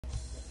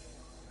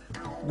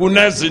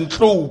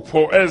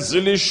kunezinhlupho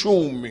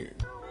ezilishumi.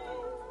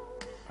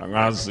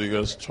 Angazi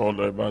ke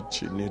sithole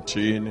bathini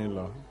thini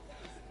la.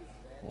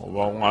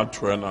 Ngoba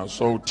ungathi wena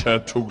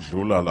sowuthetha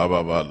ukudlula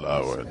laba bala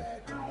wena.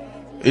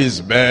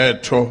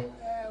 Izibetho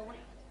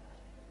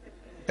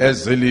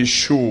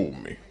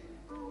ezilishumi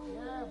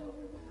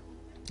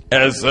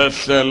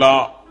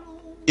ezehlela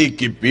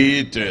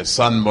iGibhite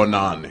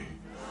sanibonani.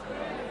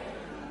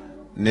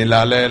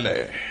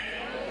 Nilalele.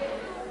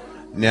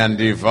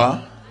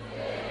 Niyandiva?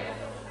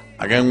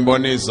 Ake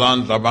ngibone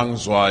izandla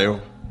bangizwayo.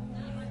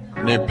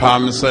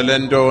 Niphamisele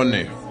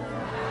ntoni?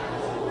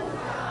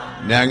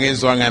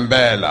 Niyangizwa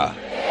ngempela?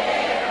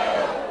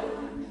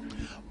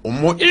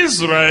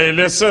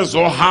 Israyeli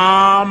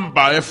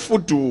sezohamba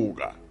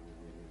efuduka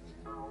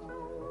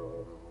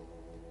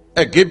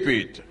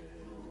eGibhite.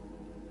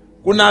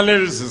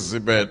 Kunalezi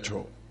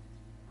zibetho,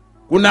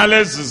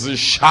 kunalezi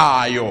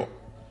zishayo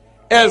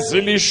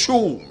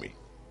ezilishumi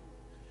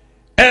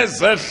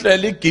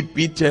ezehlela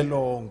iGibhite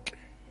lonke.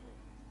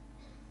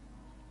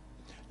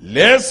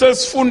 Lese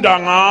sifunda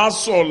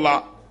ngaso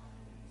la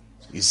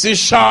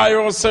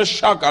isishayo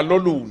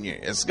seshagalolunye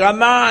esika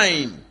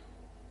 9.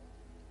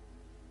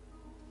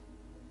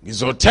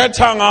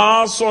 Ngizothetha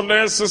ngaso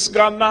lesi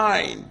sika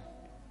 9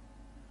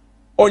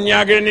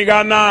 onyakeni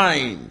ka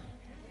 9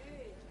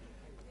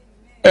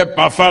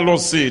 eBuffalo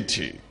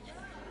City.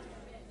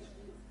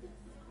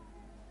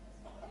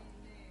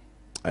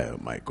 Oh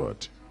my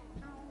God.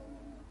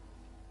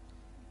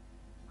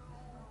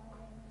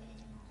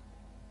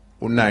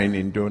 U9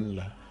 intoni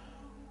la?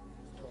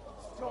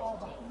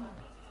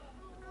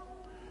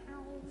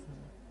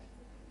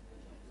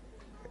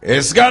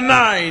 Esika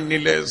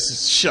 9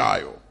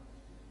 lesishayo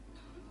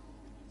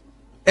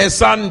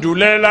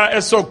esandulela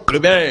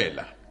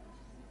esogqibela.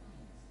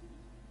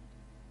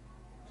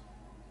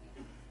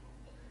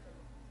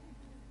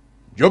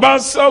 Njoba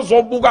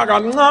sazobuka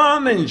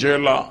kancane nje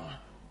la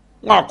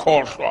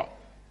ngakhohlwa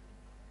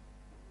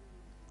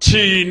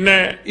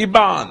thine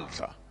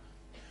ibandla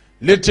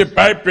lithi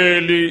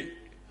iBhayibheli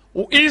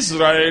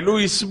uIsrael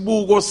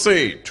uyisibuko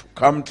sethu.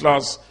 Come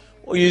class,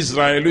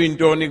 uIsrael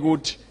uyintoni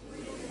kuthi?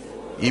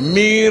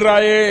 Imira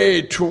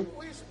yethu,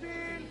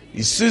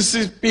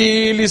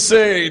 isisipili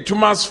sethu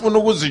masifuna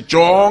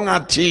ukuzijonga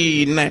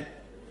thine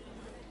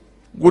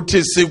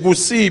ukuthi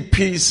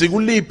sikusiphi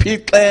sikuliphi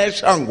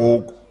ixesha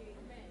ngoku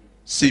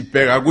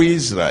sibheka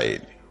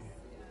kuIsrael.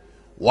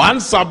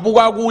 Once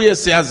sabuka kuye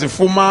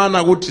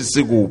siyazifumana ukuthi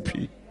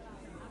sikuphi.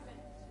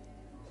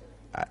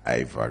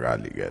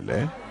 Ayivakali ke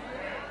le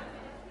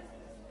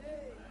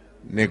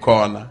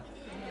nikhona.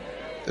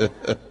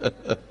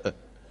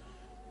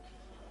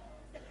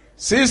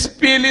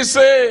 Sisipili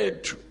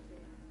sethu,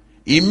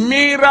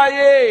 imira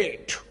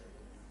yethu.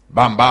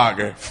 Bamba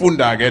ke,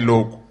 funda ke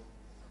lokhu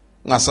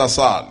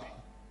ngasasali.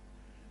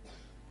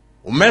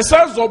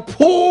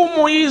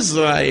 Umesezophuma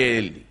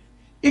uIsraeli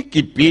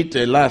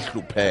iGibhite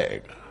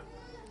lahlupheka.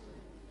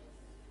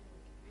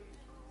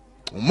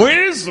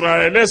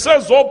 UIsrael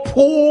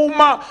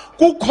esezophuma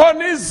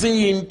kukhona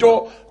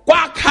izinto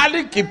kwakhala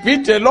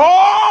iGibhite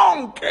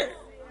lonke.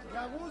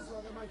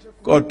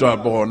 Kodwa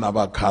bona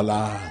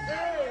bakhalana.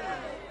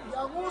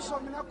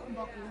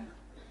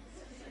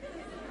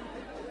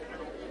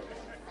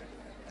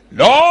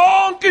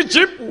 Lonke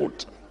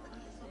iGibhite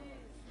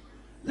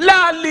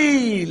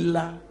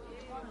lalila.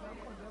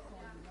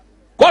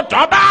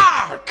 Kodwa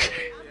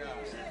bakhe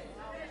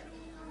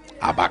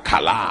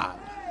abakhalana.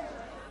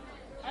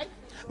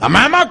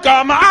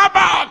 Amagama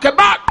abakhe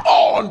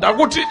baqonda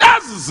ukuthi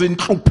ezi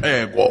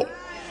zinhlupheko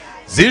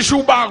zisho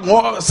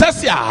uba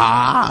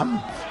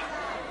sesiyahamba.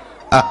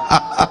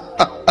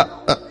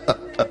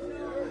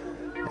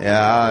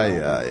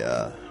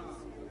 Ya.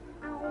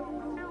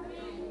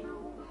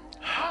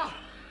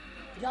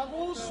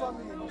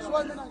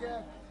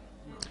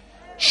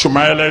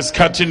 Shumayela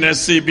isikhathini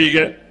esibi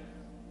ke.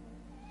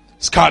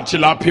 Isikhathi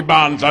lapho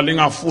ibandla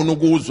lingafuni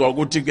ukuzwa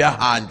ukuthi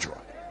kuyahanjwa.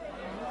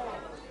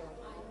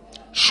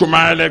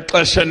 Shumayela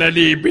exesheni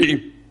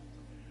elibi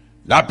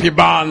lapho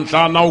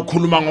ibandla na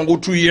ukhuluma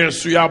ngokuthi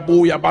uYesu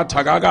uyabuya bathi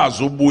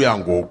akakazi ubuya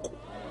ngoku.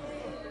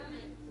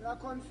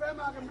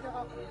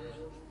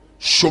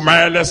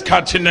 Shumayela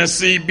esikhathini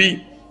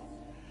esibi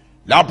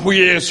lapho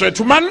uYesu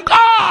ethi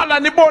maniqala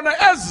nibone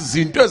ezi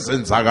zinto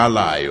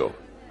ezenzakalayo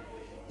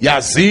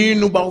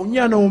yazini uba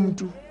unyana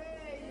womuntu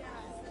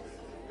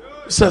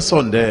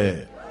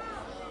sesondele.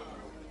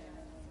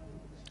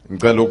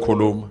 Ngicela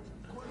ukukhuluma,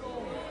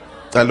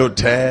 ngicela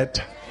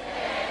uthetha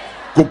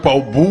kupha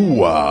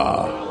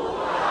ubuwa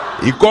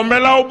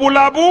ikomela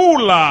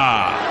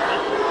ubulabula.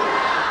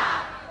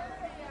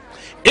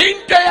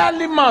 Into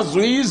yalimaza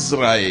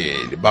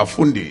uIsrael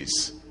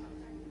bafundisi,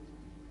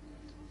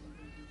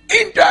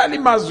 into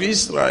yalimaza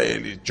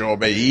uIsrael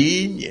Jobe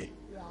yinye.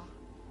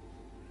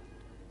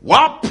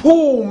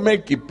 Waphuma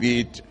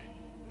eGibhite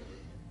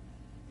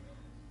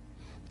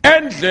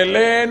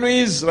endleleni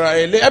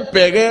uIsrael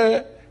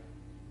ebheke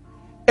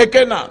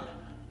eKenani.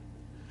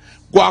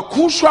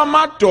 Kwakhushwa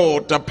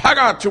amadoda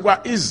phakathi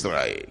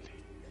kwaIsrael.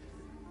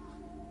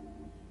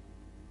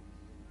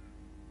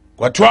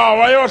 kwathiwa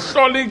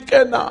wayohlola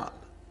iKenani,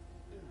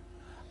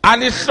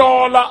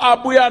 alihlola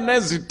abuya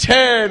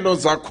nezithelo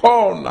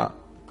zakhona,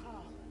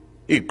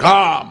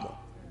 iqhamo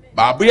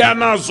babuya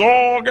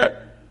nazo ke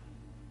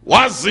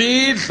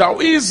wazidla.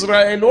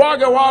 uIsrayeli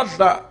wake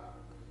wadla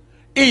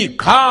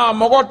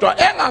iqhamo kodwa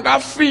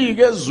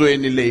engakafiki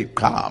ezweni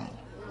leqhamo.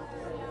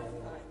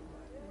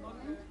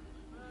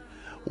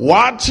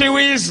 Wathi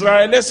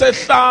uIsrayeli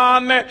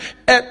esehlane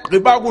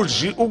egqiba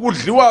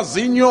ukudliwa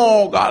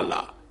zinyoka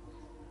la,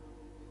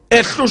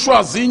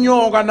 ehlushwa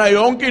zinyoka na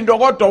yonke into,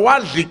 kodwa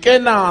wadla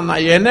iKenana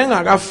yena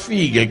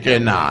engakafiki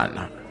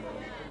eKenana.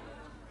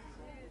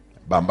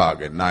 Bamba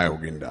ke nayo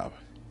ke indaba.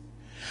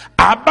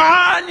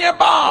 Abanye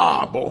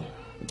babo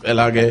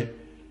cela ke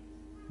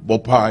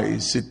bopha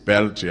i-seat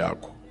belt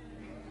yakho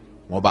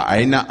ngoba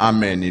ayina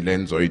amen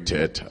lenzo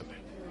ithetha le.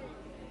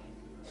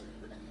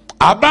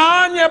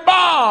 Abanye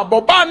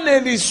babo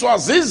baneliswa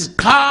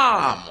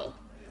ziziqhamo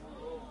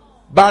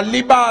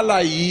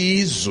balibala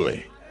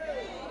yizwe.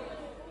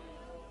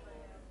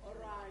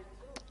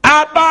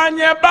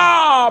 Abanye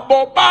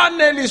babo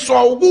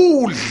baneliswa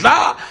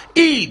ukudla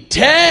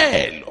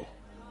ithelo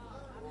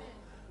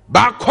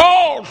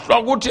bakhohlwa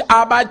ukuthi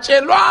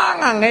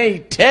abatshelwanga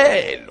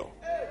ngezithelo,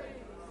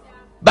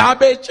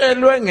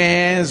 babetshelwe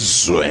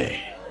ngezwe.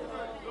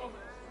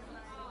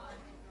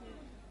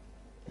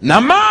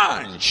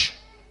 Namanje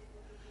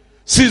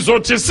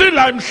sizothi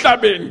sila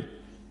emhlabeni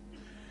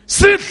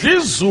sidla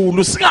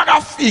izulu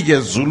singakafiki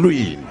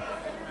ezulwini,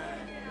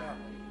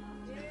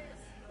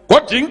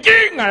 kodwa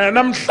inkinga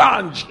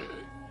yanamhlanje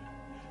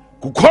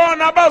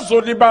kukhona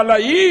abazolibala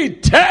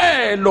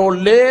yithelo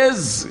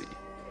lezi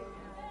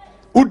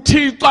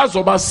uThixo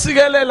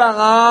azobasikelela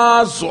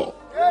ngazo.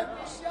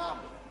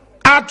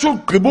 Athi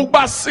ugqiba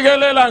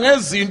ukubasikelela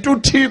ngezinto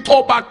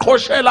uThixo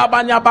baqhoshela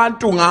abanye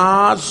abantu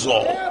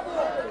ngazo,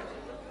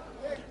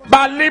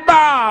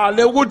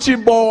 balibale ukuthi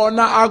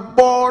bona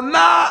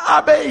akubona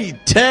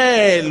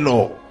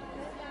abeyithelo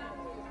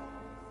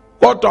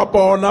kodwa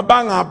bona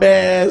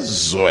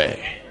bangabezwe.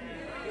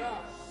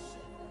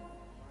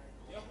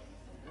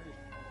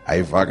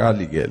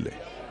 Ayivakali ke le.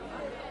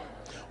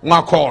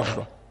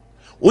 Ungakhohlwa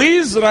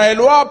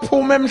uIsrayeli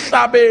waphuma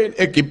emhlabeni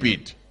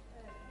eGibhithe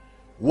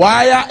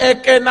waya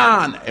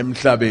eKenani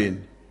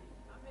emhlabeni,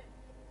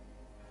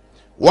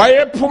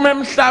 wayephuma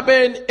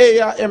emhlabeni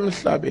eya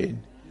emhlabeni.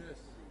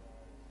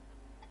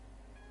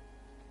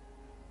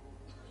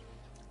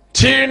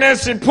 Thina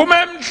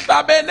siphuma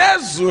emhlabeni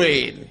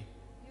ezweni,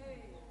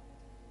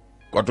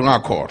 kodwa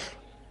ungakhohlwa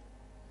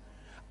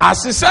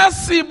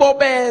asisesibo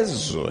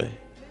bezwe,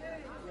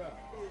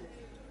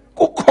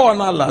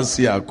 kukhona la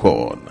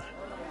siyakhona.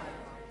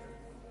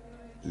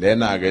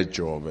 Lena ke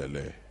Jobe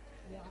le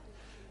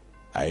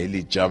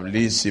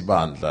ayilijabulisi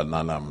ibandla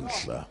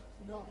nalamhla.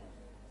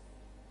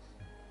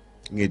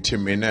 Ngithi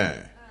mina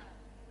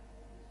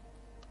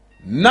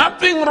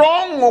nothing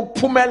wrong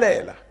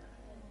ngokuphumelela,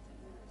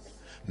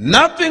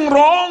 nothing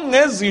wrong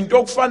ngezinto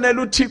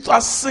okufanele uThixo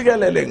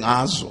asikelele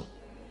ngazo,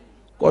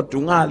 kodwa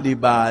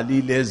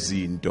ungalibali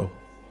lezinto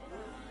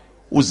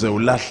uze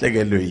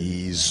ulahlekelwe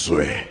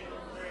yizwe.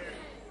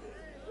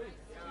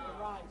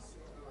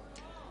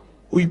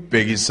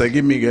 Uyibhekise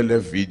kimi ke le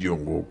video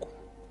ngoku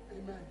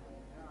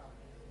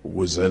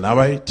ukuze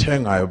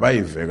nabayithengayo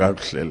bayive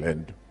kakuhle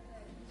lento.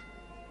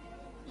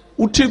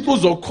 uThixo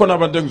uzokhona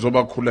abantu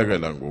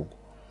engizobakhulekela ngoku.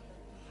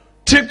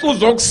 uThixo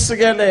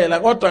uzokusikelela,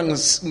 kodwa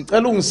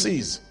ngicela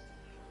ungisize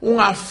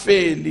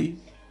ungafeli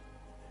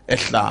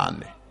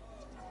ehlane.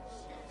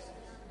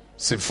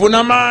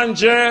 Sifuna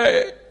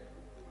manje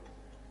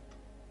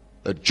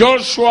the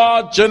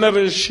Joshua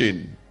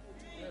generation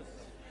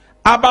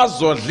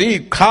abazodla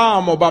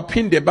iqhamo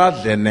baphinde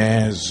badle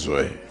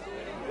nezwe.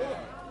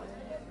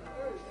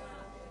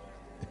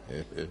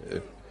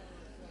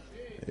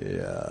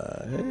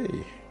 Yeah,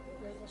 hey.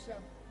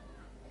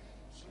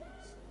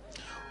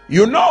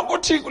 You know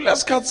ukuthi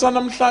kulesikhathi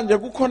sanamhlanje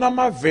kukhona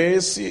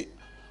amavesi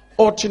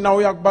othi na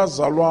uya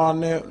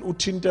kubazalwane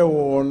uthinte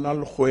wona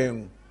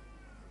lihwengu,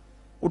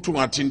 uthi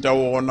ungathinta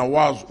wona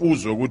wazi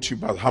uzwe ukuthi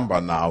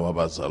bahamba nawo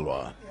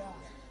abazalwane.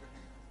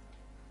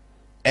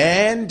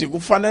 And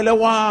kufanele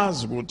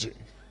wazi ukuthi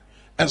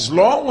as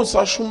long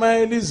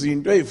usashumayela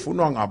izinto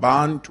ezifunwa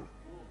ngabantu,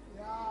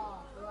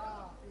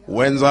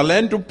 wenza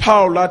lento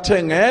uPaul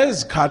athe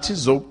ngezikhathi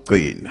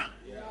zokugcina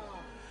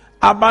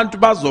abantu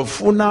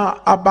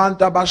bazofuna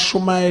abantu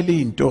abashumayela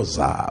izinto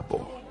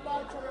zabo,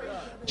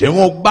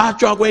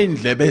 njengokubatshwa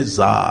kweindlebe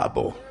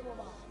zabo.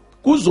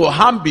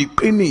 Kuzohamba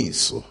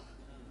iqiniso,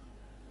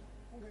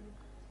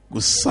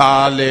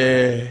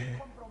 kusale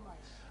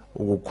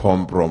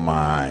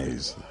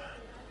ukucompromise.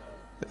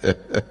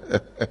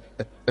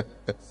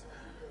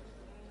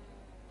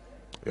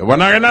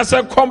 Yabona ke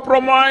nase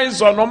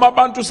compromise noma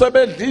abantu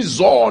sebedla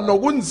izono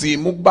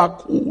kunzima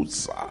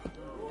ukubakhuza.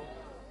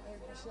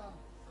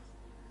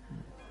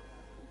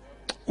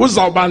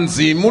 Kuzawuba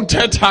nzima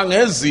uthetha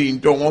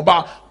ngezinto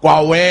ngoba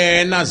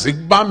kwawena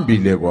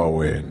zikubambile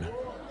kwawena.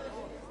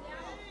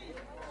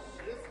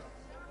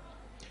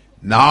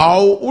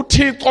 Now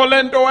uThixo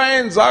lento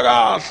wayenza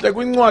kahle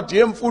kwincwadi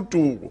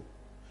yemfuduko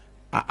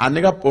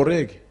anika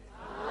boreki.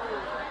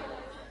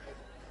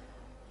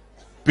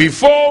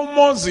 Before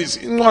Moses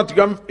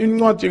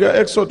incwadi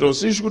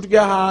kaExodus isho ukuthi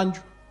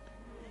kuyahanjwa.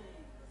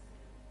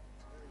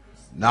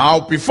 Now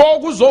before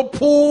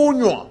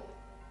kuzophunywa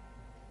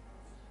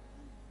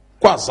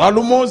kwazala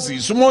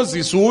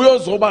uMoses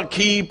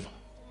uyozobakhipha.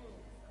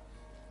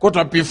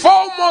 Kodwa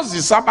before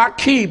Moses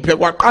abakhiphe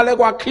kwaqale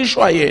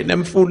kwakhishwa yena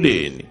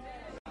emfuleni.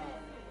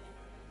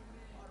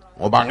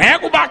 Ngoba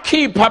ngeke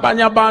ubakhipha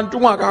abanye abantu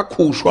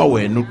ungakakhushwa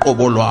wena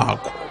uqobo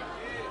lwakho.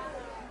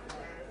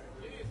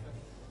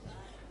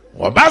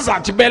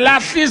 Wabazathi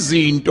belahla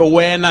izinto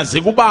wena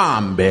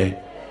zikubambe.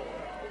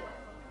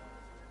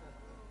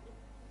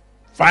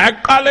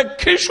 Fayaqale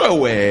kukhishwe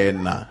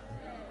wena.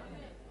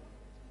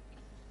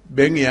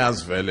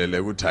 Bengiyazi vele le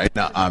ukuthi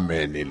ayina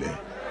amen le.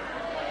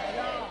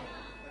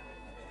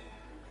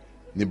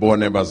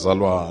 Nibone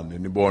bazalwane,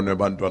 nibone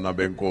bantwana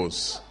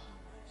benkosi.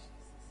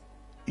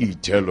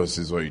 Ithelo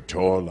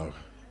sizoyithola.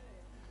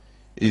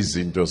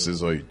 Izinto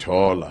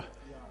sizoyithola.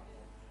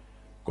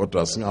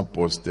 Kodwa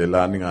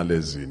singabhostelani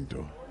ngalezi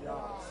zinto.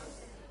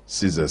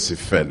 Size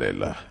sifele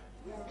la.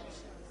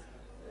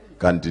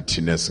 Kanti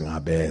thina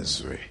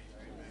singabezwe.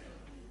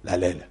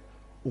 Lalela,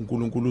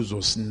 uNkulunkulu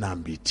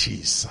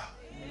uzosinambithisa.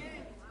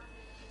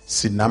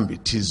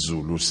 Sinambitha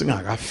izulu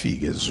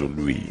singakafiki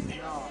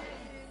ezulwini.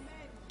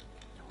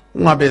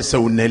 Ungabe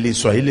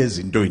sewuneliswa yilezi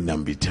zinto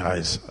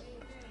inambithisa.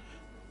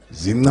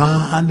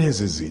 Zincane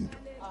lezi zinto.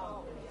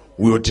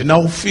 Uyothi na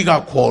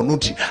ufika khona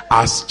uthi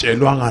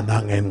asitshelwanga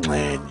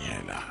nangengxenye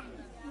la.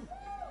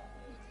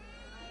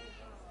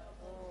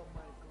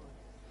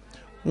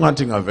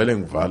 Ungathi ngavele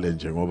ngivale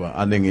nje ngoba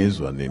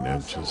anengizwa nina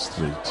nje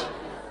straight.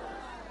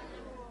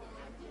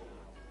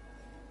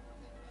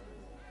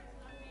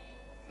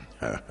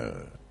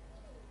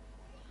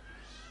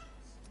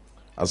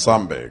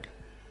 Asambek.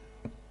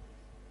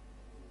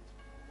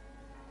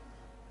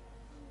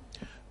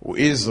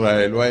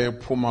 uIsrael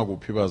wayephuma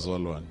kuphi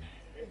bazalwane?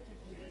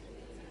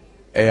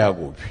 Eya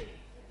kuphi?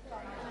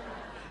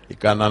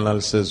 IKanani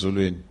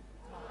lisezulwini.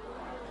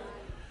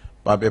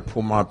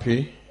 Babephuma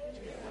phi?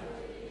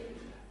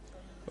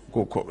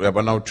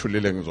 Yabona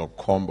uthulile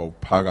ngizokukhomba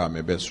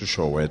uphakame bese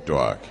usho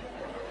wedwa wakhe.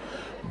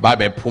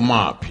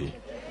 Babephuma phi?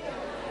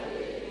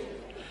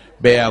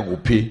 Beya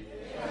kuphi?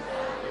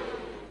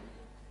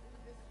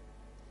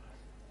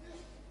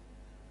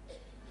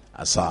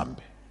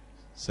 Asambe.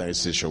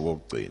 Sayisisho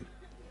kokugcina.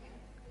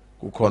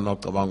 Kukhona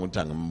ocabanga ukuthi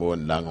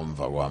angimboni la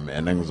ngomva kwami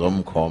ene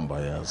ngizomkhomba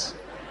yazi.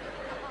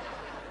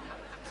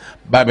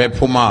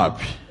 Babephuma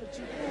phi?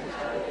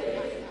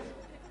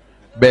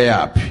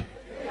 Beyaphi?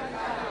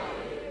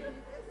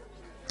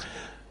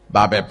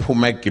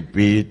 Babephuma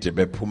eGibhite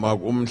bephuma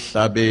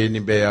kumhlabeni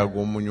beya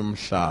komunye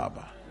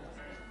umhlaba.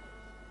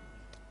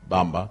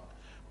 Bamba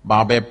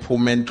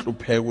babephuma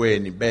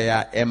enhluphekweni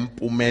beya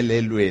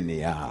empumelelweni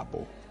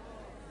yabo.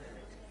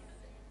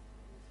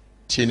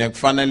 Thina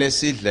kufanele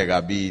sidle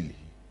kabili.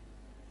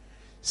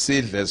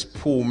 Sidle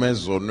siphume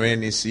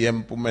ezonweni siye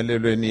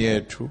empumelelweni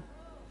yethu.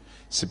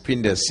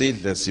 Siphinde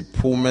sidle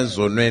siphume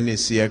ezonweni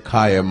siye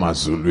ekhaya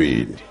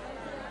emazulwini.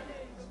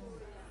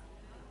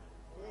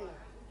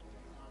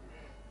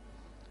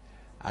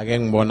 Ake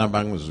ngibona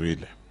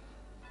bangizwile.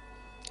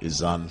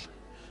 Izandla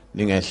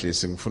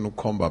ningehlisi ngifuna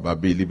ukukhomba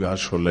babili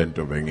basho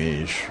lento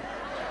bengisho.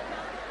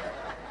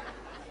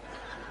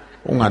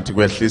 Ungathi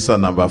kwehlisa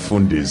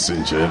nabafundisi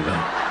nje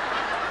la.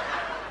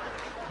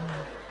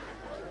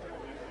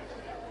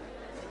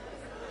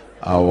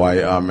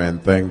 Away, amen.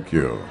 Thank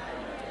you.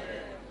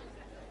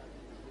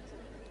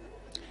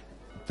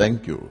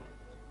 Thank you.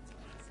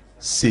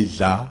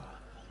 Sidla.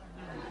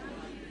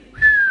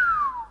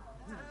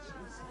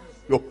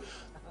 Yo,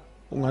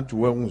 ungathi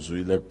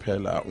wengizwile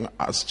kuphela,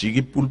 asijike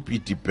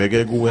ipulpit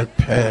ibheke kuwe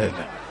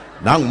kuphela.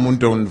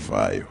 Nangumuntu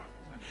onivayo.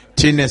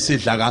 Thina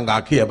sidla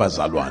kangakhi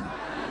abazalwane.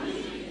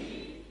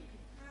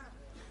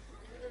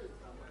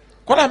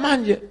 Kodwa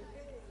manje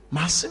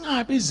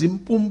masingabe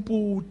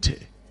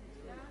izimpumputhe.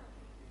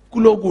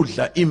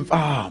 Kulokudla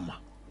imfama.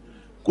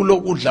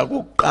 Kulokudla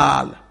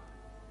kokuqala.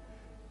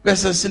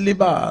 Bese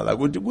silibala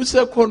ukuthi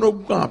kusekhona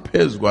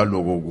okungaphezulu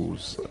kwaloko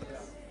kusa.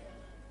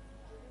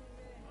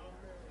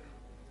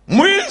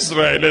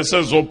 muIsrael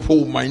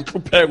sezophuma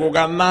inhlupheko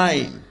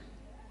ka9.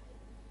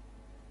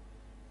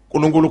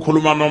 uNkulunkulu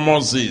ukhuluma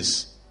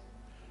noMoses.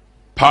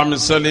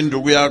 Phamisela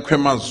induku yakho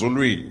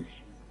emazulwini.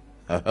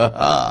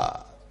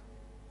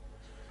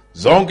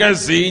 Zonke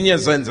ezinye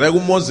zenzeka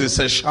uMoses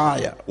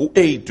eshaya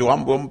u8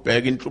 uhamba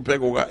umbheka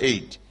inhlupheko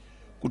ka8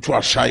 kuthi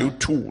washaya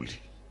uthuli.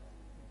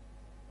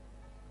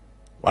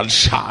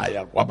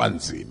 Walishaya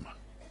kwabanzima.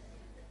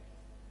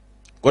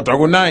 Kodwa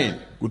ku9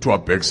 kuthi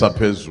wabhekisa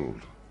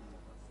phezulu.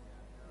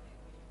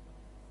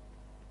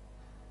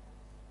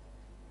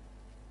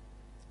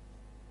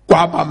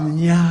 Kwaba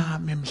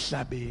mnyama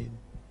emhlabeni.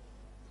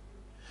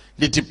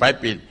 Lithi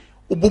iBhayibheli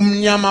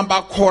ubumnyama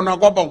bakhona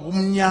kwaba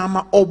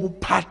ubumnyama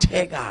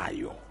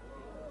obuphathekayo.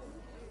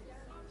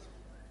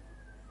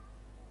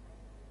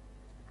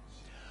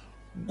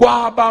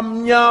 kwaba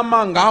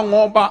mnyama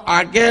ngoba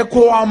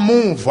akekho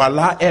wamuva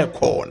la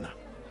ekhona.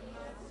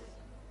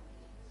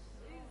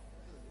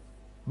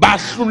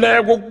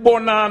 Bahluleka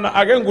ukubonana.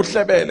 Ake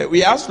nguhlebele,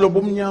 uyazi lobu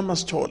umnyama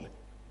Sithole,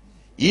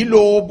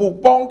 yilobu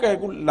bonke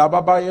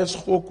laba baye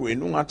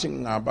esihogweni ungathi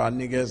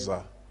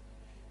ngingabanikeza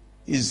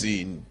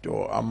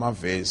izinto,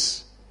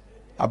 amavesi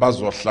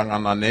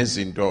abazohlangana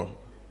nezinto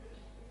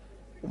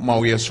uma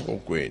uye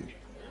esihogweni.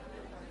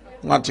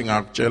 Ngathi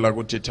ngakutshela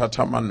ukuthi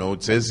thatha ama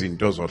notes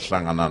ezinto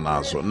ozohlangana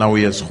nazo na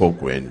uye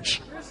esihogweni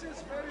nje.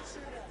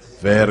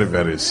 Very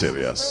very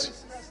serious.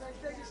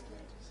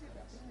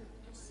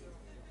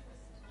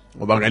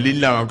 Ngoba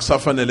ngelilanga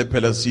kusafanele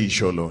phela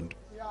sisho lonto.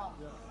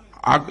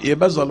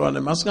 Yebazalwane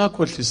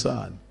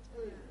masingakhohlisani.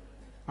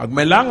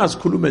 Akumelanga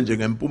sikhulume nje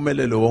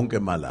ngempumelelo wonke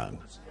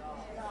malanga.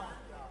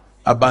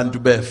 Abantu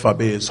befa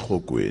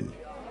besihogweni.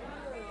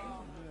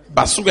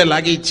 Basuke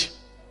la kithi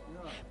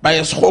baye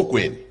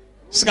esihogweni.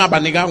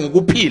 Singabanikanga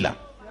ukuphila.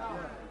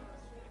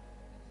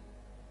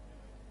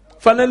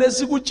 Fanele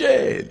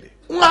sikutshele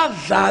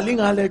ungadlali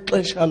ngale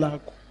xesha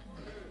lakho.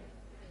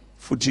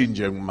 Futhi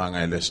nje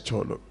ngimangele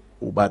Sitholo,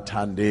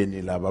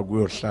 ubathandeni laba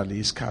kuyohlala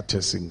isikhathi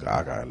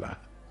esingaka la.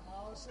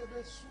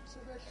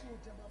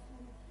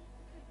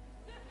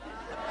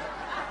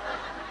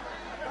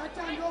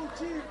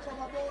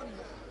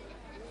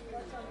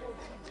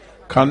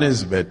 Khane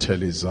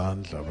zibethele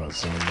izandla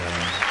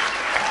bazalwane.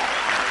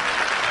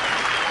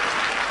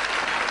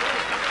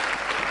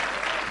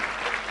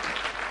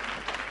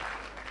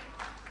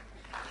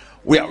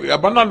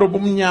 Uyabona lobu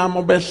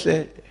umnyama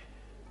behle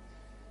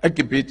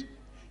eGibhithe.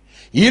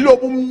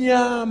 Yilobu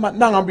umnyama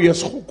nangabe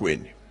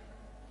uyesihogweni.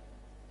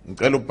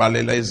 Ngicela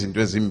ubhalela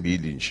izinto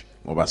ezimbili nje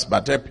ngoba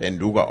sibathe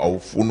phenduka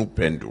awufuni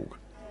ukuphenduka.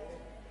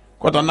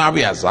 Kodwa nawe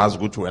uyazazi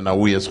ukuthi wena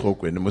uye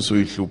esihogweni mase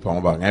uyihlupha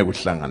ngoba ngeke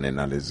uhlangane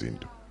nalezi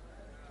zinto.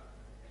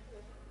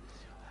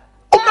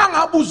 Uma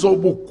ngabe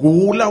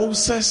uzobugula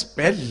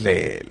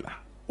usesibhedlela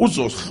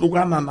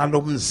uzohlukana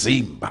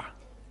nalomzimba.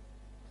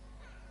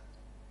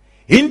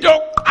 Into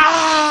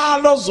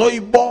qalo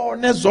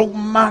zoyibona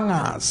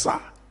ezokumangaza.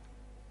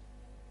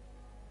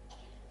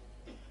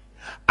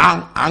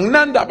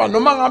 Anginandaba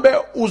noma ngabe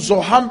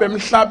uzohamba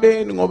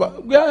emhlabeni ngoba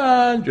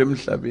kuyanjwe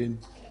emhlabeni.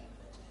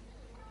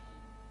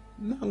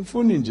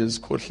 Angifuni nje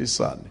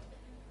sikhohlisane.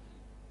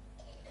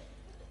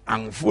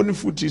 Angifuni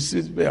futhi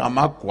sibe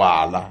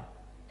amagwala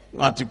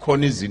ngathi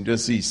khona izinto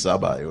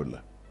esiyisabayo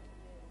la.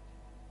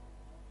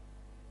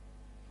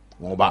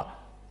 Ngoba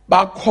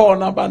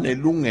bakhona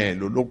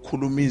banelungelo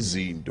lokukhuluma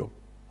izinto.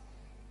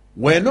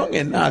 Wena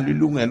ongenalo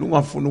ilungelo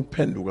ungafuna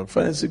ukuphenduka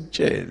kufanele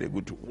sikutshele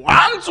ukuthi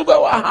once ube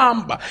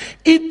wahamba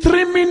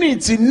i3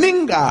 minutes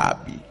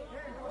ningabi.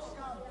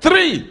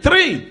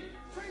 3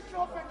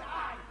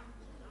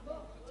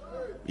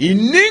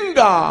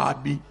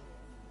 iningabi.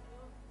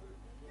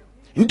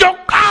 Into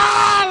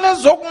qala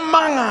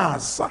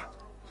zokumangaza.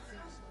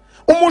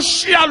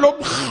 Umushiya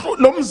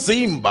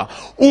lomzimba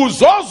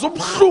uzoza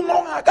ubuhlungu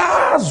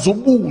ongakazi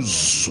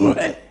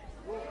ubuzwe.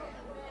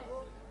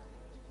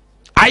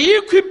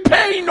 Ayikho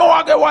ipain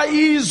owake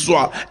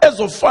wayizwa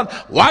ezofana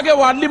wake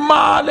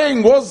walimala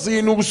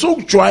engozini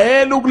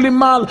ubusukujwayela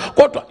ukulimala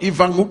kodwa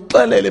iva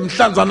ngikuxelele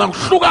emhlanzana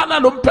kuhlukana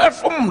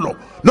lomphefumulo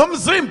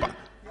nomzimba.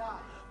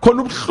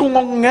 Khona ubuhlungu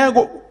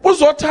ongeke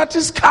uzothatha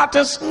isikhathi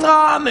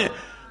esincane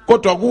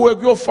kodwa kuwe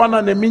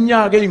kuyofana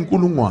neminyaka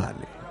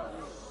eyinkulungwane.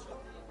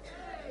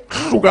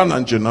 Hlukana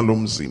nje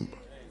nalomzimba.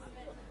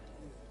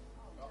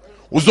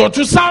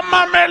 Uzothi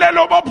usamamele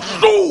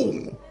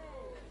lobuhlungu.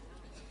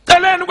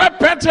 Celeni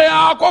kwephethe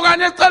yakho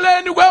okanye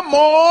celeni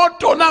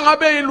kwemoto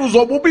nangabe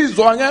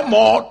iluzobubizwa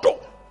ngemoto.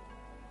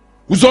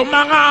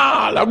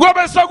 Uzomangala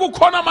kube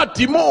sekukhona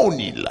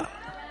amadimoni la.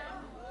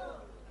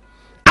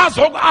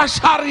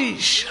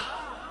 Azokuasharisha.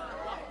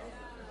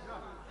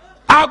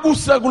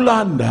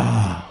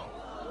 Akusekulanda.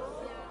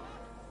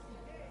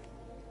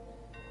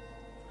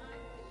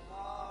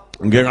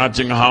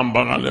 Ngingathi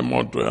ngihamba ngale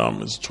moto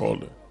yami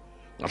Sithole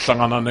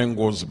ngahlangana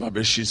nengozi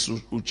babeshisa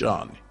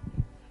utshani.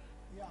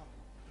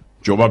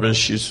 Njoba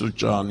beshisa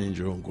utshani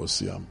nje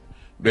Nkosi yami.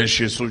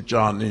 Beshisa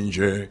utshani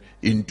nje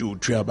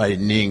intuthu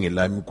yabayiningi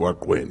la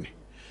emgwaqweni.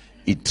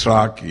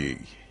 I-truck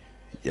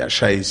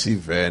yashayisa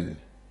ivan.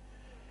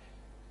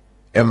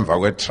 Emva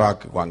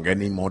kwe-truck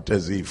kwangena imoto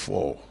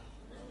ezi4.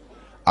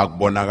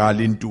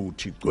 Akubonakala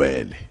intuthu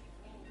igcwele.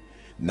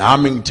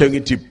 Nami ngithe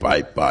ngithi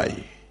bye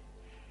bye.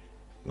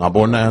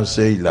 Ngabona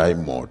seyila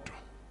imoto.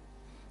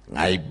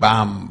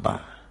 Ngayibamba.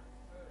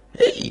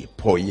 Hey,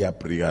 pho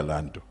iyabrika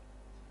lanto.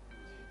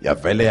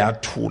 Yavele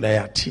yathula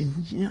yathi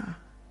nya.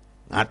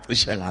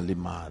 Ngacishe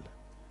ngalimala.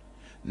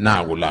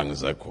 Naku la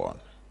ngize khona.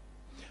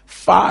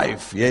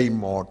 5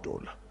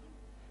 yeyimoto la.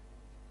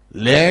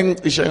 Le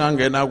ngicishe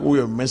ngangena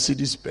kuyo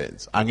Mercedes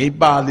Benz.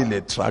 Angiyibali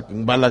le truck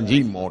ngibala nje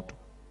imoto.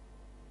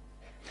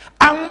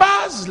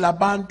 Angibazi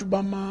labantu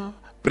bama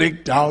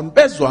breakdown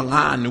bezwa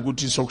ngani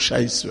ukuthi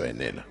sokushayiswe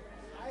nela.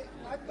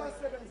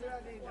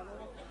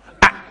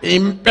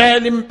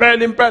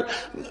 Impela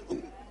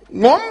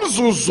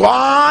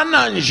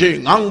ngomzuzwana nje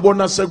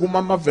ngangibona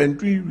sekumama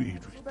ventwiri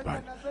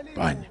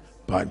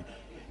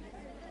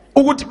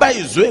ukuthi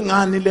bayizwe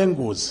ngani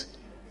lengozi.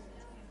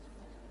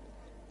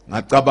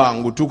 Ngacabanga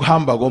ukuthi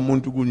ukuhamba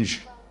komuntu kunje.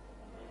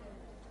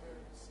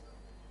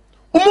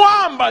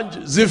 Umuhamba nje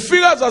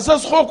zifika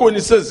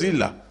zasesihogweni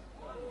sezila.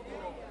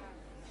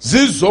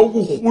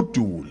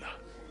 Zizokuhudula.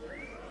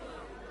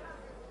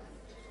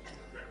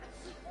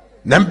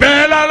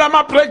 Nempela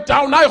lama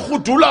breakdown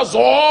ayihudula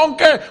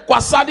zonke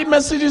kwasala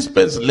iMercedes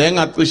Benz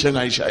lengacishe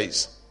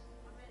ngayishayisa.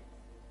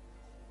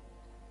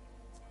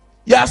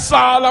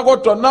 Yasala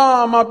kodwa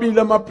namabili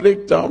ama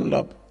breakdown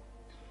lapha.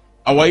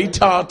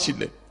 Awayithathi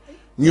le.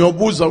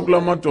 Ngiyobuza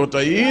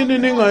kulamadoda yini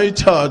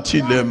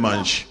ningayithathi le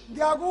manje?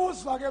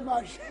 Ngiyakuzwa ke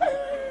manje.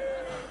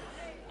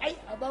 Ayi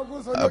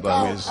abakuzwa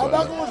lokho.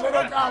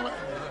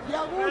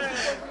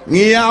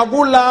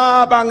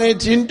 Ngiyakulaba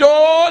ngithi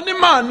intoni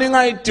mani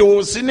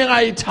ningayidosi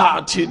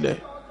ningayithathi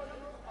le.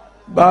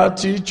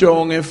 Bathi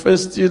ijonge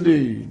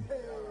efestilini.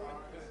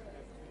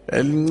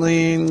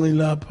 Elincinci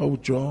lapha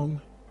ujonge.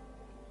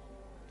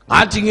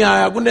 Ngathi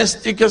ngiyaya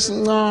kunestick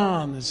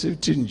esincane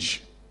sithi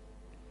nje.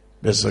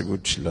 Bese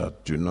kuthi la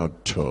do not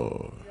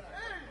toy.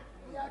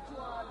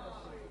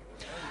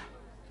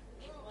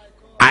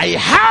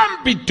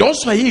 Ayihambi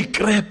idoswa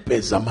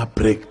yikrebe zama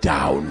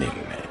breakdown le.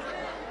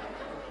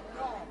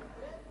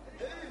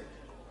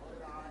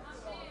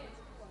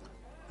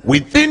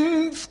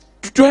 Within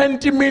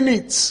 20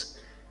 minutes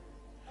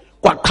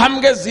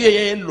kwaqhamuka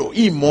eziyelo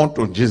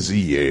imoto nje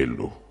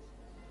ziyelo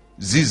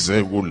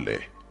zize kule.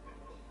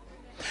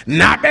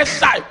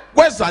 Nabehla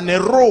kweza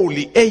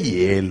neroli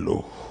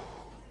eyelo.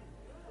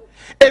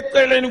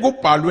 Eceleni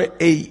kubhalwe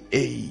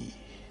AA.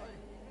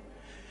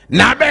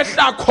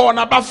 Nabehla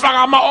khona bafaka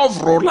ama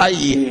overall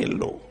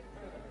ayelo.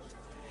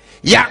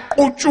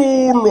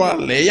 Yaqutshulwa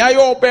le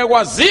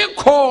yayobekwa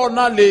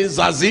zikhona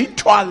lezi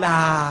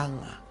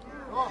azithwalanga.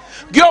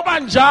 Kuyoba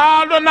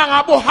njalo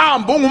nangabe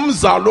uhamba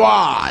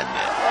ungumzalwane.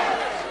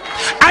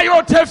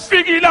 Ayothe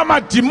efikile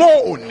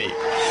amadimoni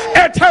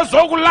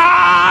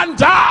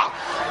ethezokulanda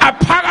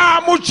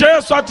aphakama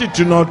uJesu athi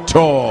do not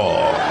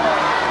talk.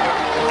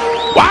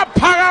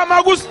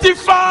 Waphakama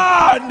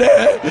kuStefane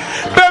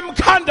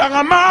bemkhanda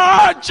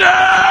ngamatshe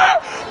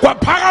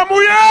kwaphakama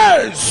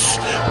uYesu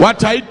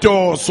wathi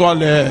ayidoswa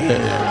le.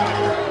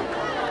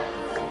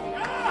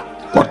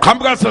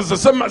 Kwaqhamuka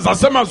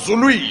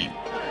zasemazulwini.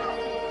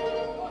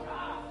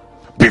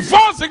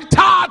 Before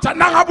zikuthatha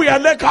nangabe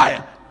uyale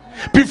ekhaya,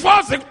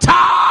 before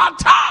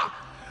zikuthatha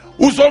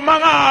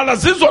uzomangala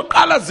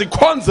zizoqala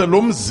zikhonze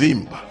lo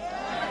mzimba.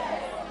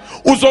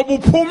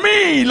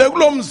 Uzobuphumile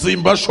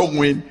kulomzimba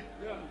shongweni.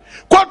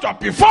 Kodwa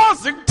before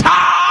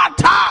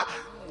zikuthatha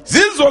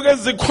zizoke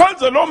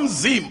zikhonze lo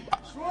mzimba.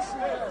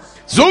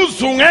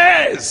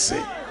 Zuzungeze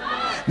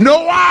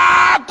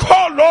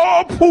nowakho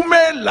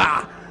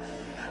lophumela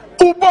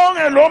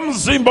ubonge lo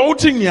mzimba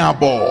uthi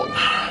ngiyabonga.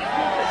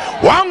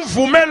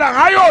 Wangivumela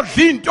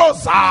ngayodla into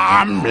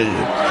zami.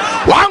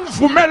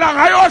 Wangivumela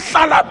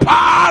ngayohlala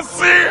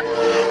phasi.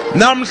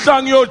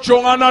 Namhla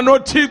ngiyojongana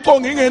noThixo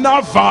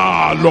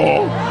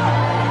ngingenavalo.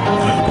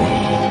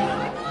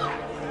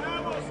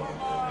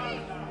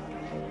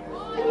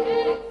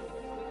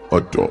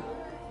 Odo.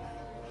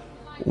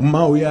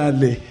 Uma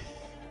uyale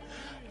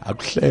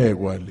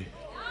akuhlekwa le.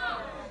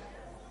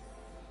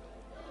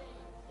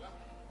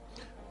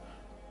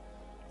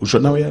 Usho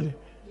na uyale?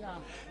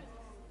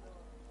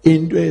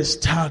 Into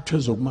esithathu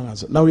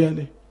ezokumangaza na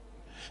uyale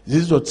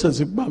zizothi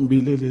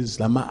sezikubambile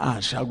lezi lama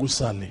asha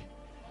kusale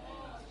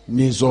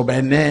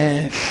nizobe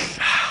nehla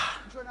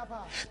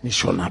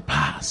nishona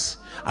phasi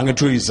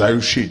angithi uIsaya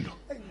ushilo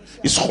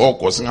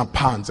isihogo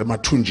singaphansi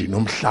emathunjini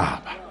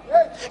omhlaba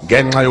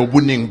ngenxa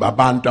yobuningi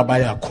babantu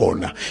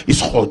abayakhona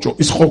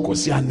isihogo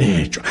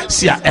siyanetshwa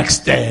siya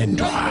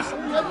extendwa.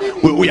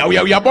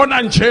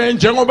 Uyabona nje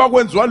njengoba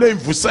kwenziwa le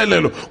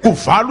imvuselelo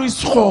kuvalwa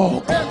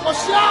isihogo.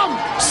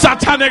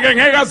 Sathane ke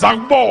ngeke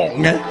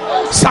azakubonge.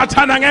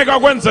 Sathana ngeke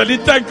akwenzele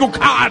i-thank you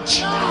card.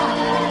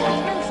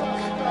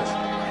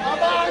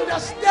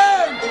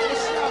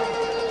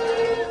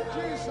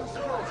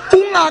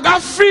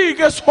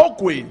 Ungakafika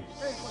esihogweni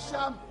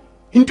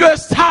into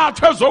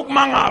esithathu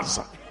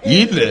ezokumangaza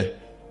yile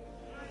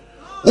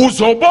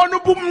uzobona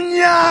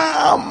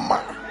ubumnyama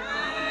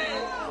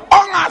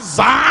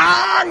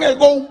ongazange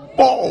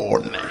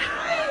kowubone.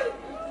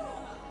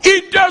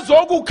 Into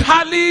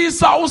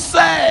ezokukhalisa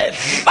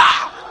usehla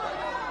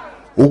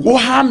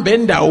ukuhamba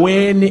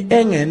endaweni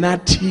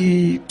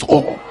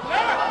engenaThixo.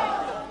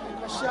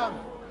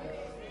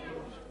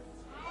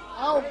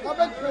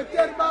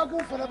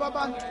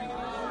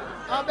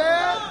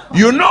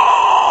 You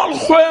know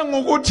lhwengu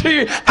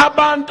ukuthi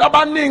abantu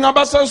abaningi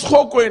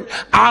abasesihogweni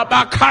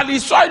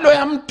abakhaliswa ilo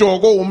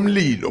yamdoko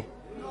umlilo.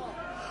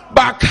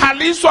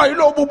 Bakhaliswa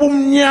yilobu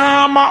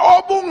bumnyama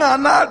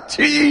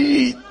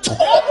obunganaThixo.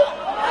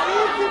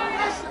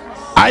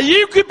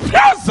 Ayikho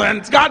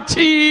ipresence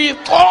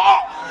kaThixo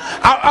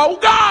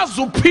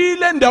awukazi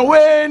uphile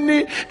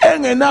endaweni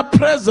engena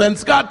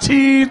presence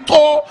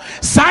kaThixo.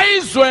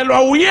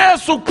 Sayizwelwa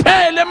uYesu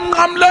kuphela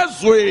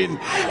emnqamlezweni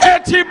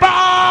ethi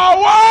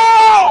bawo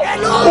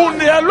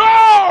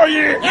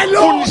uneloyi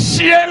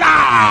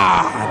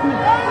unishiyelana.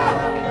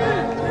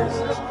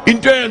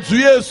 Into yenza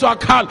uYesu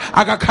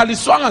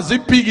akakhaliswanga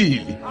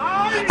zibhikili,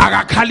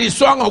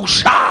 akakhaliswanga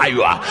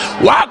ukushaywa,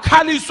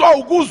 wakhaliswa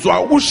ukuzwa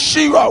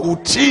ukushiywa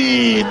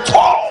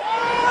uThixo.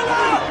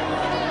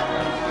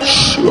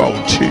 Shiywa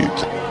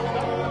uThixo.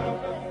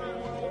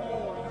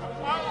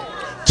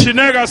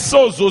 Thina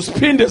sozo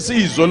siphinde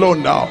sizwe lo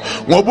ndawo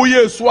ngoba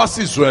uYesu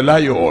wasizwela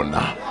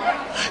yona.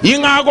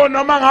 Ingakho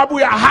noma ngabe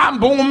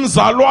uyahamba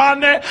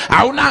ungumzalwane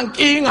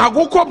awunankinga,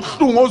 akukho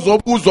obuhlungu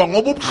ozobuzwa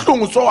ngoba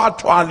ubuhlungu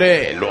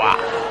sowathwalelwa.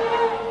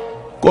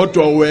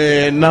 Kodwa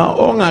wena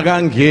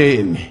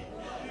ongakangeni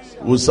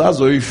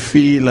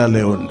usazoyifila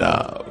leyo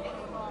ndawo.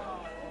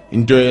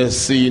 Into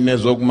yesine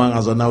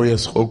zokumangaza nawe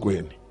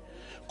yesihogweni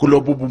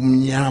kulobu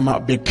bumnyama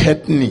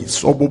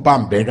bekhetnis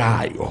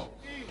obubambekayo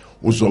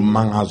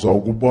uzomangazwa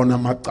ukubona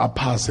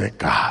amacaphaza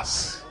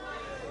egazi,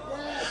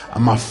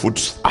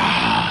 amafuthi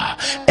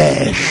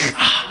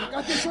ehla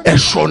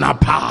eshona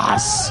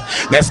phasi.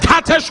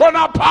 Ngesikhathi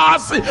eshona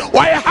phasi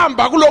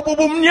wayehamba kulobu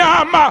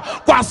bumnyama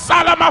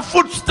kwasala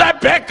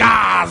ama-footstep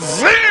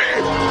egazi.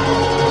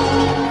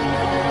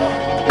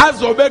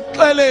 Azobe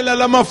kuxelela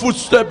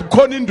lama-footstep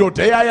khona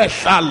indoda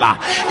eyayehlala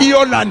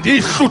iyolanda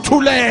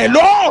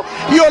ihluthulelo,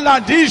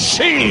 iyolanda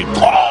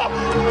ishixo.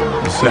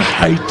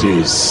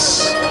 Zehaides,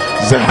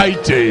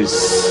 Zehaides,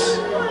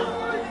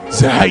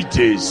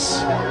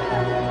 Zehaides,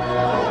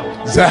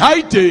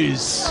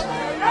 Zehaides.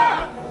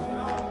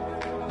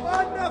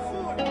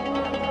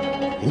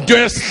 Into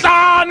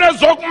yesihlanu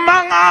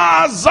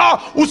ezokumangaza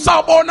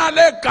usabona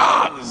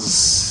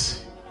legazi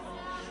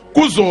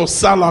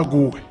kuzosala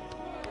kuwe.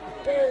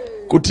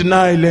 Kuthi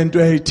nayi lento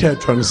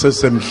eyithethwa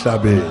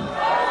ngisesemhlabeni.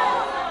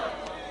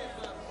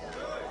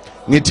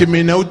 Ngithi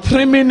mina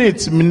u3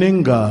 minutes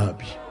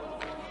miningabi.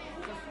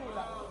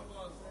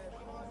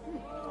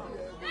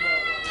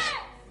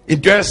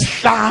 Into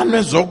yesihlanu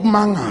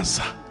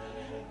ezokumangaza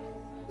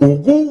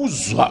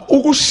ukuzwa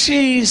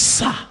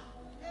ukushisa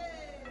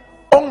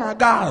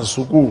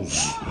ongakazi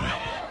ukuzwe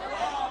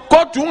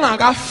kodwa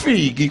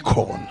ungakafiki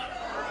khona.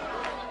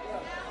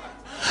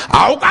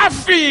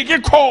 Awukafiki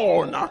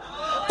khona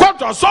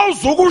kodwa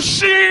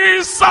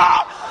sawuzukushisa.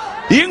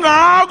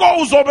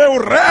 Ingakho uzobe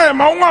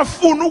urema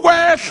ungafuni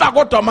ukwehla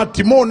kodwa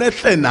amadimoni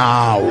ehle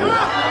nawo.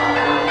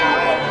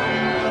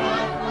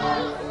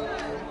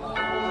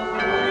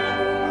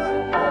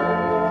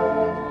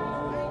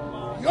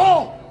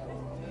 Yo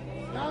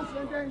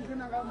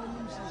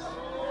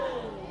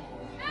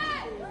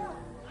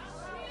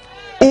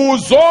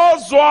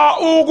uzozwa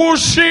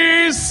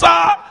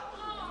ukushisa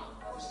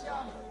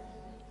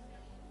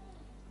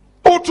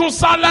uthi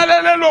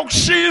usalalele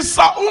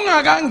lokushisa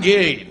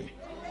ungakangeni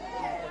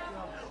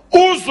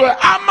uzwe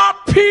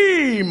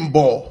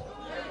amaphimbo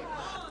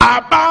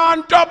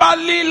abantu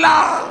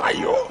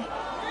abalilayo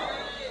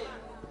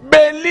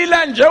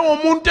belila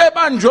njengomuntu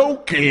ebanjwe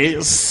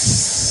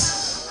ugesi.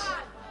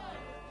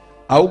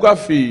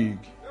 Awukafiki.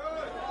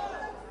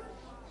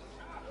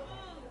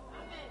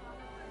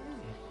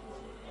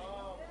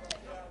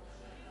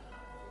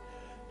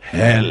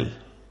 Hell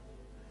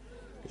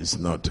is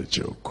not a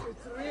joke.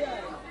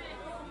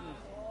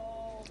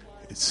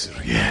 It's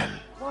real.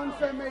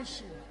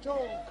 Confirmation.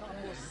 Joka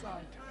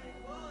Mosanta.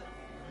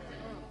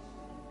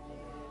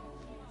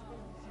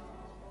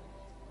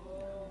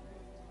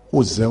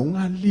 Uze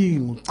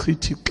ungalingi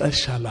uchithe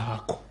ixesha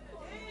lakho.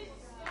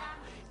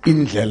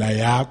 Indlela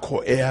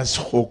yakho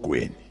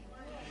eyasihogweni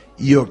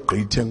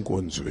iyogqitha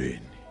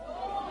enkonzweni.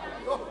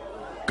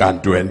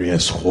 Kanti wena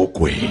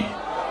uyesihogweni.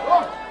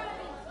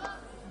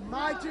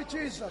 Mighty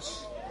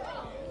Jesus.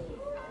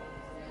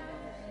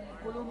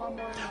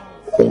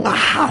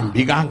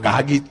 Ungahambi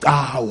kangaka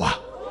icawa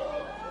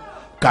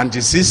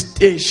kanti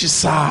sisiteshi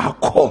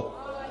sakho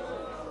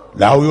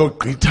la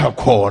uyogqitha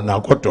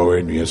khona kodwa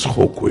wena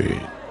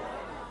uyesihogweni.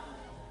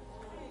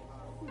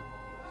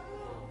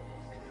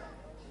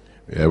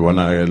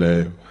 Uyabona ke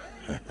leyo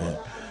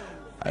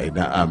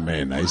ayina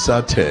amen,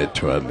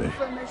 ayisathethwa le,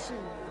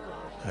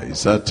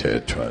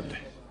 ayisathethwa le.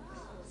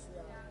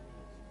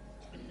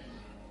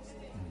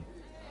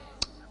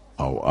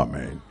 Aw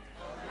amen.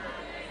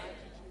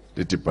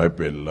 Lithi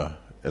iBhayibheli la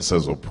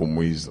esezophuma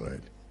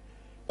uIsrael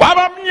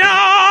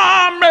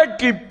kwabamnyama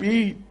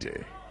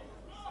eGibhite,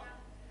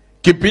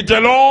 Gibhite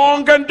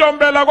lonke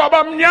ntombela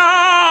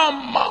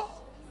kwabamnyama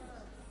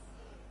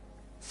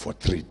for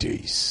 3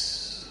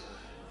 days.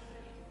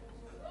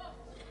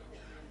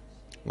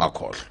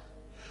 Ngakhohle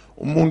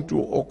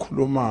umuntu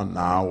okhuluma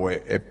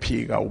nawe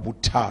ephika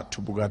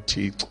ubuthathu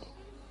bukaThixo,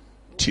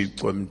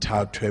 Thixo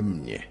emthathu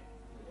emnye,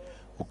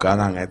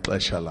 ugana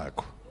ngexesha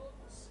lakho.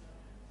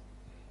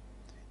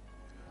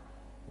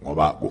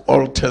 Ngoba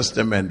ku-Old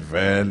Testament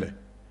vele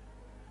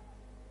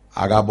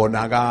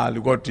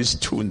akabonakali kodwa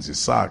isithunzi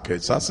sakhe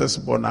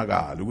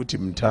sasesibonakala ukuthi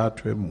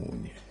mthathu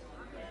emunye.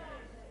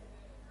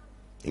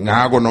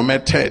 ingako noma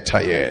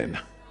ethetha yena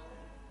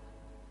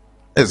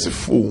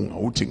ezifunga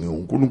uthi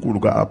ngiuNkulunkulu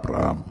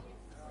kaAbraham,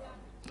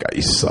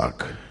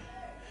 kaIsaac,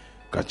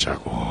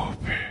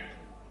 kaJakob.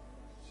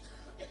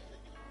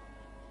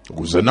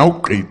 Ukuze na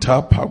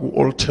ugqitha pha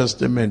ku-Old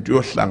Testament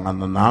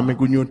uyohlangana nami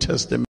ku-New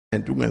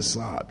Testament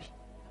ungesabi.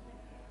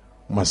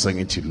 Uma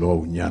sengithi lo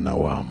unyana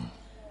wami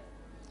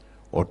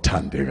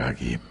othandeka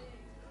kimi,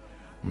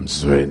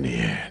 mzweni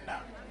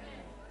yena.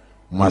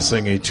 Uma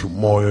sengithi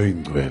umoya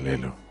oyingcwele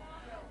lo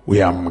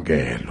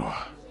uyamkelwa,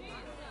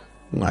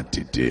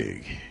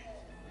 ungadideki.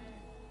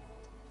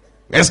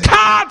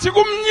 Ngesikhathi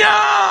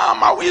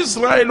kumnyama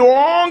uIsrael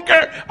wonke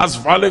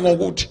asivale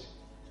ngokuthi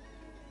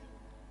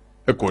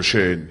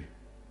eGosheni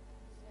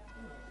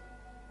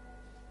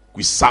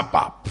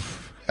kwi-suburb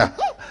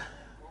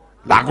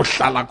la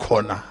kuhlala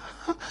khona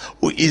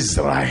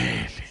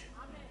uIsrael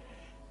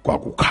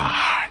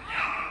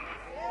kwakukhanya.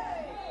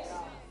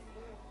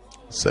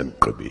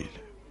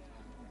 Sengiqibile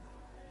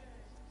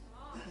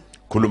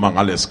khuluma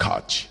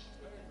ngalesikhathi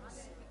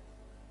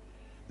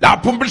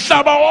lapho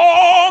umhlaba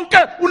wonke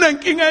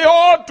unenkinga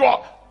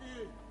eyodwa,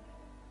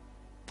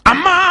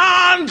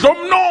 amandla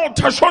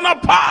omnotho ashona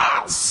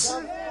phansi,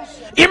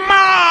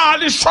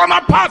 imali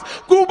ishona phansi,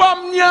 kuba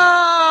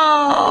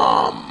mnyama.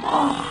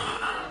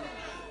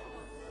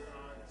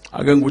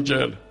 Ake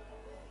ngikutshela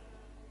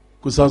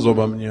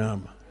kusazoba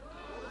mnyama.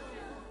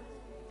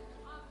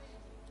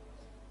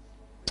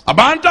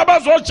 Abantu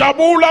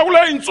abazojabula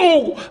kule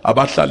insuku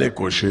abahlala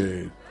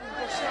eGosheni,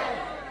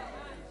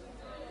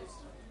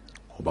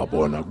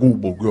 babona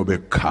kubo kuyobe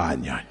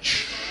kukhanya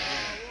nje.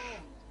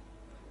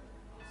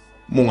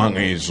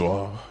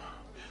 Mungangizwa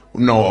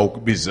uNoah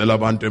ukubizela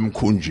abantu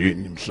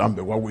emkhunjini,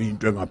 mhlambe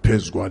kwakuyinto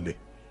engaphezulu kwale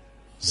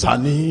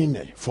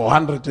zanine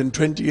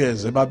 420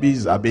 years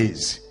ebabiza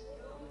abezi.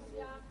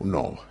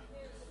 uNoah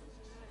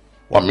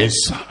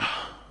wamisa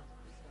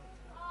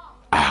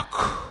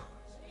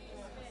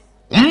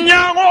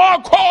umnyango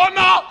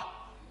wakhona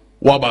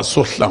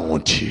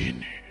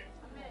wabasohlangothini.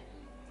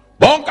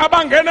 Bonke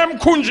abangena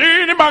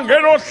emkhunjini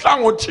bangena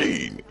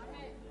ohlangothini.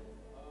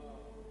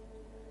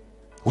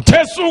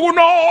 Uthe suku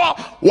uNoah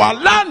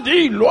walanda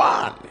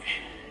izilwane,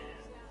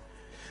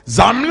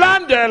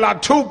 zamlandela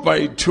 2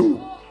 by 2,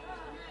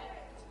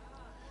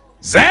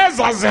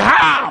 zeza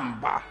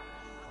zihamba.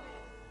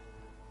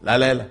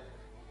 Lalela,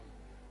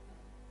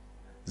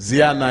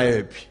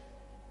 ziyanaye phi?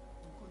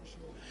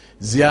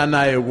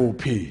 Ziyanaye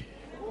kuphi?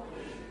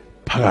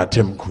 Phakathi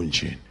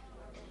emkhunjini.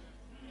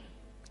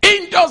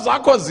 Into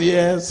zakho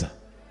ziyeza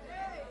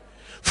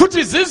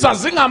futhi ziza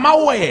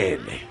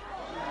zingamawele.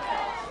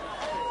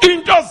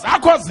 Into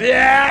zakho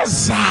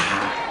ziyeza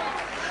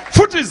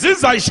futhi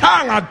ziza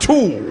ishanga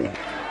 2.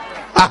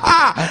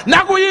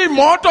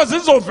 Nakuyimoto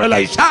zizovela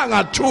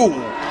ishanga 2.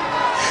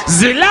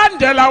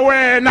 Zilandela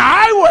wena,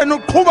 hayi wena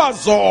uqhuba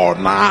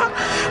zona,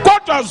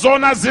 kodwa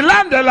zona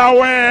zilandela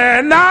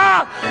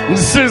wena.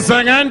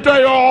 Ngisize ngento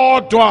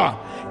eyodwa,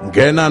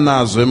 ngena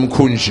nazo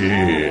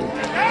emkhunjini.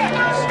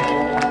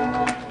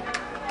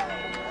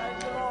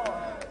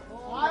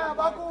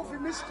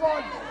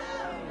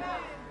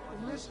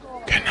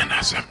 Ngena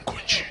nazo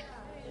emkhunjini.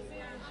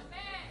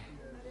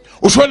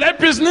 Usho le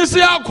business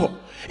yakho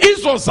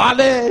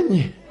izozala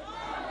enye,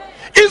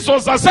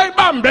 izoza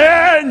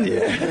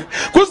seyibambenye,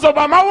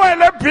 kuzoba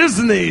mawele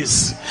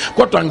business,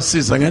 kodwa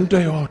ngisiza ngento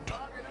eyodwa,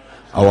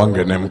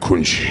 awangena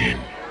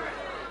emkhunjini.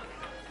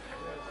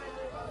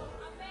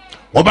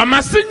 Ngoba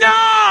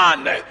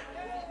masinyane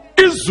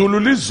izulu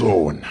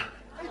lizona,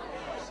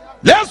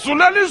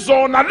 lezulu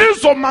elizona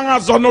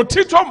lizomangaza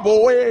noThixo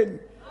Mboweni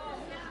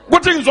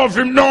kuthi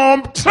ngizovimba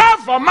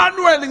noTrevor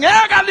Manuel,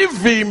 ngeke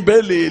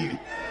alivimbe leli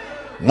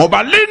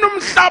ngoba lina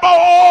umhlaba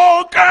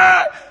wonke.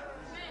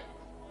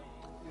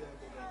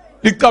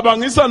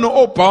 Licabangisa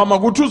noObama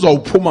ukuthi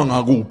uzawuphuma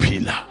ngakuphi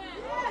la,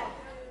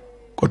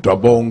 kodwa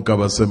bonke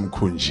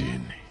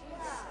abasemkhunjini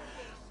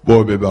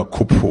bobe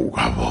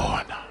bakhuphuka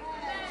bona.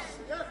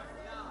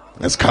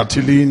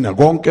 Ngesikhathi lina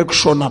konke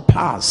kushona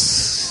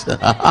phansi,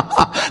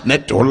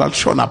 nedola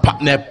lishona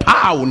phansi,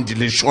 nepound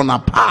lishona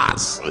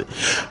phansi,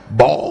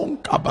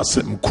 bonke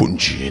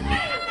abasemkhunjini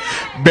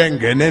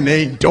bengene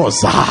nezinto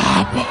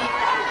zabo.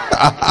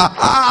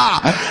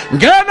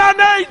 Ngena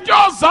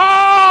nezinto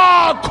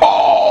zakho.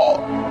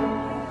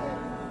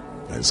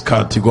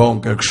 Ngesikhathi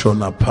konke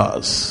kushona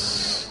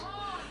phansi,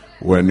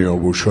 wena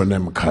uyobushona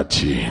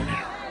emkhathini.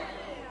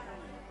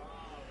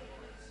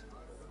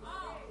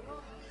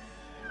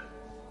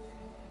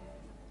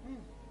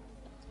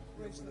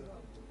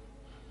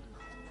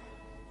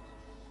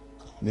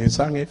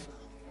 Nisangifa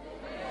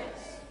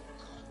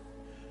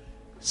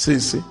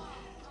sisi,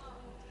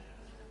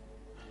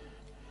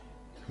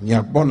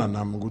 ngiyakubona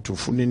nami ukuthi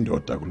ufuna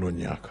indoda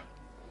kulonyaka.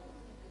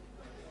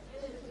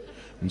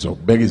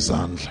 Ngizokubeka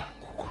izandla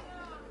ngoku,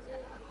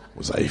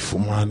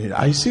 uzayifumana.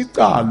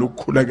 Ayisicala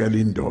ukukhulekela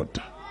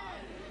indoda.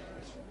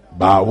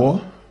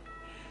 Bawo,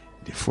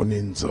 ndifuna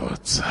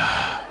inzotha.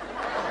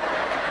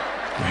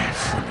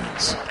 Ngifuna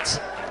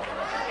inzotha.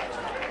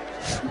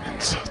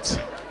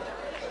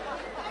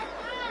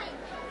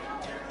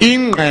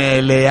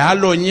 ingqele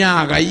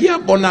yalonyaka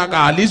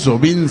iyabonakala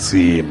izoba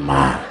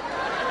inzima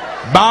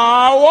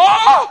bawo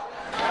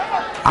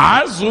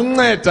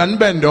azunceda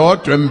nibe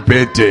ndodwa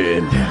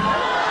embhedeni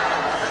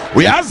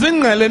uyazi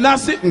ingqele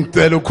nasi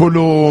ngicela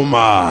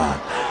ukukhuluma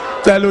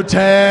cela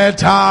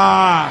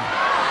uthetha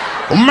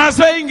uma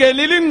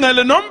seyingenile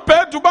ingqele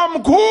nombhedo uba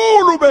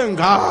mkhulu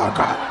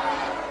bengaka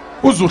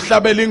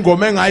uzuhlabela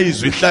ingoma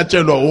engayizwi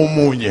ihlatshelwa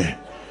omunye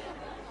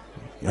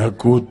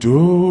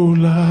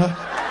yakudula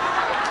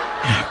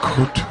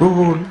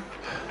yakudula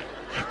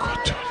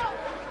yakudula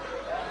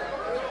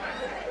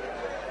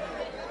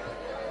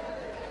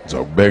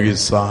ngizokubeka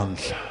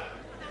isandla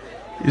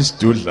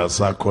isidudla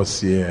sakho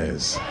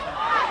siyeza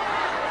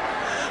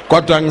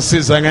kodwa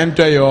ngisiza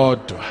ngento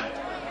eyodwa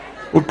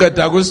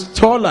uqeda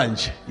kusithola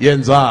nje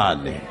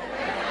yenzani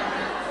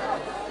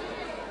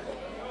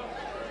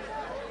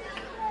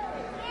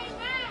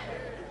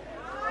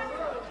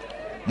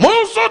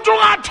musuthi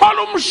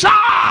ungathola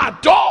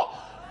umshado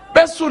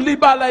bese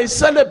ulibala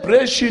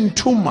i-celebration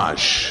too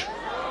much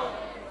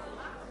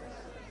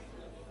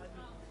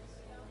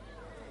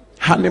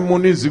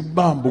honeymoon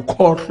izikubamba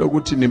ukhohle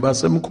ukuthi niba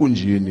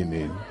semkhunjini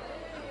nini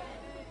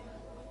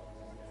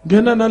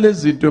ngena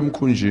nalezi zinto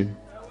emkhunjini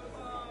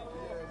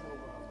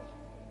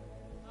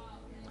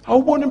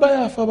awuboni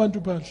bayafa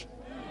abantu phandle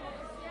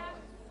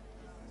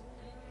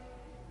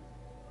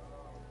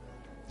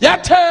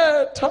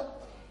yathetha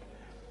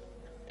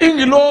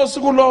ingilosi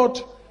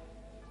kulothe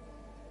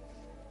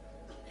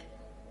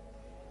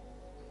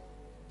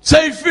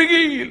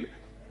seyifikile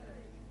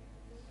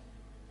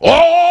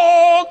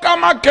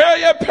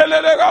kamageye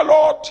ephelele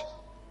kalothe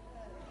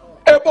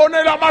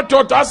ebonela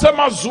amadoda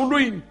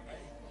asemazulwini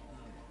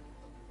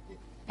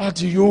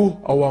athi yo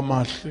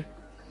awamahle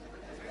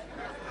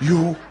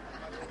yo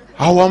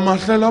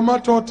awamahle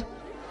lamadoda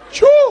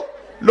chu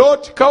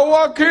Lord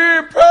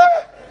kawakhiphe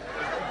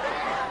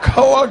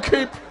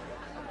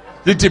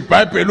lithi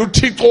iBhayibheli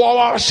uThixo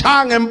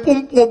wawashanga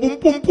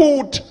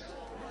ngobumpumputhi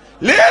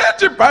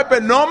lithi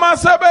iBhayibheli noma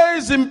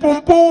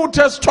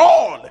sebeyizimpumputhe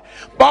esithole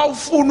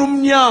bawufuna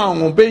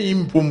umnyango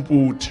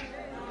beyimpumputhi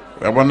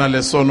uyabona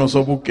lesono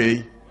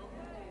sobugeyi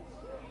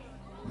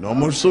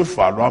noma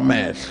usuvalwa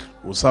amehlo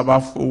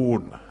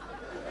usabafuna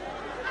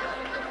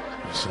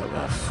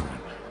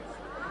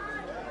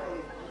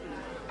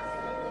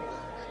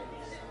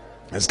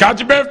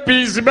esikhathi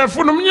bebhizi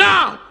befuna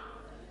umnyango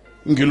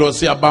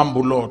ingilosi yabamba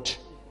uLothi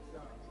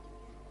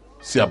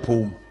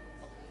siyaphuma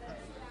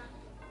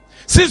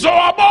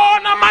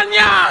sizowabona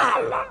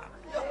amanyala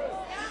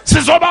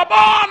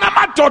sizobabona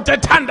amadoda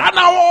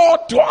ethandana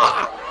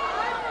wodwa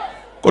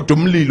kodwa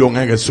umlilo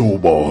ngeke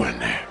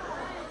siwubone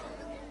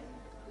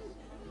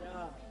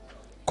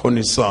khona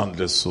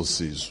isandla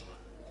sosizwe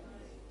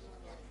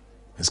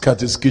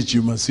esikhathi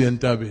sigijima siya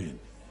entabeni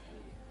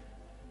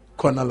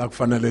khona la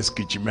kufanele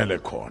sigijimele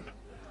khona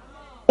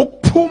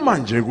ukuphuma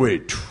nje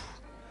kwethu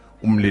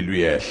umlilo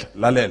uyehla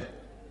lalela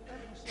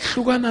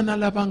hlukana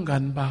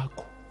nalabangani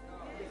bakho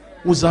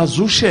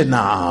uzazushe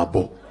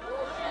nabo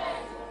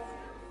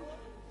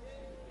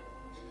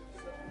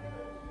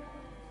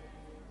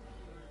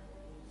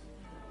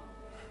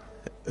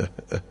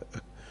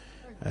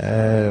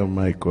oh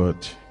my God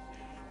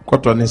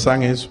kodwa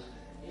nisangizwa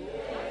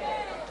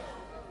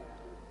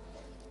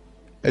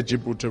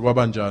eJibuthe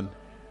kwabanjani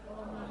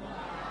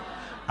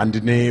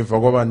andiniva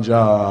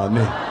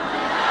kwabanjani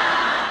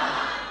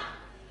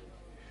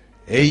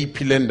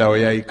eyiphi le ndawo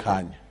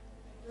yayikhanya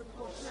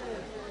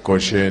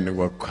Gosheni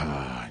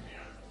kwakhanya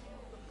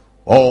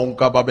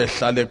onke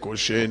ababehlala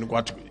eGosheni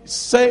kwathi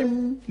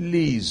same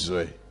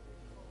lizwe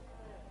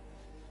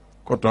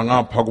kodwa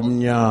ngapha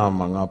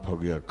kumnyama ngapha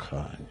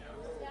kuyakhanya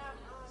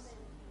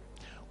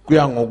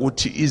kuya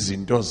ngokuthi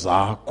izinto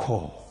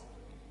zakho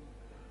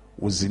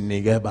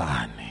uzinike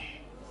bani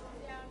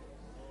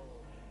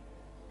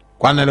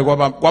kwanele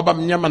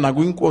kwabamnyama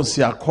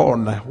nakwinkosi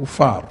yakhona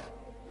uFaro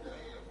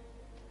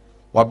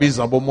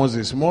wabiza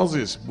boMoses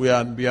Moses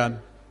buyani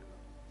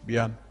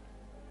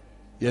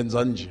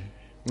yenza nje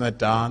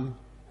ncedani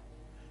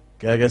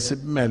ngeke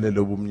sibumele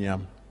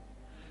lobumnyama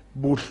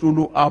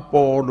buhlulu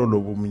Apollo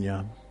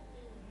lobumnyama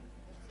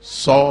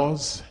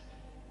soze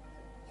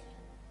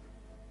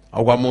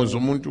awukamuza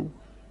umuntu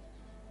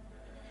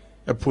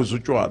ephuza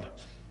utshwala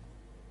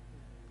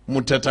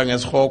umuthetha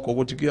ngesihogo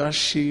ukuthi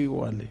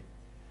kuyashiwa le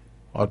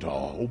wathi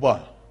uba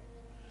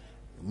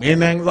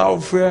mina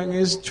ngizawufika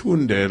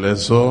ngisithundele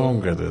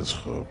sonke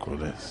lesihogo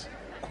lesi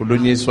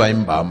khulunyiswa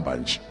imbamba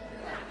nje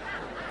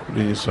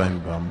khulunyiswa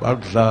imbamba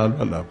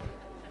akudlalwa lapha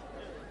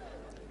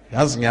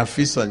yazi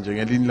ngiyafisa nje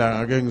ngelinye ilanga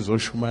ake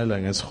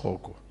ngizoshumayela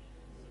ngesihogo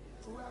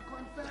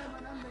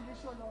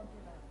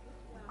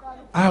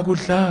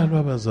akudlalwa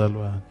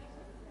abazalwane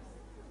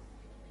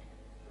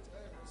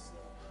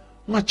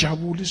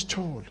ungajabuli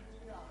isithole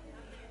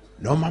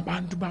noma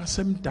abantu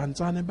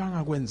basemdansane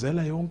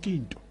bangakwenzela yonke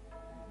into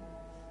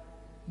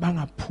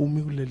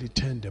bangaphumi kuleli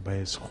thende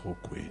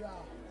bayesihogweni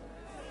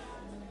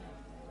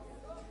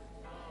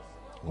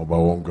ngoba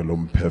wonke lo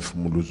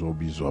mphefumulo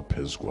uzobizwa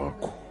phezu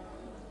kwakho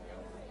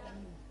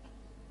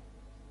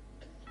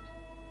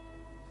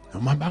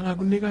noma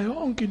bangakunika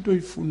yonke into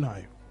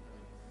oyifunayo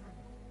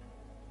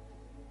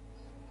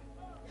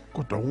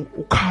kodwa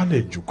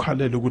ukhale nje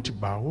ukhalele ukuthi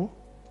bawo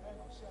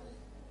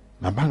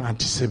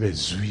nabangathi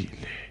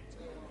sebezwile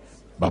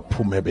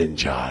baphume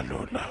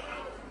benjalo la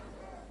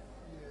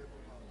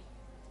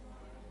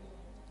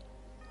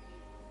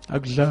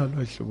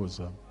akudlalwa ihlobo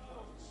zami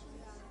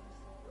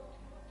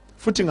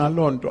futhi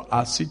ngalonto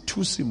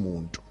asithusi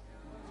umuntu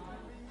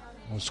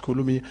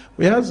usikhuluma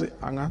uyazi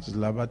angazi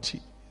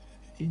labathi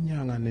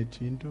inyanga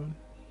nethi intoni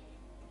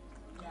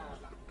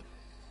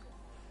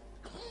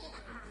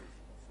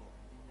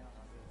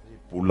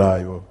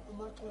ibhulayo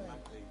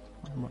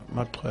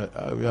maqhe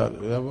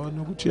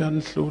uyabona ukuthi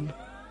yanihlula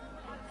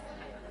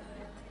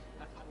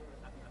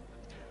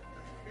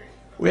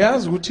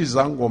uyazi ukuthi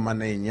izangoma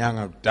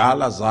nezinyanga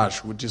kudala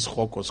zasho ukuthi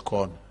isihogo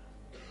sikhona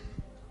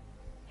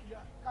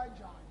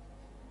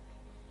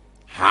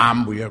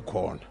hamba uye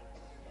khona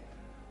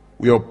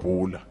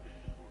uyobhula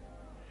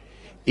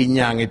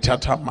inyanga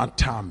ithatha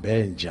amathambo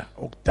enja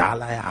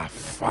okudala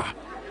yafa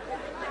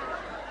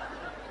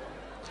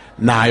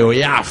nayo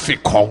yafa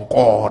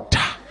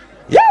ikhonkotha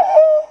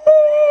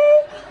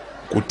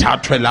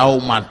kuthathwe lawo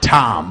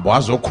mathambo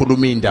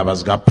azokhuluma indaba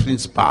zika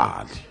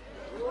principal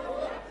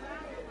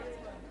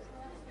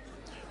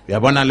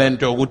uyabona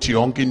lento ukuthi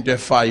yonke into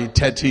efa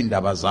ithethe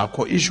indaba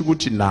zakho isho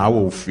ukuthi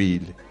nawe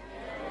ufile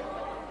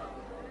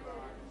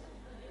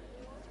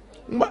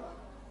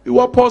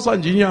iwaphosa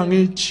nje inyanga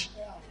ithi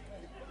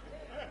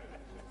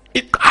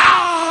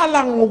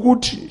iqala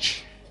ngokuthi nje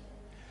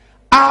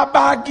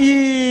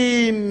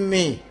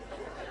abakini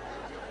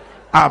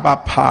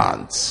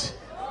abaphansi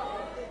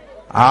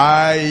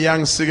hayi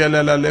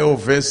yangisikelela leyo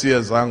verse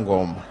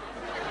yezangoma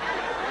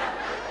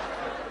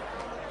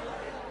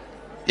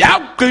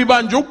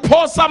yagqiba nje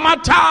ukuphosa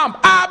amathambo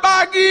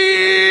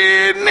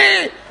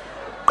abakini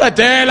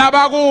qedela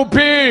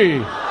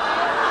abakuphi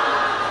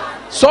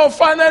so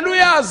fanele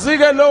uyazi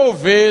ke lo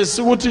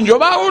verse ukuthi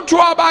njoba uthi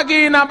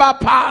wabakini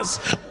abaphasi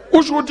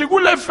kusho ukuthi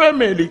kule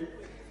family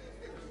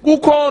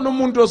kukhona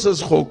umuntu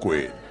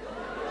osesihogweni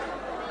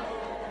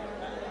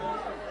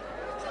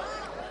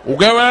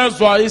uke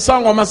wezwa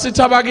isangoma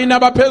sithi abakini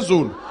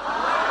abaphezulu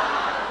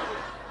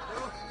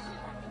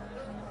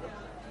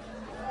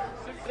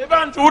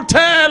abantu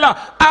uthela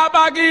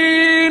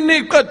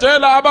abakini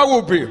qedela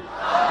abakuphi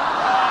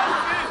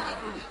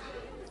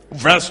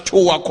verse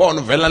 2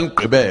 wakhona uvela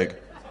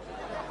nigqibeke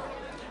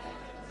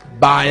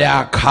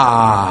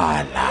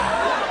bayakhala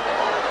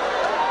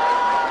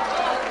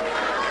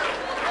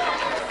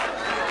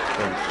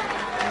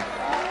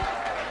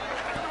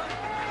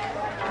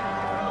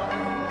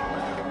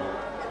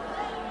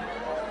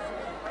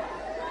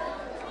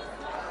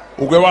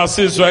uke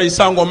wasizwa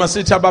isangoma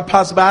sithi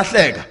abaphasi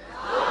bayahleka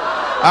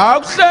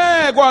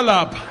akuhlekwa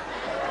lapha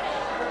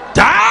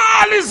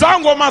dali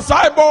izangoma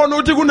sayibona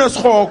ukuthi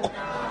kunesihogo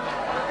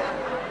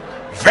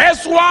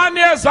verse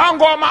 1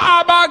 yezangoma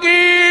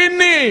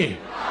abakini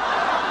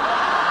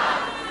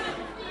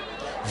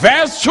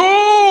verse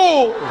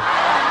 2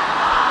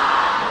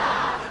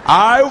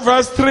 hayi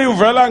verse 3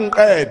 uvela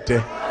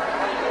ngiqede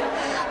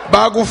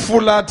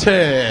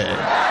bakufulathe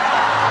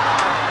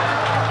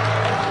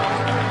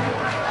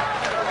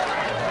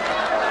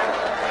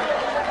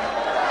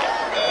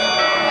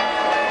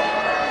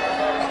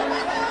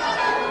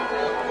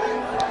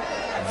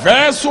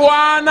verse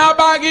 1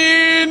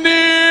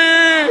 abakini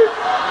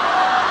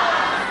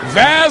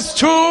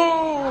verse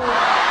 2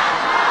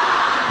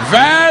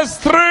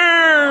 verse 3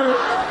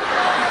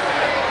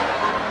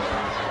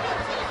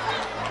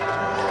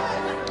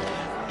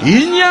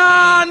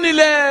 inyani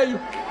leyo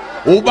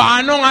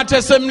ubani ongathi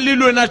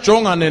esemlilweni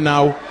ajongane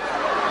nawo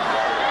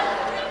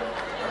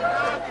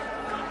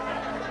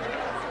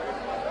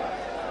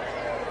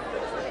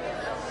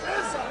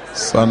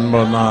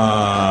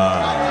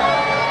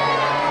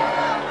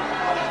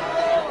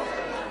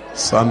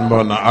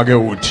sanibona ake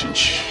uthi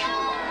nje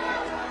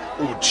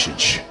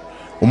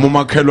uma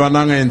umakhelwane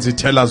angenzi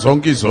ithela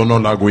zonke izono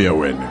la kuye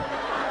wena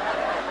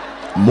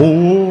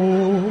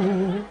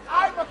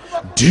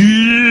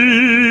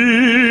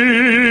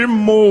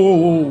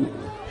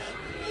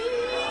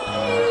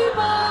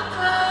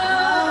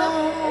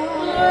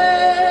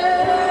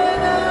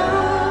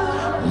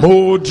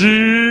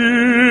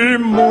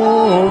Modimo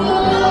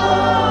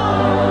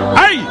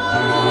ay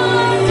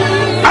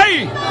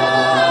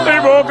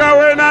iboka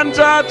wena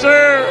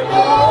ntate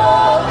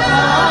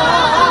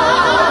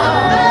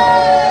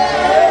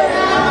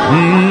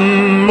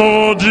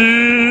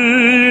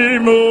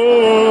Modimo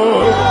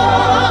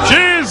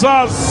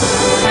Jesus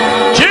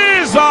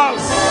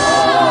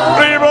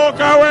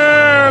iboka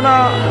wena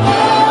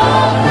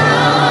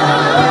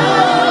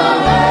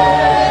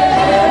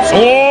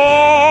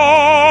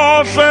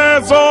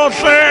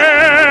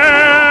Zohle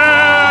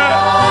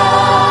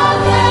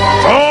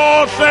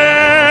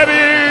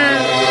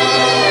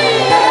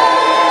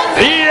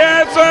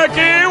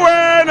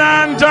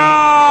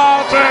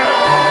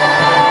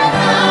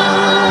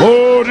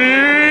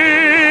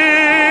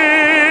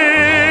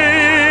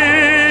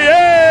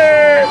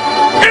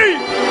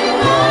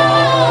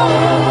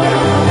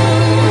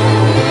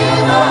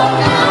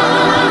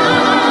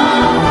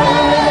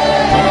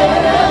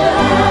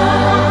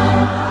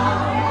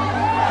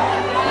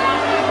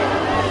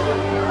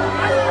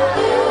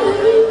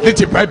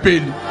lithi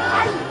iBhayibheli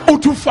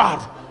uthi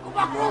uFaro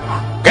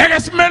ngeke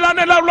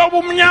simelane lalobo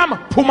umnyama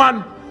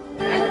phumani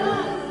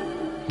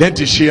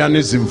lethi shiyani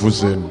izimvu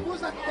zenu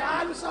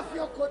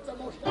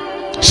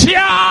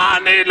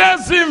shiyani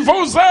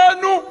lezimvu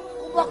zenu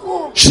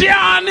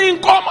shiyani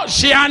inkomo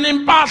shiyani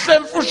impahla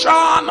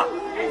emfushana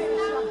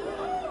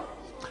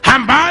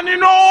hambani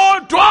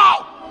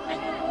nodwa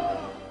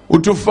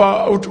uthi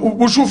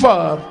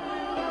uFaro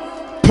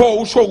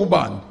pho usho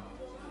kubani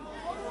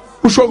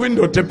usho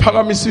kwindoda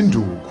ephakamisa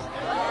induku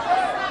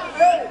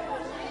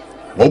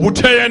ngoba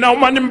uthe yena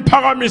uma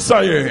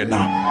nimphakamisa yena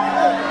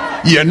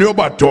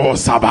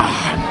uyobadosa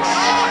abantu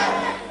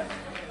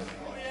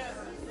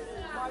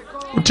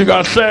uthi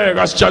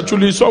kahleka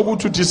sijatshuliswa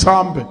ukuthi uthi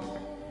sihambe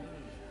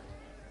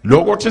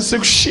lokhothi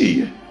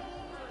sikushiye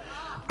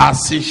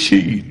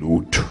asishiyi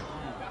lutho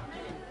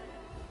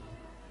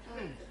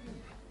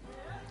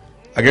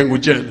ake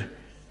ngutshele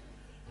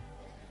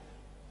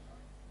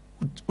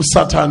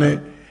uSathane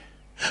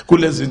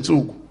kulezi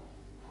insuku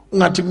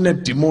ungathi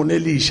kunedemoni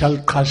elisha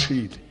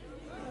liqhashile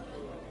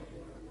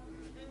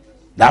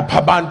lapha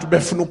abantu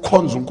befuna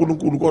ukukhonza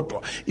uNkulunkulu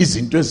kodwa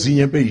izinto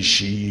ezinye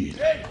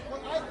beyishiyile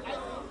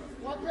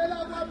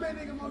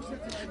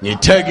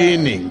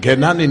ngithekini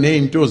ngenani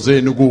nezinto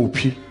zenu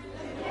kuphi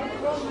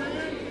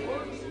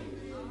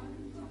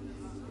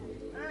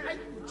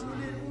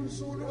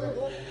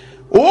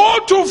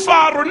uthi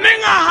uFaro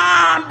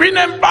ningahambi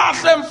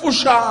nempahla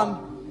emfushane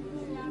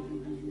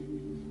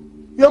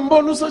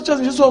yambona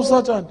usetshenziswa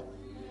uSathane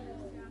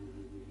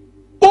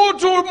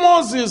uthi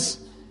uMoses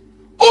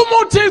uma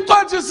uThixo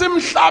athi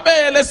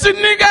simhlabele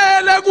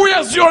sinikele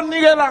kuye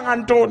siyonikela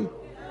ngantoni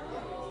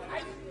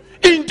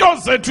into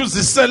zethu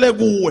zisele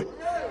kuwe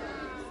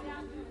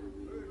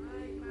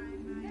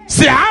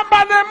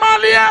sihamba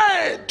nemali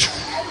yethu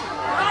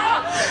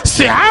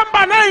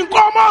sihamba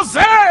neinkomo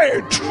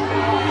zethu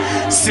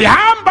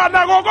sihamba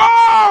nako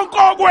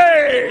konke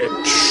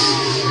kwethu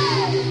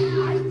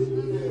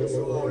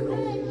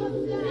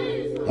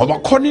ngoba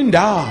khona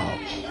indawo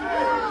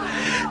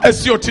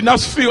esiyothi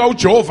nasifika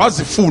uJehova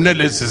azifune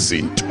lezi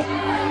zinto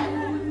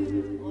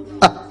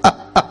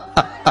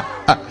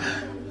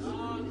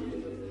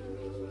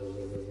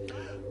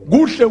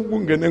kuhle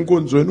ukungena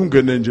enkonzweni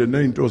ungene nje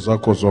nezinto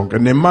zakho zonke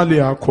nemali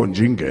yakho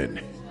nje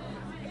ingene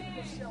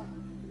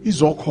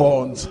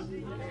izokhonza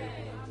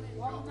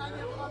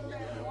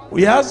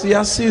uyazi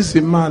yasiza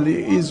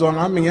imali izwa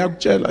ngami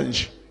ngiyakutshela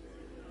nje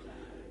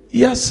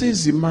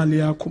iyasiza imali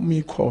yakho uma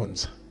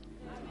ikhonza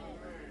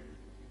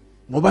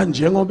ngoba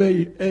njengoba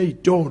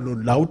eyitolo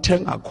la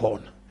uthenga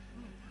khona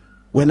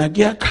wena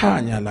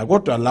kuyakhanya la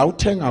kodwa la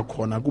uthenga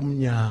khona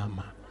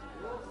kumnyama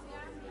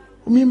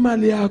uma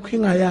imali yakho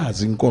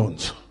ingayazi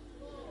inkonzo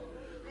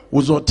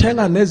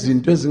uzothenga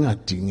nezinto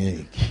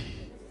ezingadingeki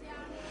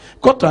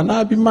kodwa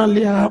nabi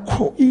imali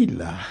yakho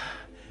ila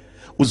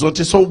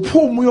uzothi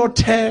sowuphuma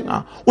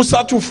uyothenga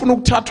usathi ufuna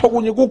ukuthatha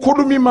okunye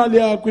kukhuluma imali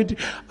yakho ithi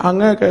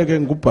angeke ke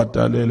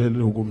ngikubhadalele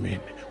lokhu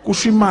mina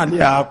kusho imali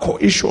yakho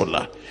isho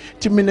la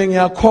ithi mina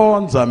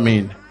ngiyakhonza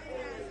mina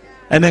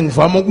ene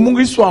ngivama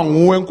ukumukiswa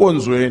nguwe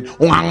enkonzweni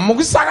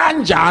ungangimukisa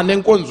kanjani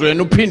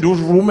enkonzweni uphinde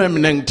uvume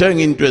mina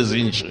ngithenga into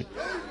ezinje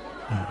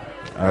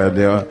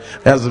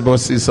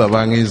yazibosisa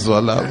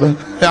bangizwa laba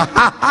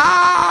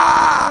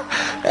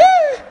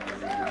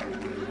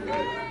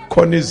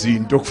khona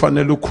izinto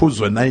kufanele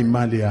ukhuzwe na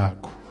imali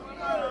yakho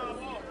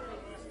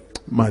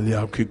imali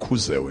yakho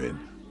ikhuze wena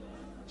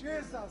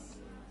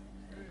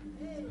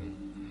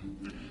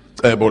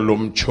cebo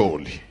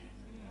lomcholi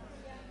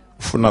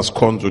ufuna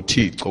sikhonza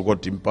uThixo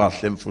kodwa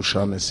impahla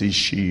emfushane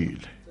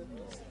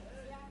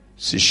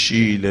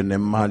sishile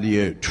nemali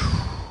yethu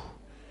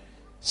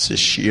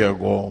sishiya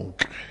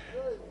konke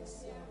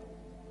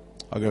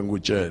ake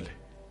ngutshele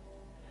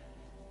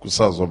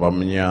kusazoba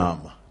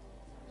mnyama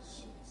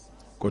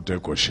kodwa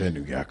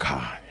eGosheni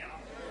kuyakhanya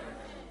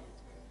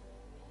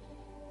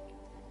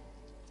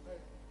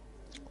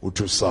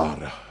uthi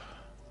uSara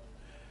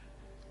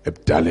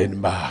ebudaleni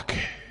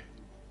bakhe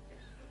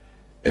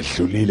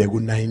edlulile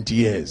ku90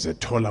 years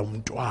ethola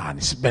umntwana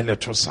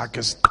isibeletho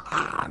sakhe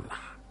siqala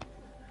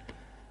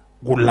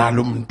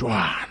kulala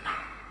umntwana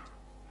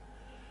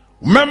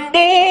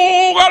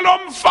umembuka lo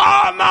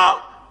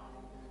mfana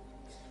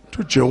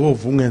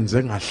uJehova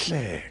ungenze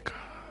ngahleka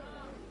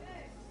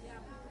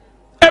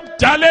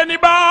ebudaleni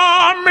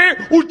bami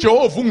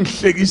uJehova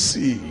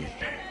ungihlekisile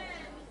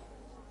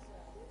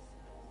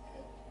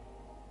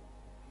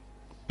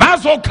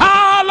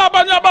bazokhala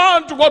abanye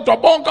abantu kodwa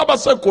bonke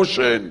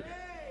abaseGosheni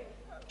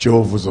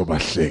Jehova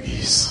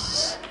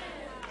uzobahlekisa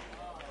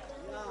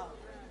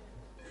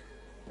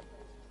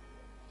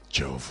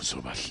Jehova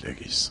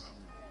uzobahlekisa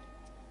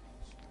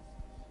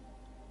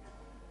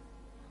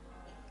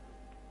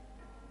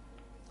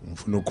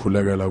ngifuna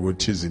ukukhulekela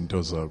ukuthi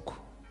izinto zakho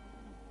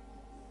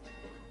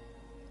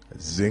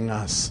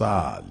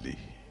zingasali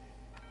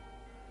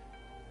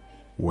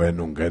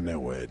wena ungene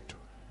wedwa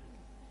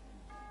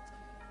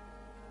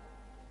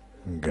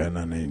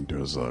ngana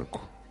nezinto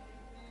zakho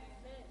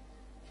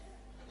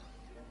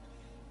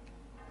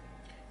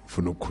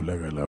ngifuna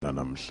ukukhulekela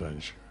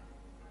namhlanje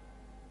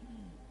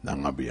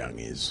nangabe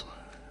yangizwa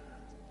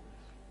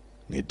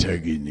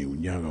ngithekini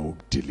unyaka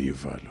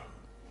wokudeliver lo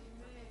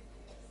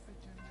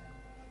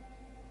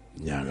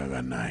nyaka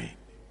ka9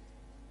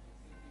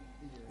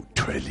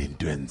 uthwele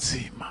into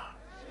enzima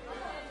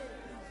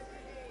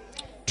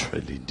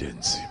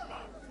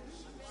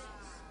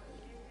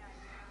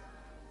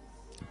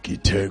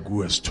ngithe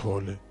kuwe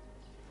Sithole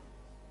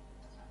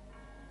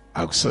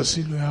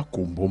akusasilo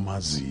yagumba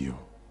omaziyo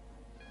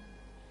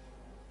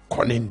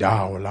khona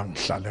indawo la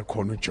ngihlale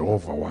khona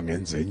uJehova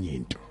wangenza enye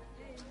into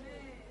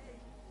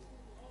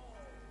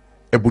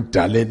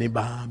ebudaleni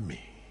bami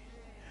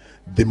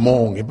the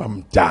more ngiba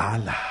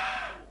mdala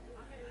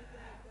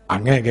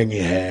angeke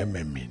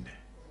ngiheme mina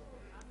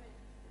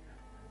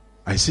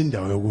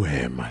ayisindawo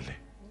yokuhema le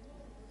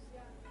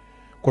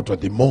kodwa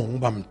the more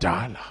ngiba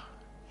mdala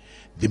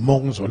the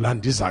more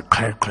ngizolanda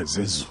izaqheqhe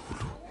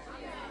zezulu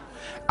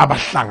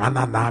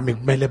abahlangana nami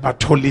kumele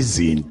bathola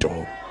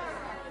izinto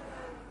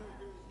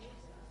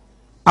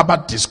aba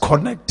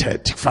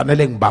disconnected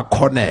kufanele ngiba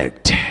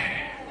connect.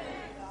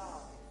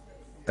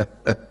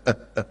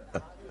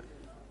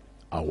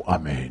 Awu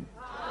amen.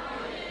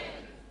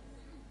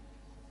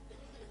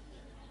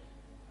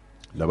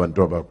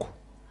 Labantu abakho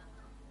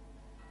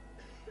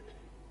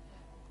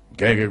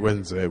ngeke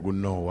kwenzeke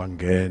uNoah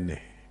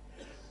ngene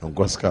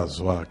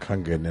nonkosikazi wakhe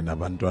angene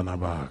nabantwana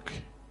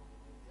bakhe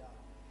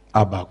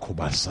abakho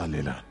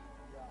basalelana.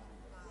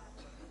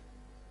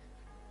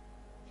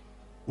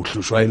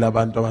 Uhlushwa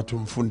ilabantu abathi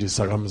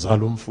umfundisi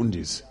akamzala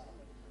umfundisi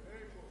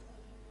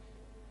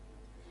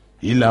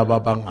yilaba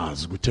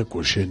abangazi ukuthi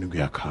eGosheni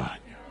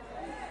kuyakhanya.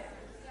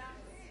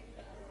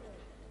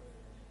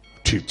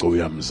 Uthixo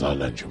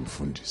uyamzala nje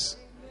umfundisi.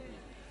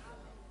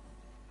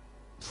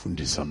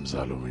 Mfundisi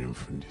amzala omunye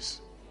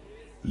umfundisi.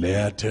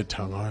 Leya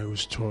thetha ngayo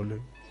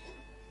uSithole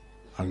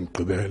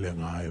angigqibele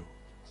ngayo.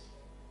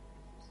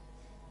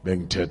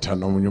 Bengithetha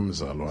nomunye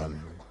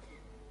umzalwane.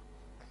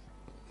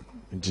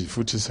 Nje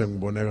futhi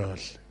sengibone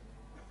kahle.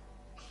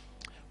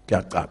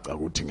 Kuyacaca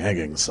ukuthi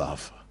ngeke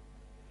ngisafa.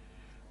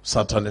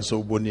 Sathane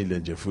sowubonile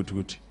nje futhi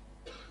ukuthi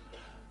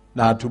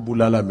nathi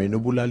ubulala mina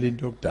ubulala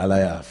into yokudala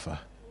yafa.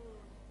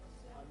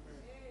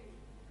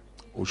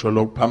 Usho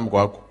lokho phambi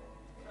kwakho.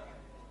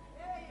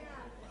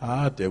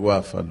 Ade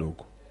kwafa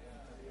lokho.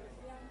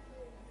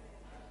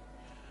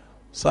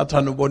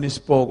 Sathane ubona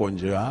isipoko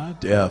nje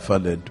ade yafa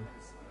lento.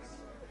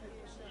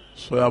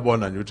 So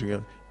yabona nje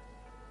ukuthi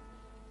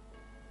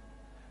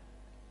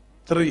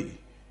 3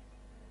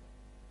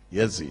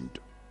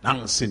 yezinto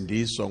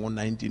nangisindiswa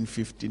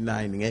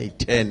ngo1959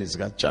 nge10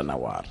 zika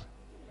January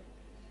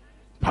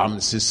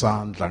phamsi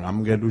isandla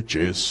ngamukela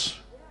uJesu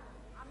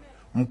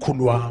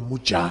umkhulu wami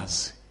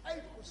uJazi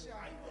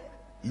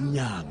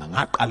inyanga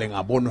ngaqale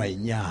ngabonwa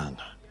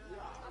inyanga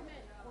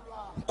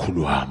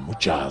umkhulu wami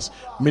uJazi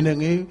mina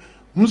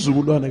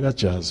ngumzukulwane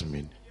kaJazi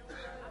mina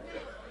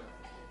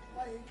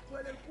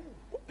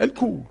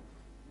elikhulu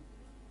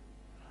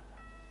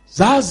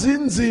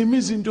zazinzima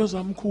izinto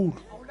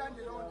zamkhulu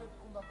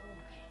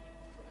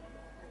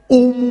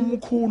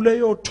umkhulu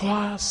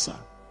eyothwasa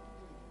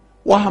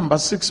wahamba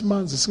 6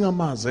 months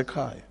singamazi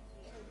ekhaya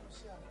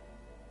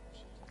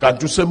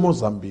kanti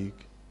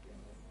useMozambique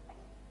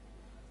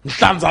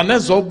mhlanzane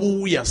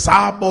zobuya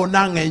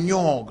sabona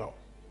ngenyoka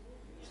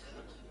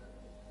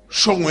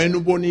shongweni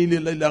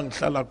ubonile la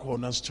ngihlala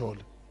khona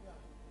Sithole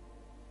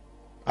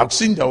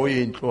akusindawo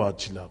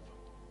yenhlwathi lapha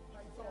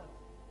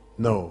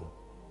no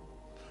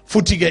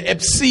futhi ke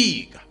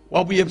ebusika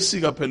wabuye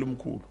ebusika phela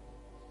umkhulu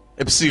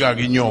ebusika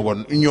ke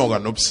inyoka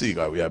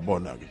nobusika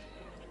uyabona ke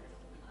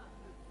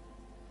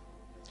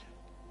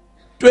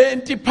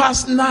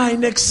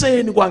 9:20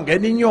 ekseni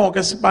kwangena inyoka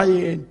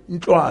esibayeni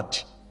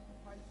inhlwathi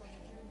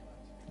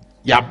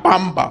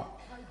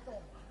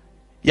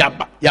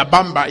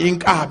yabamba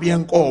inkabi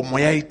yenkomo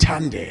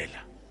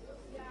yayithandela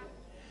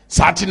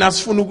sathi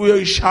nasifuna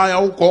ukuyoyishaya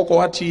ugogo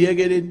wathi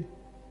yekeleni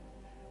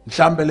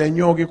mhlambe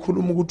lenyoka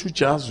ikhuluma ukuthi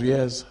uJazi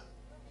uyeza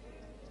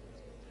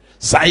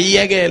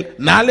sayiyekela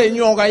nale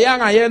nyoka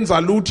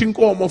yangayenza lutho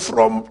inkomo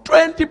from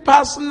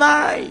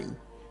 9:20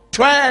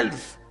 12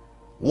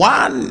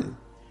 1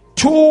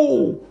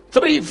 2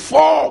 3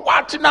 4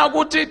 kwathi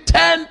nakuthi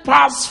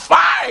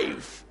 5:10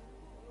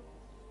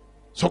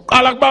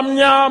 soqala kuba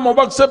mnyama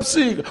oba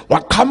kusebusika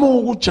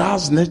waqhamuka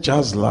uJazi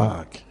nejazi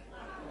lakhe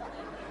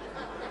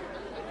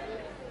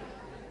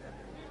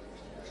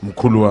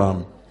mkhulu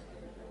wami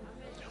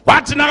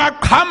wathi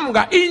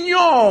nakaqhamuka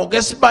inyoka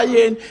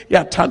esibayeni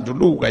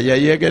yathanduluka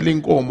yayekela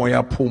inkomo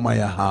yaphuma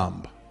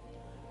yahamba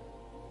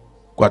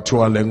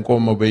kwathiwa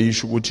lenkomo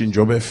beyisho ukuthi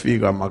njobe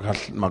efika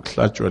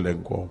makuhlatshwe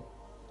lenkomo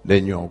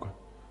lenyoka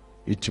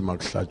ithi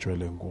makuhlatshwe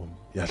lenkomo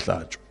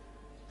yahlatshwa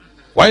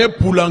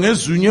wayebhula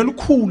ngezunye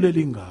elikhulu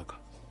elingaka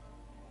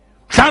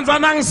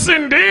hlanzana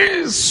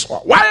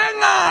ngisindiswa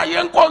wayengaye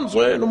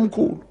enkonzweni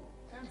umkhulu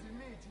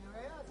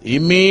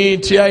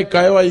imithi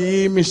ayigaywa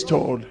yimi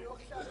Sithole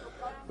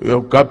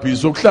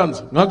uyogabhisa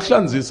ukuhlanza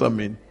ngakuhlanzisa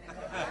mina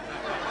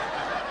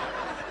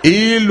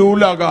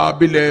ilula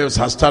kabi leyo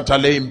sasithatha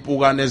le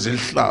impukane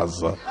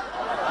ezilihlaza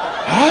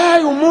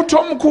hayi umuntu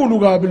omkhulu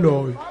kabi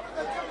loyo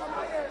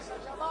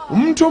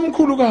umuntu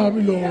omkhulu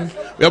kabi loyo.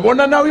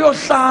 Uyabona na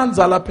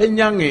uyohlanza lapha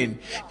enyangeni,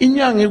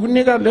 inyanga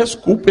ikunika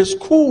lesigubhu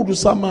esikhulu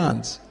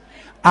samanzi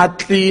a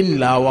clean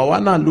lawa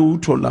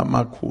wanalutho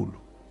lamakhulu,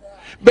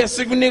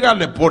 bese kunika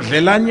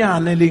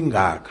lebhodlelanyana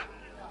elingaka.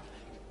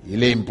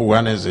 Yile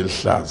impukane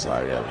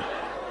ezilihlaza ke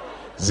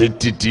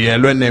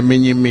zididiyelwe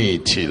neminye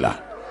imithi la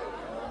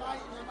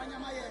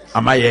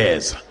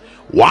amayeza.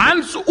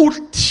 Once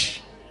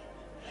uthi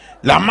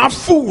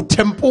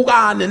lamafutha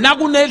empukane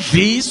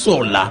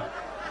nakunedliso la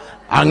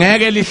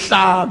angeke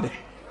lihlale.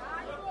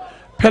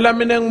 Phela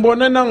mina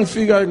ngibone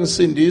nangifika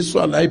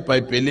ngisindiswa la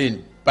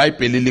eBhayibhelini,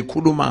 iBhayibheli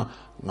likhuluma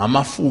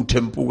ngamafutha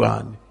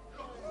empukane.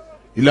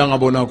 Ila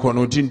ngabona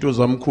khona ukuthi into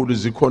zamkhulu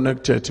zi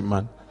connected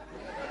man.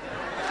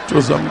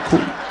 Into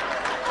zamkhulu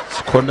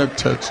zi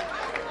connected.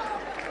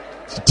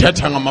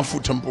 Sithetha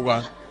ngamafutha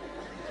empukane.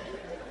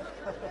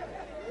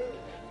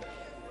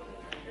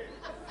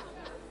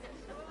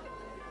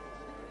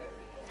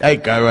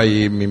 Ayigaywa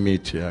yimi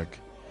imithi yakhe.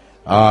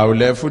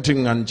 Ule futhi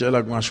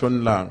nginganitshela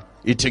kungashoni langa.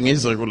 Ithi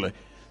ngize kule.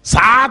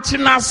 Sathi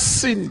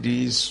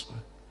nasindiswa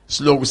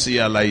siloku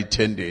siya la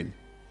ithendeni.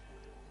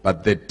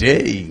 But the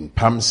day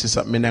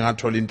ngiphamsisa mina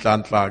ngathola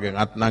inhlanhla ke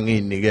ngathi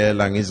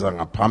nangiyinikela ngiza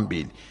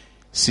ngaphambili.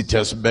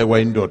 Sithe sibekwa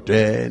indoda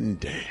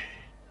ende.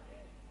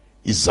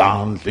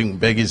 Izandla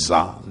ngibeka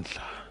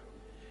izandla.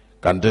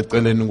 Kanti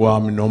eceleni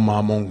kwami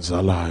nomama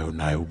ongizalayo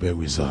naye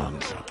ubeka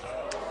izandla.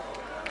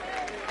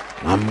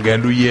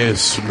 Ngamukela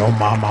uYesu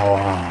nomama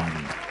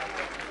wami.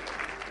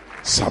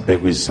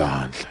 Sabekwa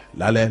izandla.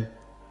 Lalela.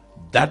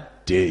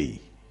 That day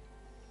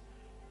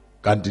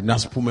kanti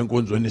nasiphuma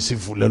enkonzweni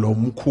sivulelwa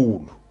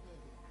umkhulu.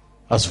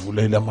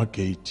 Asivulele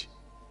amagate.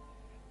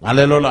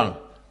 Ngalelo langa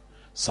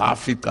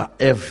safica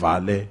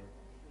evale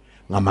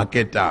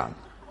ngamaketanga.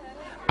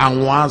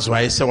 Angwazi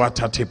wayese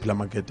wathatha phela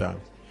amaketanga.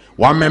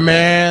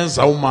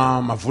 Wamemeza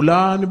umama,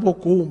 vulani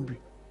bogumbi.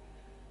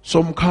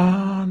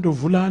 Somkhando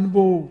vulani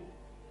bo.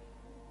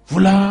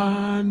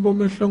 Vulani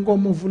bomehlo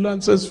nkomo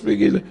vulani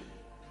sesifikile.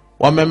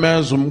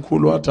 Wamemeza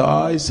umkhulu wathi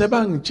hayi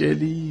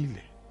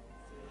sebangitshelile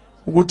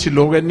ukuthi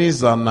lokho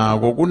eniza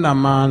nako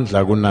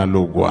kunamandla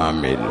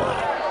kunalokwami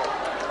la.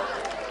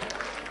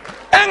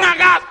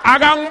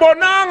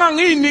 Akangibonanga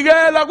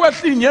ngiyinikela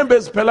kwehla inyembe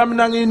ziphela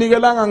mina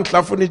ngiyinikelanga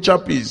ngihlafuna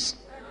ichapisi.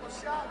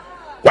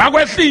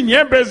 Kwakwehla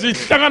inyembe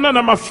zihlangana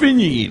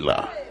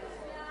namafinyila.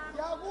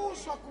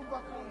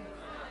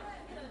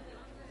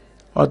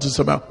 Wathi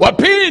seba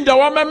waphinda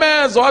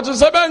wamemeza wathi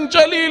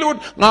sebengitshelile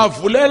ukuthi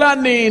ngavulela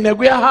nini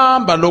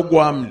kuyahamba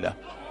lokwami la.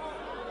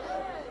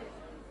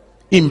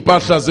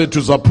 Impahla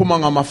zethu zaphuma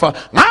ngamafa.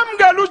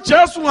 Ngamukela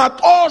uJesu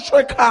ngaxoshwe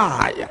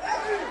ekhaya.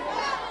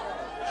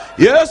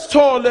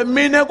 Yesithole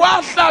mina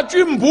kwahlatshwa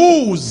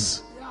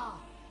imbuzi.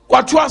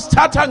 Kwathiwa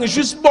sithatha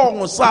ngisho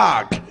isibongo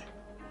sakhe.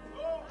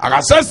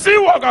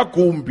 Akasesiwa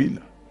kagumbi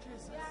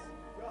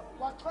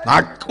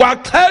la.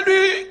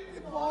 Kwaqhelwa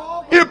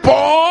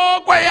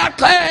ibhokwe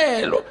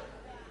yaxhelwa.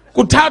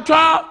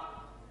 Kuthathwa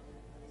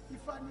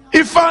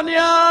ifani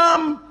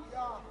yami.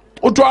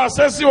 Uthiwa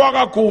sesiwa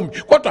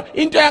kagumbi. Kodwa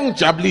into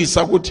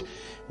yangijabulisa ukuthi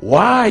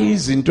why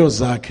izinto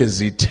zakhe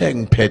zithe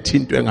ngiphethe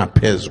into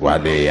engaphezulu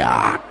kwale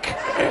yakhe.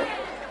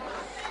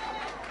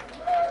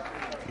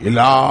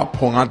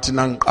 Ilapho ngathi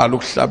nangiqala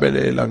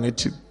ukuhlabelela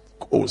ngithi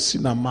Nkosi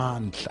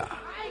namandla.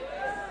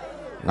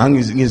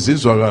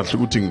 Ngizizwa kahle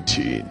ukuthi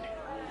ngithini.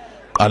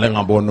 Qale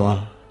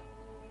ngabonwa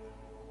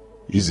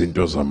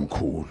izinto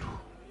zamkhulu.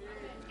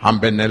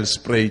 Hambe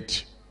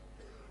Nelspruit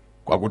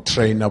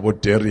kwakutrainer bo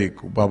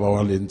Derek ubaba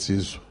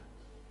walensizwa.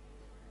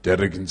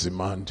 Derek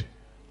Nzimande.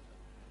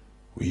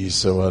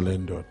 Uyise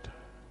walendoda.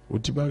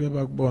 Uthi bake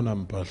bakubona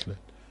mphahle.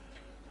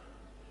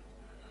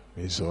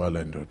 Uyise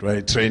walendoda.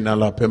 Wayetrainer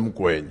lapha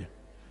eMgwenya.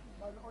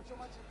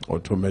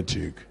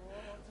 Automatic.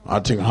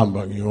 Athi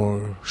ngihamba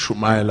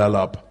ngiyoshumayela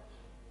lapha.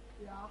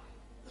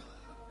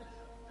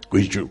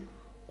 Kuyiju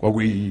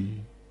kwakuyi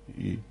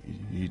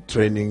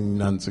training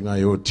nansi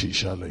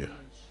ngayothisha le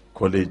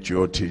college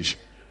yothisha.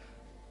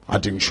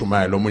 Athi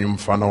ngishumayela omunye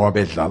umfana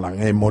wabedlala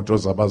ngeimoto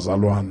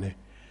zabazalwane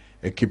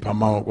ekhipha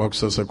ama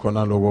kwakusese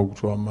khona lokho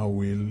kuthiwa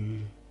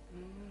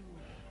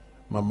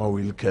mama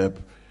wheel cap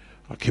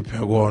akhiphe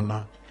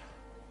kona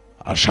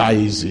ashaya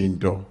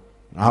izinto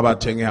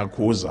ngabathe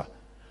ngiyakhuza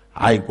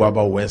hayi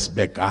kwaba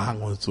Westbeck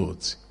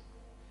ngotsotsi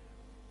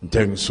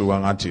ngisuka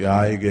ngathi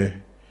hayi ke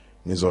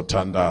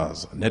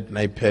ngizothandaza net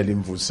nayiphela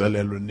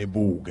imvuselelo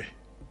nibuke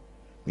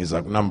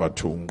ngiza ku number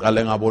 2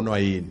 ngiqale ngabonwa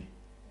yini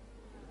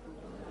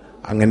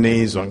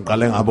angenizwa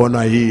ngiqale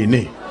ngabonwa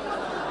yini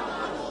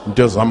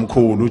into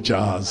zamkhulu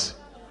uJazi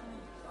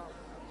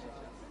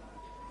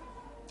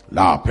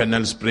lapha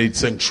Nelspruit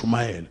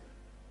sengishumayela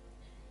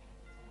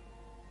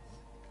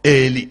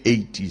early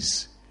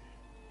 80s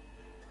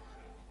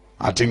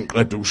athi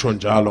ngiqeda ukusho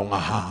njalo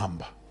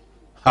ngahamba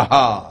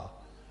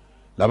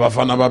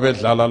labafana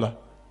babedlala la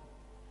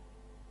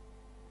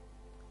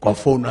kwa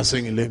phone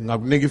asengile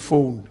ngakunika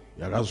ifone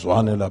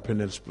yakazwane lapha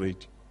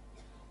eNelspruit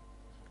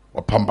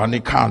waphambana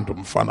ikhanda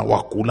umfana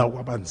wagula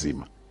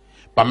kwabanzima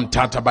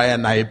bamthatha baya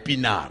naye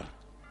ePinar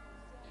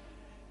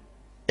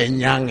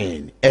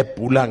enyangeni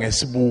ebhula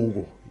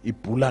ngesibuko,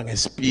 ibhula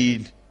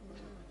ngesipili,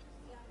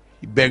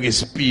 ibeka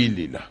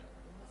isipili la.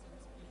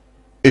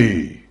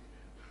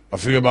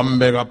 Bafike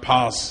bambeka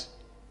phasi.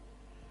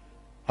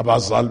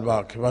 Abazali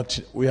bakhe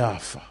bathi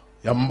uyafa.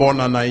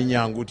 Yambona na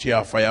inyanga ukuthi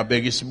yafa,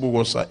 yabeka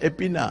isibuko sa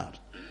epinari.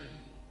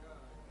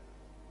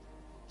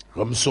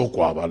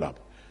 Ngamsogwaba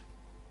lapho.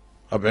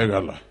 Abeka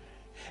la.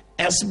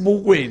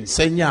 Esibukweni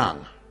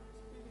senyanga.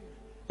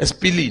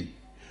 Esipilini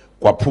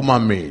kwaphuma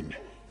mina.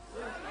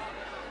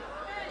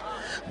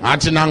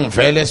 Ngathi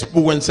nangivele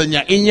esibukweni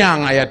senyanga,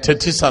 inyanga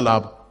yathethisa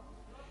lapho.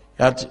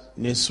 Yathi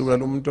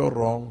nisukela umuntu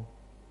wrong.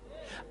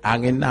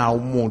 Anginawo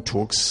umuntu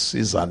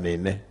wokusiza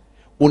nene.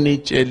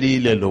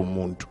 Unitshelile lo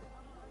muntu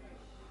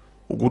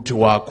ukuthi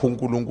wakho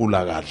uNkulunkulu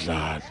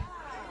akadlali.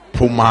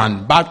 Phumani,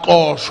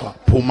 baqoshwa,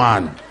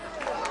 phumani.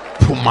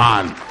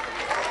 Phumani.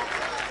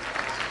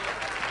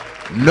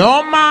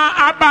 Noma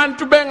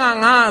abantu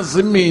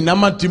bengangazi mina,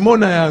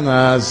 amadimoni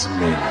ayangazi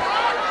mina.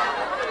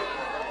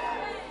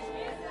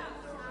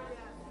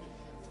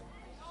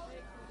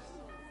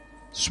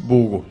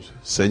 Sibuko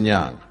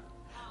senyanga.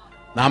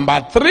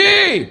 Number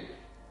 3,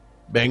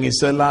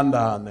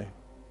 bengiseLondon.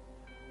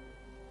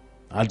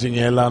 Athi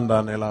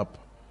ngiyeLondon lapha.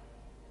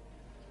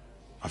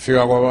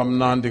 Afika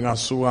kwabamnandi,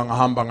 ngasuka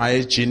ngahamba ngaye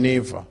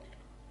eGeneva.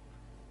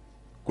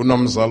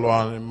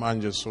 Kunomzalwane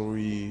manje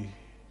soyi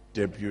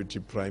Deputy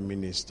Prime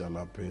Minister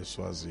lapha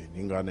eSwazini.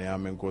 Ingane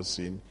yami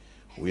enkosini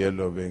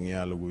uyelobe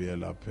ngiyalo kuye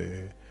lapha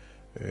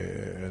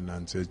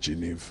nansi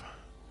eGeneva.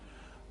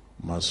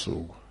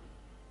 Masuku.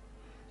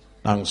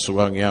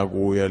 Nangisuka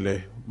ngiyakuye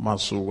le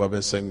Masuku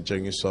bese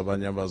ngitshengiswa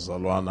abanye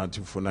abazalwana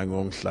athi ufuna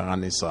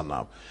ngongihlanganisa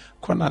nabo.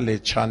 Khona le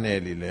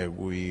channel le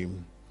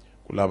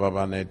kulaba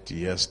bane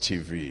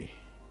DSTV.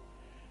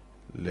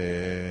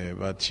 Le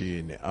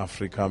bathini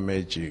Africa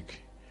Magic.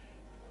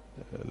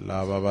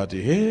 Laba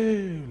bathi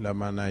hey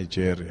lama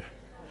Nigeria.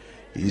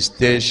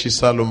 Isteshi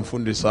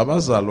salomfundisi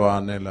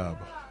abazalwane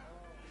laba.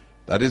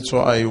 That is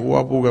why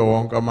uwabuke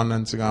wonke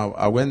amanansi ngawo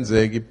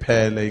akwenzeki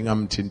iphele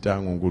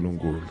ingamthintanga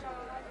uNkulunkulu.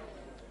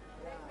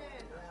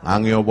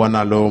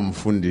 Angiyobona lo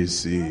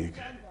mfundisi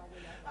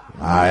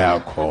ngaya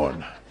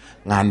khona.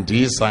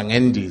 Ngandisa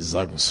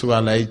ngendiza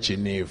kusuka la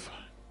eGeneva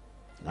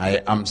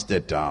ngaye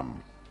Amsterdam.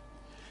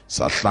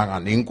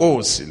 Sahlangana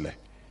inkosi le.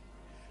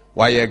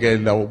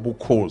 Wayekela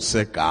ubukhosi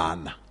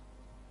eGhana.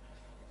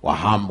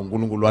 Wahamba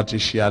uNkulunkulu wathi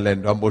shiya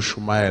lento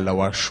amboshumayela,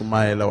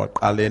 washumayela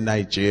waqala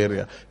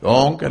eNigeria.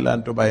 Yonke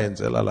lanto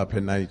bayenzela lapha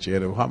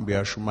eNigeria, uhamba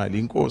uyashumayela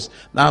inkosi.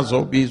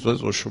 Nazo bizwe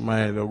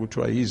ezoshumayela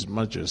ukuthiwa His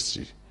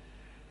Majesty.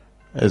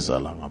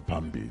 Ezala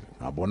ngaphambili.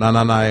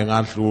 Ngabonana naye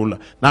ngadlula.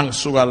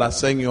 Nangisuka la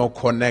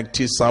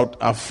sengiyoconnect South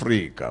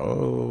Africa.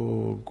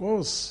 Oh,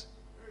 Nkosi.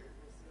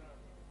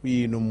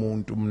 Uyini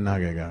umuntu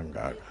umnake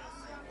kangaka.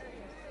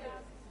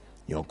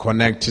 You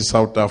connect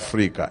South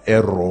Africa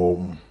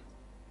eRome.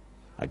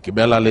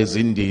 Agibela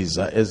lezi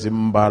ndiza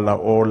ezimbala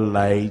all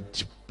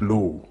light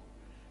blue.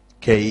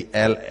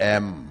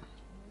 KLM.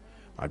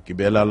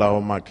 Agibela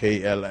lawo ma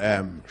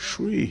KLM.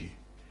 Shwi.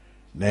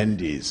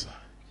 Nendiza.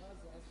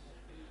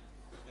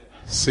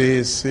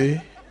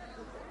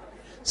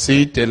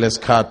 Siyite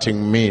lesikhathi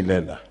ngimile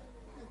la.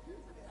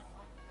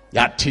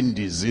 Yathi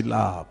indizi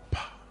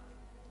lapha.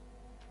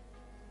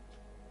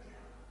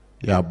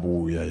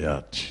 Yabuya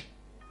yathi.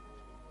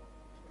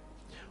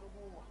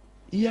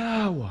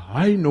 Iyawa,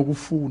 hayi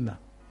nokufuna.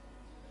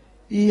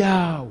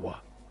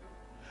 Iyawa.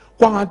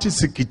 Kwangathi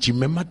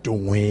sigijima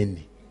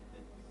emadongweni.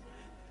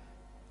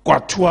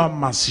 Kwathiwa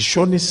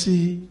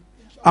masishonisi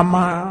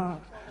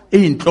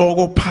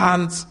inhloko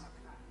phansi.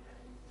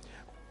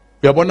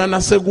 Uyabona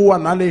nasekuwa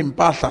nale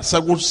impahla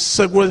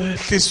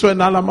sekwehliswe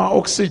nalama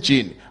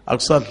oxygen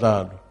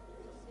akusadlalo.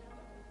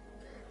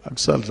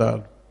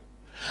 Akusadlalo.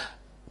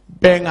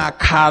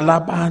 Bengakhala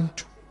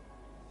abantu.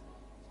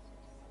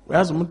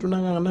 Uyazi umuntu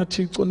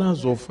nanganathixo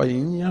nazofa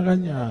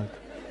yinyakanyaka.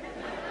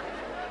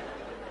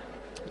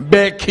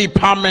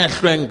 Bekhipha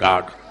amehlo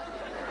engaka.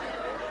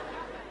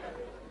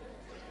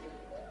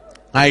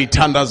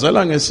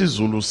 Ngayithandazela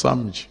ngesizulu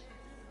sami nje.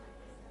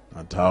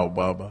 Ngathi hawu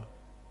baba.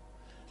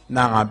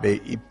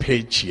 Nangabe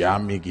ipage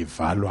yami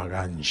kivalwa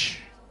kanje.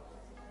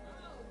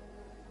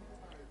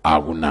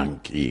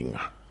 Akunankinga.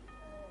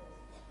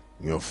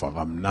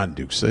 Ngiyofaka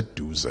mnandi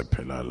kuseduze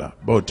phela la.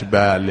 Bothi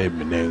bayale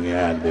mina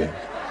ngiyale.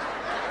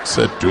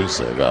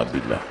 Seduze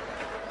kabi la.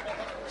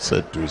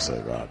 Seduze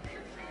kabi.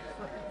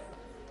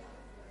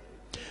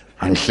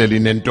 Angihleli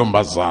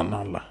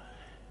nentombazana la.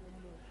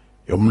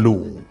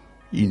 Yomlungu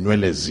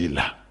inwele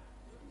zila.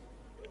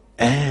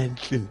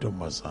 Enhle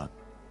intombazana.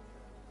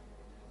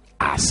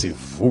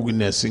 Asivuki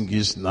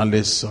nesingisi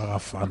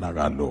nalesafana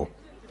kalo.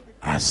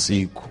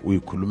 Asikho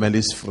uyikhulumela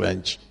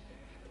isiFrench.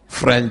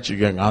 French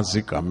ke ngazi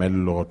igama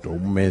elilodwa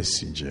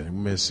uMessi nje.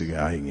 uMessi ke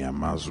hayi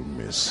ngiyamazi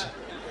uMessi.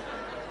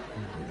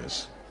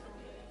 Yes.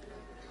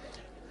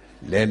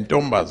 Le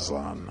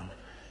ntombazana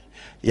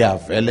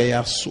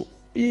yavele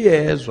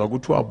iyezwa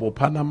ukuthi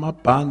wabophana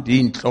amabhandi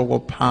inhloko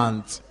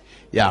phansi.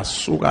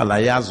 Yasuka la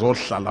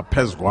yazohlala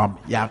phezukwami.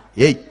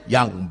 Hey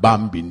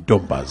yangibamba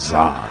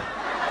intombazana.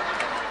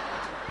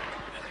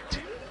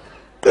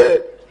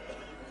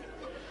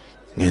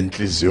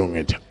 ngenhliziyo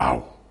ngithi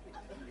awu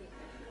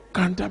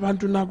kanti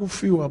abantu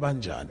nakufiwa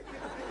banjani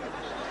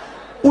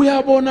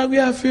uyabona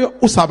kuyafika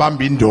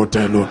usabamba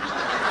indoda lo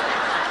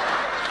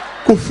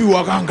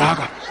kufiwa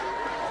kangaka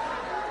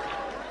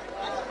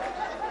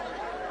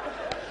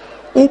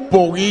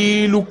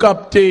ubhokile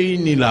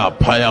ukapteni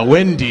lapha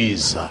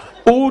yawendiza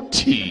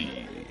uthi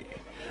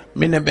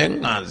mina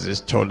bengazi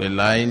sithole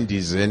la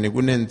indizeni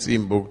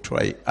kunensimbi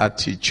okuthiwa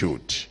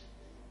iattitude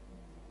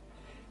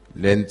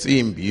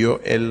lensimbi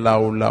yo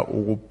elawula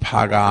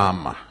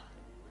ukuphakama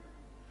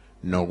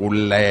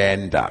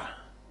nokulenda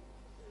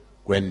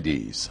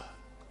kwendiza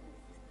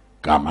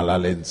gama la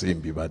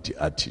lensimbi bathi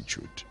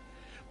attitude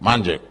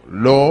manje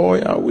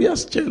loya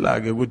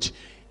uyasitshela ke ukuthi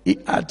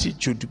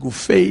iattitude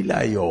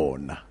kufaila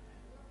yona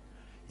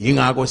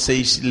ingakho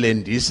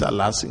seyisilendisa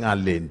la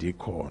singalendi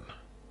khona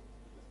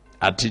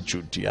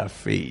attitude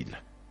yafaila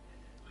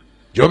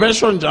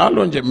njobesho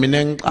njalo nje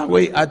mina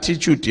ngixakwe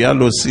iattitude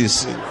yalo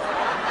sisi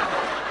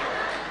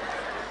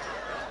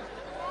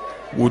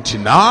uthi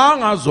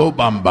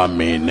nangazobamba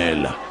mina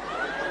la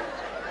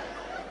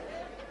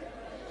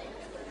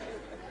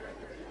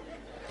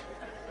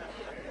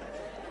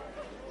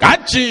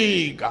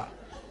kajika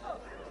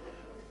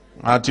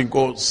ngathi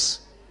Nkosi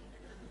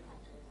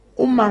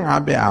uma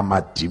ngabe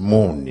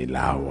amadimoni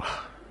lawa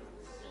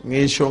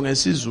ngisho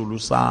ngesizulu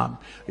sami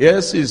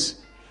yesis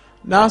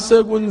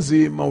nase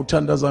kunzima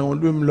uthandaza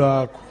ngolwimi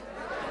lwakho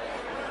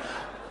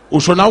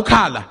usho na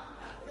ukhala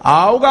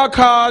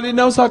awukakhali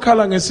na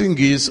usakhala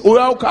ngesingisi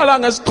uyawukhala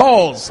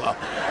ngesixhosa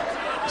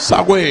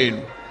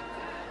sakwenu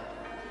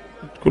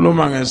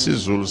khuluma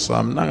ngesizulu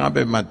sami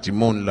nangabe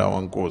madimoni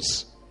lawa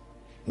Nkosi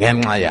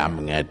ngenxa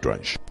yami ngedwa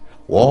nje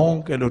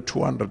wonke lo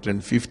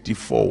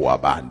 254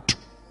 wabantu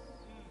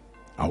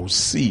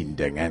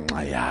awusinde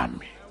ngenxa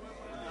yami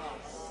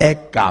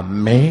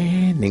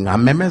egameni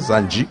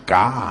ngamemeza nje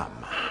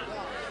igama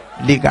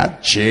lika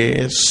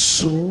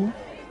Jesu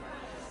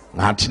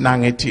ngathi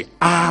nangithi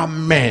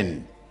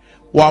amen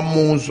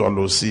wamuzwa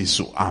lo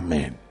sisu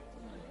amen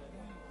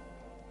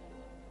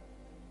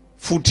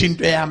futhi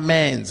into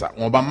eyamenza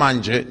ngoba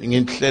manje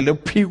ngihlele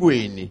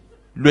ephikweni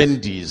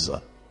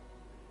lwendiza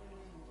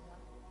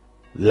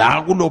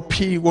la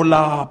kulophiko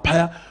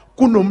lapha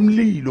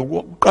kunomlilo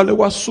kuqale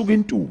kwasuka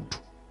intuthu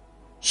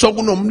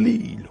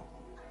sokunomlilo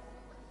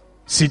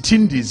sithi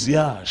indizi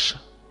yasha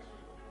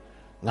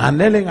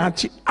nganele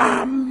ngathi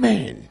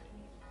amen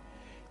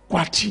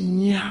kwathi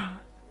nya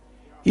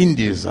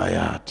indiza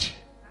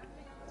yathi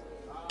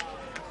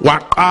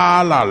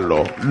waqala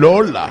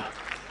lola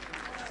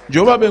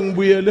njoba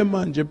bengibuyele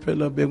manje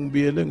phela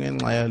bengibuyele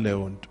ngenxa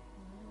yaleyo nto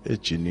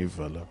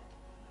eGeneva la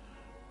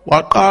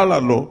waqala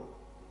lo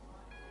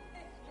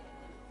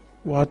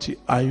wathi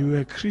are you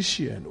a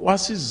Christian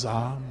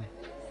wasizama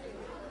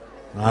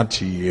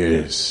ngathi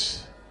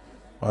yes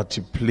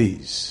wathi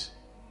please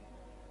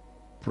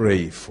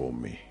pray for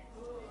me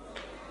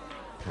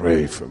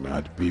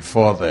and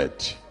before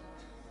that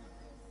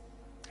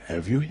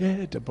have you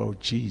heard about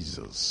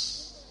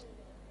Jesus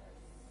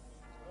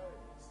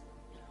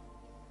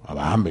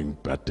abahambe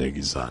ngibhadeka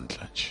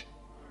izandla nje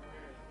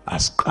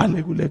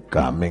asiqale kule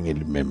gama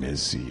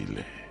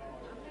engilimemezile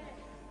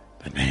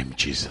the name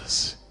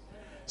Jesus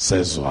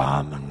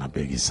sezwana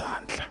ngabeka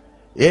izandla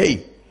hey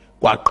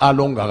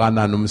kwaqala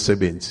ongakanani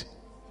umsebenzi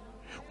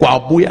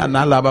kwabuya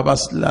nalabo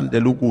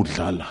abasilandela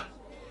ukudla la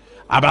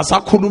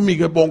abasakhulumi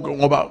ke bonke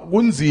ngoba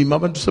kunzima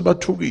abantu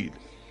sebathukile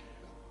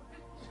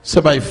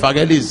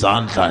sebayifakela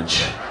izandla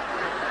nje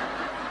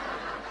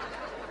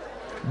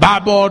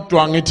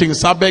babodwa ngithi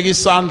ngisabeka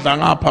isandla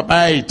ngapha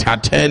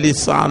bayayithathela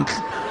isandla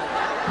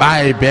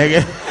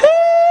bayibeke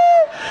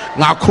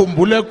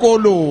ngakhumbula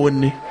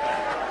ekoloni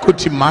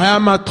kuthi maya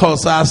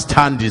amaXhosa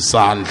asithanda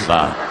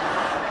isandla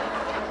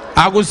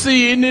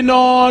akusiyini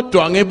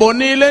nodwa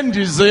ngibonile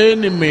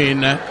endizeni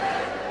mina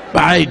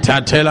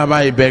bayithathela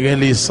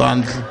bayibekela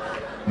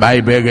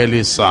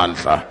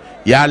isandla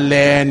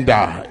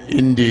yalenda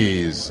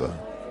indiza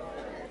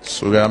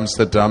suka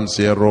Amsterdam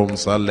siye Rome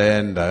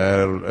salenda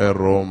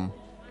eRome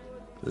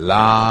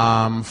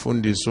la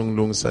mfundisi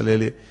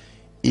ungilungiselele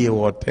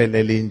ihotel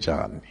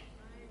elinjani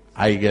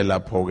ayike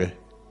lapho ke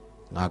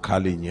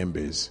ngakhala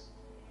inyembezi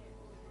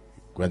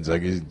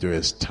kwenzeka izinto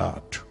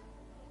esithathu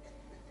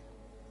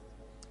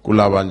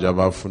kulaba nje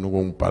abafuna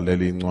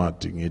ukungibhalela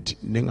incwadi ngithi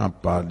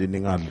ningabhali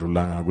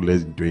ningadlulanga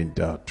kulezi zinto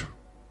ezintathu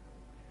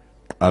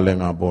qale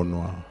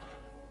ngabonwa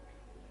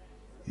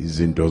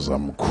izinto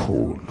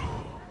zamkhulu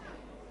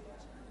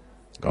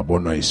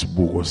ngabonwa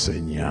isibuko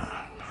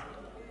senyanga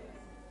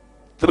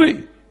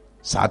 3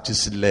 sathi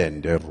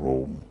silende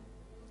eRome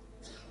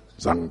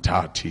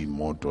zangithatha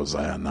imoto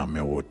zaya nami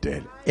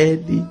ehotel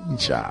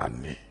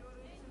elinjani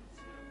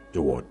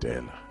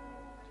ihotela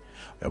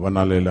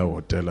yabona lela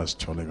hotel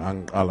sithole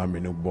ngangiqala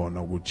mina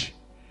ukubona ukuthi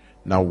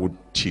na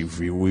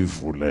uTV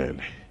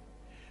uyivulele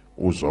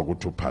uzwa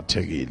ukuthi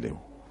uphathekile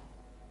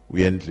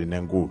uyendlini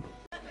enkulu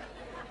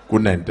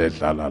kunento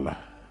edlala la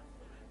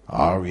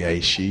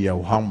uyayishiya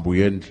uhamba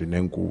uyendlini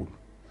enkulu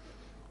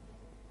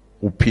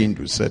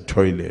uphinde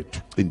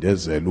usetoilet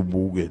ucindezela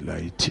ubuke la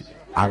ithi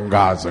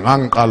angaze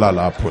ngangiqala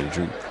lapho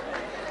nje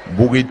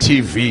buka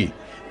iTV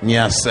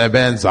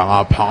ngiyasebenza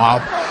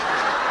ngapha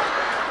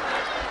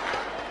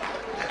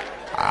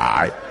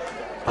hayi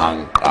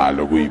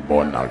angiqala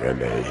ukuyibona ke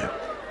leyo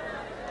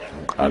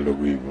ngiqala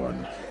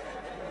ukuyibona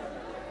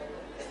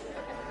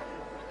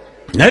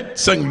net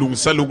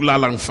sengilungisela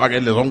ukulala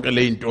ngifakele zonke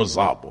le zinto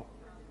zabo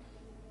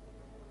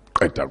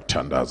qeda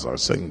ukuthandaza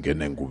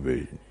sengingena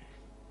engubeni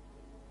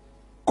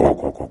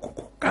go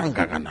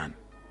kangakanani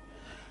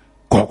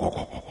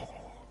go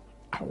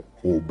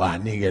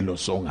ubani ke lo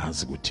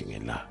songazi ukuthi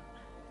ngila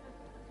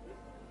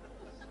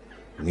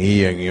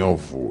ngiye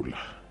ngiyovula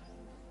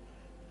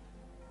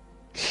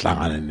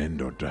hlangana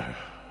nendoda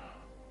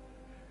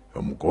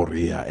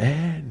yomkorea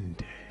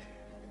ende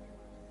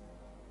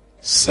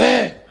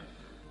say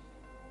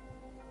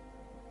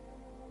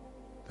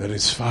there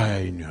is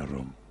fire in your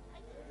room.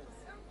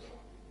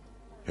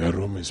 Your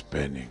room is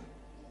burning.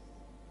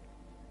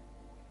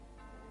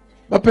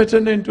 Baphethe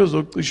nento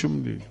zokucisha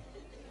umlilo.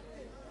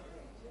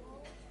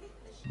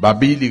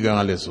 Babili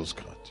ngaleso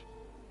sikhathi.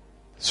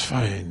 There's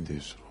fire in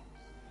this room.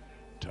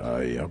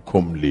 Hayi akho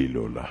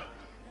umlilo la.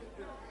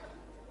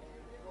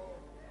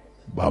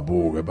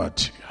 Babuke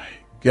bathi hayi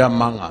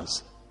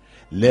kuyamangaza.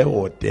 Le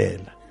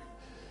hotel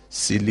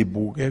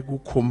silibuke ku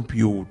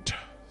computer,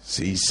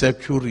 si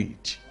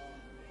security.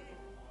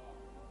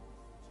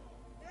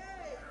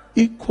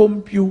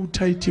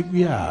 I-computer ithi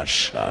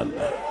kuyasha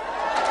la.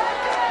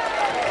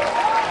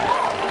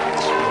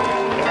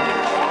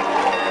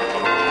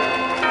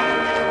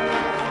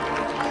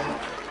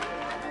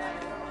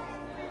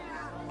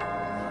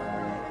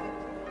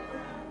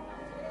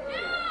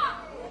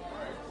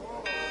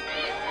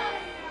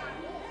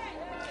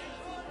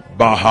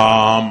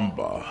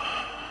 Bahamba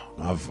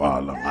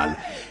ngavala ngale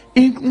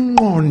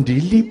inqondi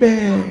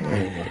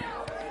libele.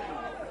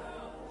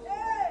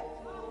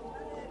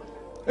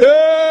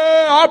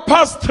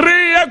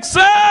 3:30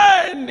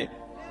 ekseni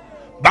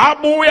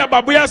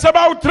babuya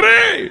sebawu3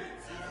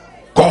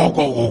 go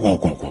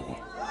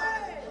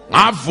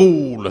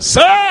ngavula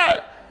say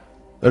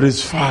there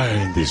is fire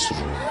in this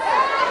room.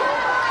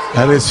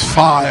 There is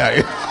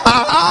fire.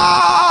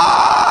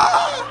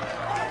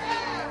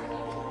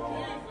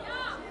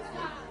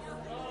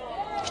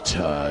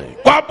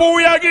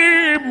 Kwabuya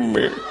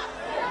kimi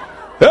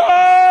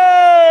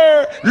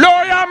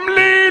loya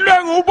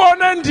mlilo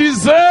ngubona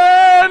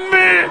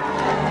endizeni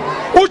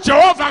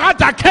uJehova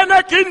kade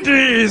akheneka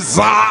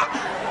indiza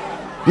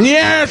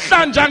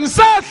ngiyehla nje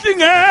ngisehli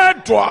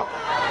ngedwa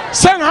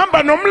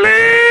sengihamba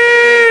nomlilo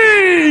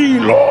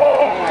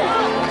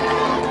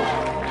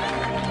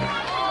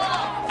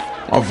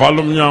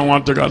avala umnyango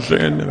wathi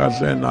kahleni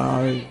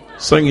hayi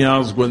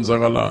sengiyazi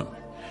kwenzakalani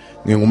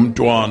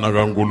ngingumntwana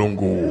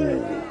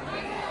kaNkulunkulu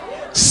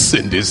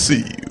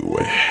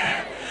sindisiwe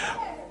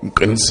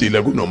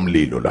ngiqinisile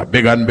kunomlilo la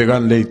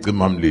bekani le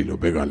icima mlilo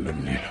bekani le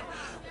mlilo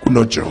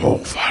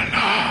kunoJehova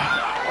la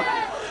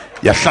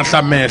yahlahla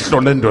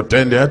amehlo lendoda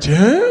ende yathi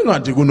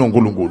ngathi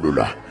kunoNkulunkulu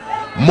la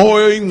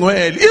moyo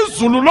ingcwele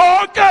izulu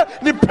lonke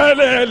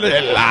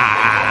liphelele la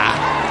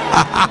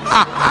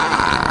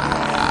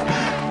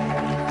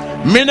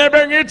mina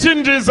bengithi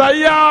indiza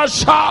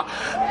iyasha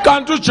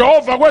kanti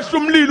uJehova kwehla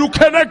umlilo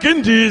ukheneka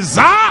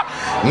indiza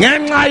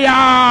ngenxa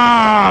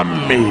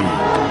yami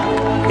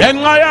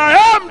ngenxa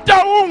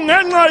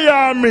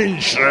yami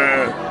nje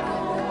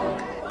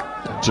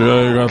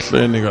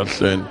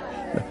kahleni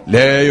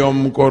leyo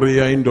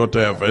mkorea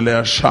indoda yavele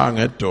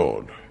yashanga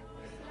edolo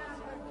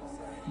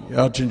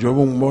yathi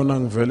njengoba ungibona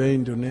ngivele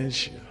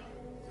eIndonesia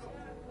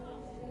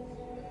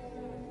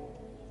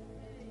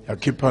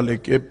yakhipha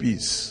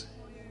lekepisi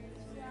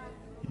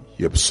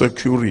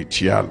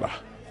yebsecurity yala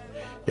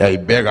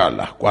yayibeka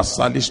la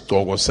kwasala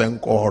isigcoko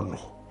senkolo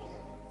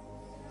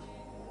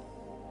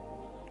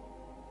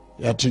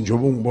yathi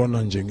njengoba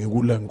ungibona nje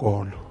ngikule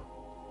nkolo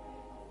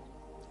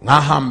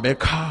ngahamba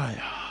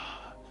ekhaya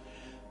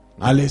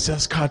ngalesi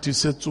sikhathi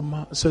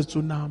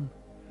setsunami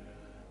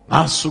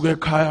ngasuka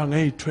ekhaya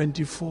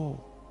nge24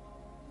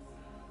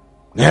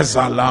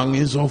 ngeza la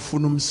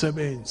ngizofuna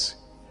umsebenzi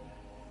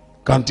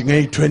kanti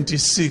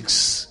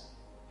nge26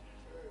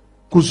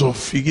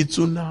 kuzofika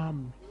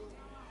itsunami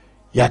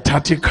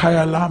yathatha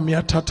ikhaya lami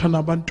yathatha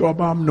nabantu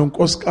abami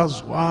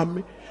nonkosikazi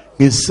wami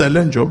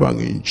ngisele njoba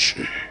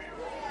nginje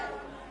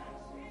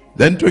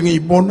lento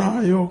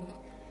engiyibonayo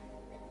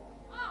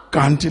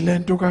kanti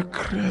lento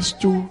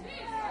kaKristu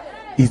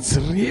it's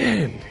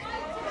real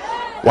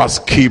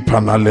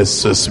wasikhipha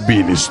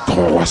nalesesibili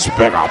store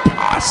wasibeka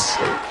phasi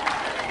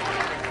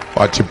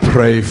wathi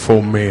pray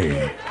for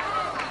me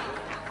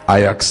I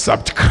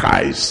accept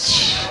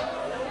Christ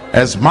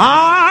as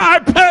my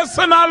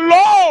personal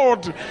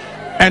Lord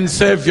and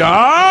Savior.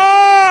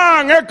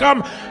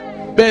 Ngekam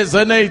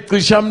bezene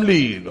icisha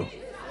mlilo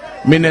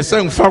mina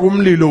sengifaka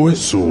umlilo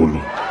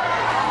wezulu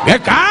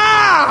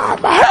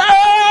ngegama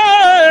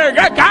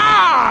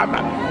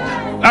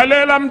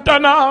lalela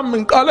mntanami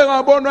ngiqale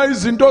ngabona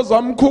izinto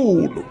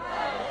zamkhulu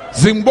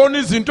zingibona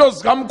izinto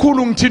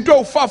zikamkhulu ngithintwe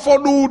ufafo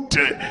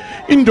olude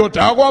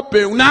indoda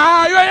yakwaBhengu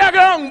nayo yake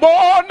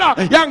yangibona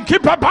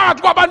yangikhipha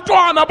phakathi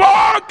kwabantwana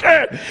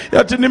bonke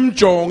yathi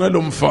nimjonge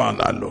lo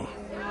mfana lo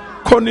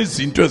khona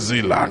izinto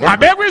ezila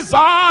ngabekwa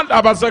izandla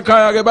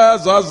abasekhaya ke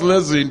bayazazi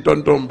lezi zinto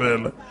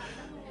ntombela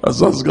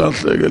azazi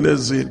kahle ke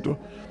lezi zinto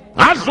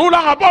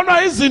ngadlula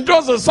ngabona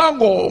izinto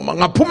zesangoma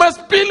ngaphuma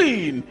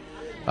esipilini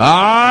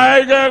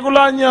hayi ke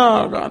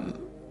kulanyaka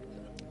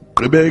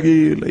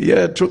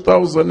qhubekile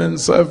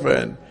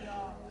 2007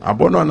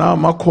 abonwa na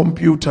ama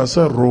computer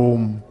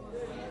seRome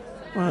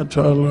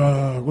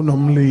athala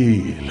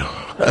kunomlilo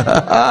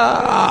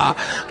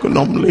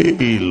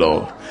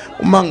kunomlilo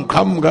uma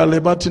ngiqhamuka le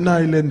bathi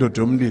nayi le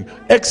ndoda yomlilo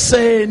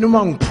ekseni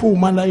uma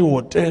ngiphuma la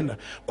ihotela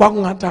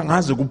kwakungathi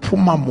angaze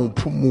kuphuma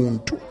muphi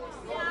umuntu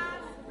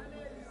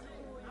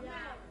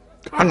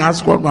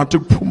angazi kwakungathi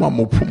kuphuma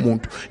muphi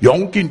umuntu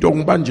yonke into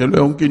ngibanjelwe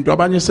yonke into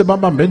abanye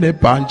sebabambe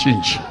nebhantshi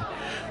nje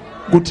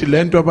kuthi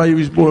lento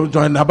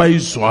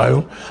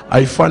abayizwayo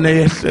ayifane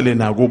yehlele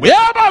nakubo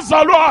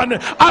yabazalwane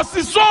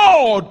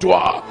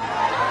asisodwa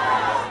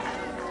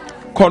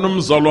khona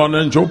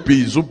umzalwane nje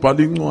obhizi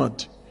ubhala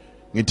incwadi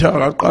ngithe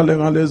akaqale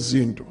ngalezi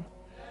zinto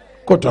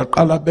kodwa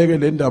aqala abeke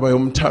le ndaba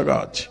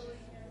yomthakathi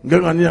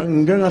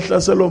ngeke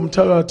ngahlasela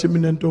umthakathi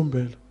mina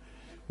entombela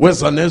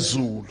weza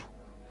nezulu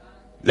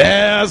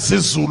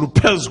lezizulu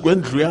phezulu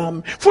kwendlu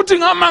yami futhi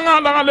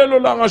ngamangala ngalelo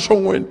langa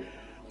shongweni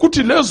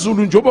kuthi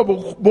lezulu njoba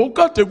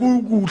bokade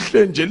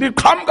kuhle nje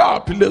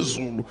liqhamukapi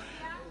lezulu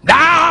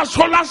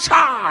lasho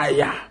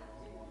lashaya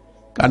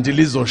kanti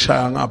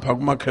lizoshaya ngapha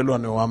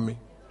kumakhelwane wami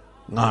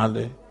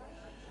ngale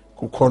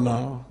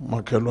kukhona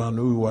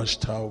makhelwane uyiwash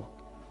tower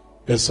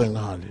bese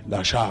ngale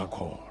lashaya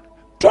khona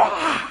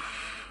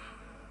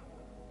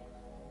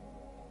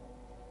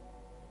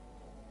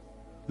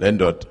le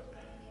ndoda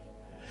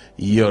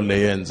iyo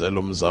leyenze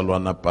lo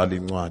mzalwana abhala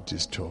incwadi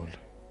isithole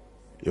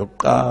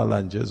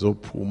yokuqala nje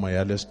zophuma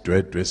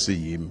yalesidwedwe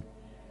esiyimi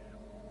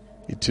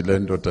ithi le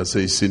ndoda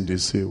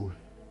seyisindisiwe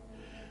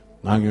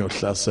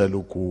ngangiyohlasela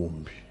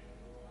uGumbi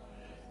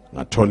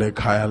ngathola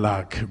ekhaya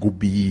lakhe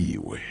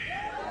kubiyiwe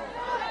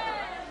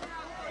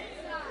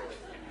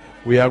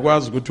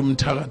uyakwazi ukuthi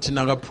umthakathi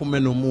nakaphume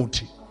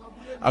nomuthi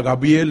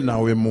akabuyeli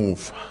nawe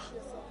emuva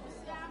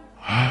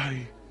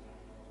hayi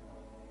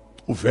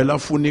uvela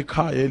afuna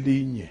ikhaya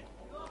elinye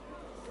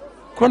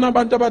khona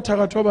abantu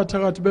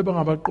abathakathi bebe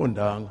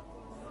ngabaqondanga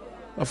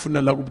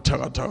bafuna la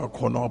kubuthakathaka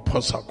khona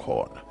waphosa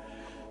khona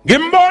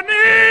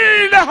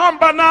ngimbonile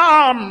hamba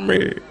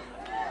nami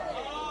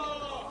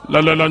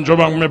lalela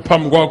njoba ngime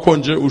phambi kwakho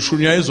nje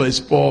ushunyayezwa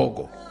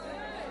isipoko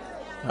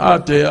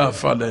ade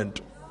yafa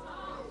lento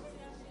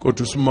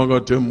kodwa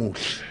usimakade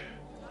emuhle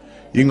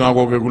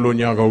ingakho ke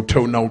kulonyaka uthe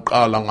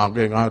unawuqala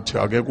ngake ngathi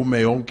ake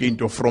kume yonke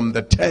into from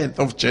the 10th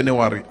of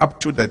January up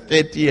to the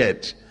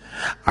 30th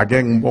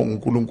ake ngibonga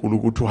uNkulunkulu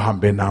ukuthi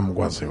uhambe nami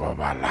kwaze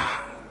kwabala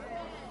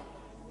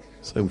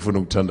sengifuna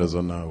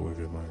ukuthandaza nawe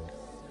ke manje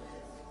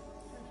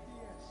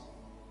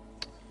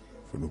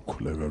ufuna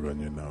ukukhuleka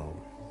kanye nawe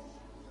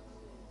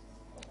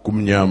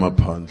kumnyama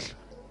phandle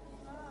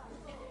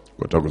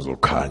kodwa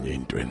kuzokhanya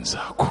intweni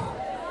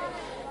zakho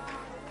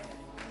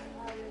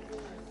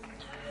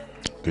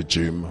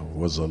gijima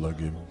wazala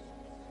kimi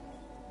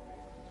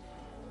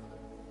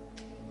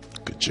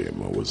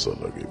gijima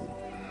wazala kimi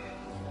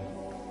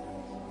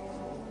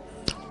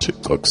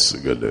Thixo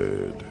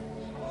akusikelele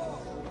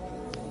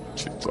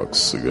Thixo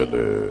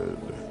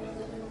akusikelele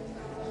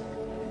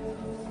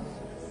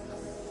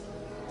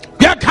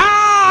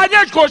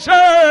yakhanya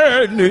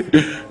eGosheni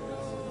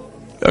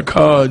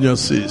yakhanya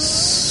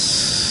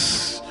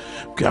sis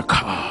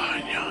kuyakhanya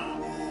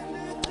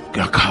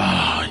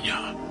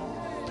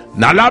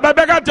nalaba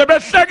bekade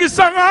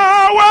behlekisa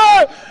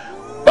ngawe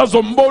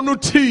bazombona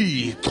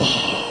uThixo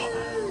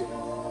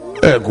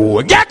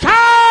ekuwe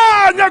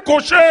yakhanya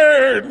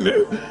eGosheni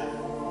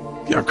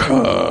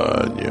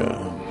yakhanya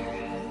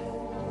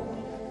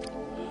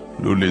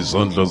lule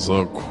izandla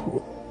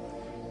zakho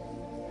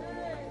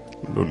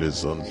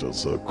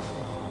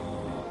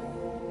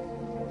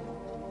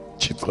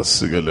Thixo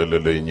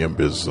asikelele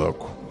inyembezi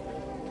zakho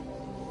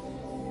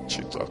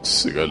Thixo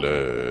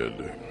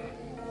akusikelele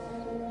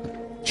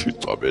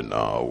Thixo abe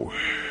nawe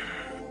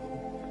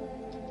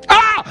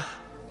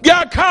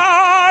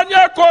yakhanya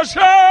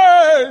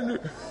eGosheni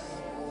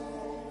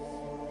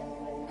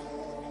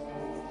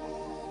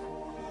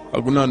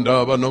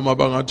akunandaba noma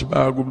bangathi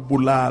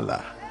bayakubulala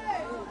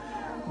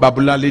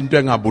babulala into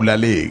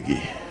engabulaleki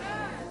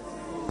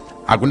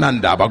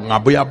akunandaba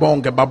kungabuya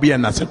bonke babuye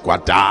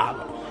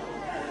naseGwadala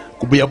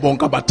kubuya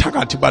bonke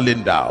abathakathi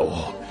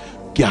balendawo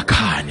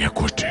kuyakhanya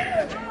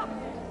eGosheni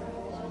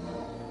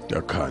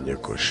yakhanya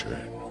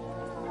eGosheni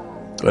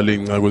cala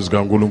incako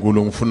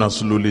zikaNkulunkulu ngifuna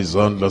silule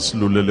izandla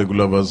silulele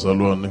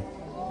kulabazalwane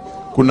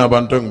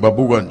kunabantu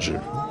engibabuka nje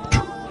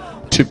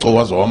Thixo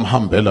waze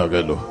wamhambela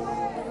ke lo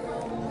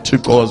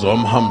Thixo waze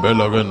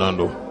wamhambela ke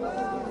nalo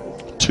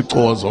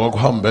Thixo waze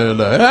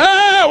wakuhambela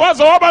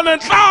waze waba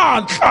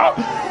nenhlanhla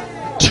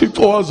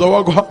Thixo waze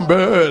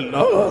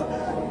wakuhambela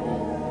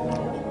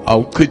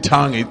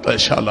awuchithanga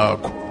ixesha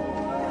lakho.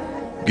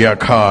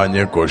 Kuyakhanya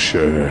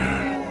eGosheni,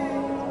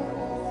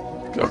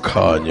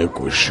 kuyakhanya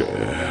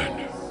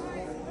eGosheni.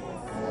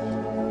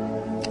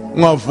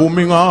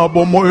 Ungavumi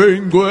ngabo moya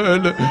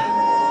oyingcwele,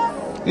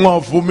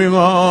 ungavumi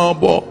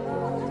ngabo,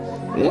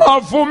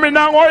 ungavumi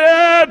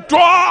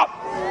nangoyedwa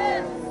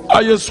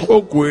aye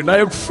esihogweni,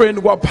 aye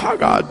kufeni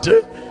kwaphakade.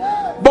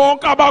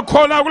 Bonke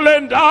abakhona kule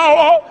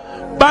ndawo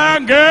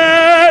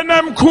bayangena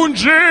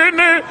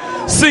emkhunjini,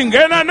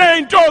 singena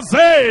nezinto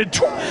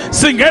zethu,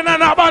 singena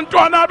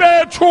nabantwana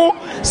bethu,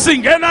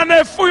 singena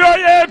nefuyo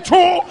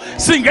yethu,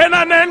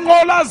 singena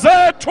nenqola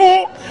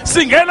zethu,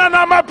 singena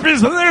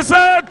namabhizinisi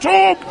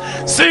ethu,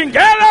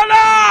 singena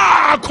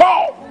nakho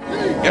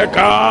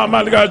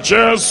ngegama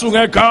likaJesu,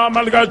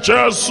 ngegama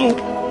likaJesu,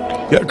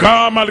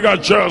 ngegama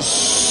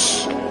likaJesu.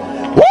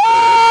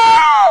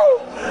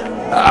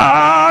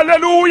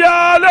 Hallelujah,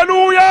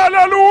 hallelujah,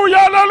 hallelujah,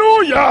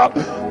 hallelujah.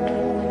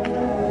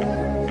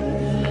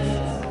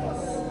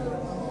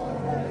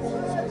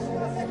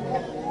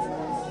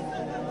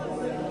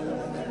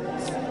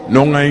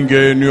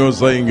 Nongayingeni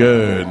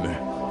yozayingene,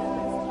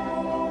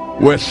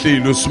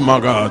 wehlile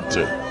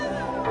usimakade.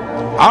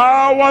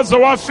 Waze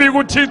wafika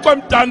uThixo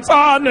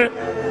emdansane,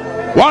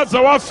 waze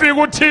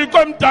wafika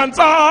uThixo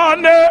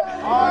emdansane,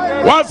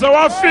 waze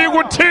wafika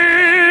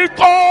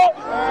uThixo,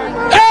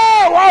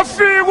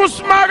 wafika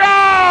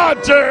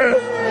usimakade.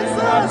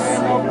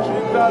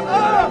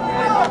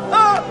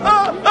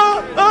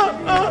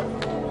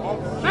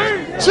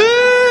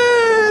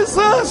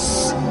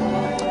 Jesus.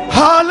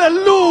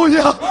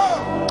 Hallelujah.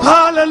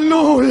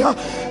 Hallelujah.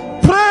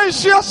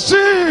 Precious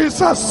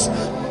Jesus.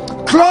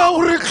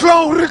 Glory,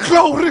 glory,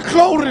 glory,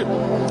 glory.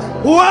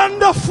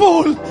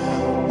 Wonderful.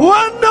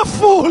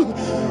 Wonderful.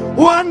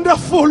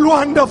 Wonderful.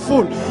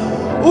 Wonderful.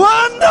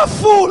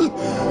 Wonderful.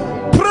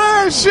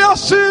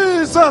 Precious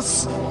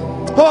Jesus.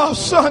 Oh,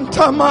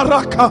 Santa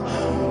Maraka.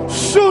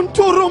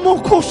 Suntu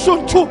Rumuku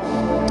Suntu.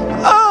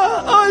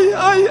 Ay.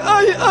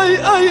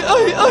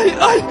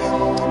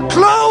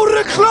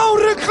 Glory,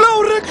 glory,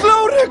 glory,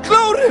 glory,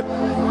 glory.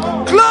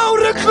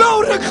 Glory,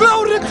 glory,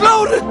 glory,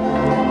 glory.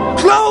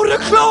 Glory,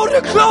 glory,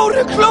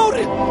 glory,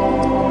 glory.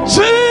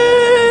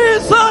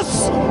 Jesus.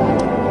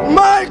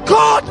 My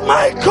God,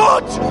 my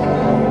God.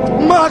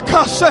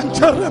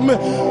 Makasentereme.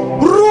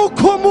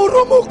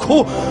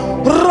 Rukumurumuku.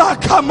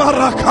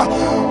 Rakamaraka.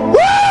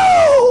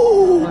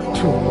 Woo!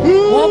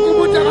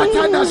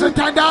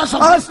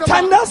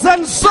 Asithandaza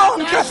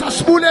sonke,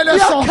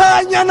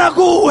 yakhanya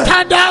nakuwe.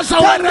 Thandaza,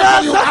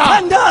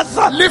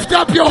 lift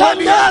up your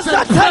holy hands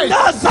and pray.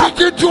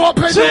 Begin to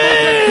open your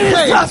mouth and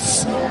pray.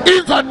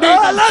 In the name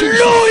of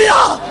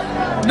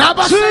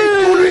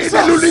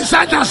Jesus.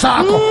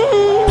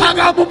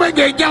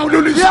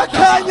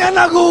 Yakhanya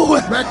nakuwe.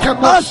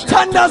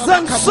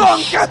 Asithandaza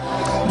sonke.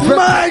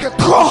 My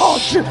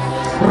God.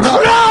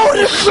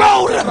 Glory,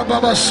 glory.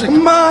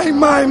 My.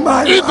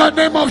 In the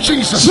name of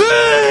Jesus.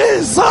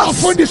 Jesus.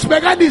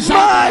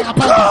 My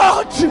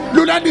God.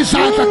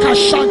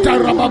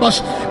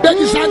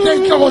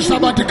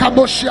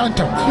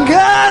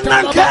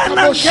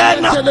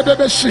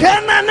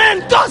 Gena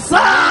nento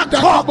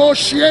zakho.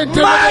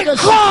 My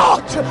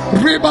God.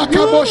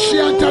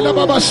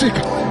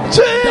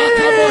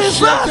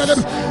 Jesus.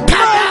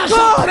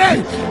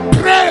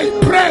 Pray.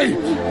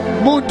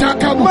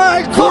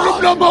 My God. Glory.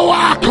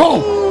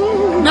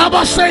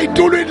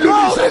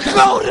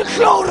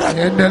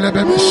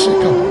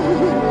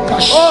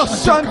 Oh,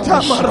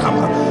 Santa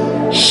Marama.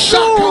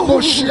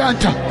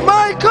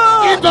 My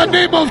God. In the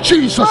name of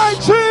Jesus. My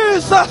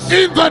Jesus.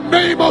 In the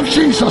name of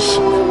Jesus.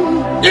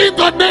 In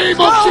the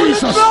name of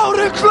Jesus.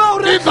 Glory.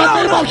 In the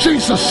name of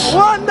Jesus.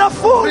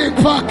 Wonderful.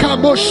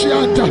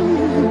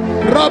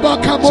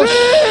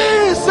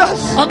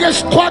 Jesus.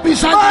 Against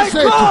Kwabizanda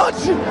Zetu.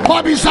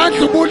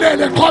 Kwabizanda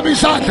Mulele,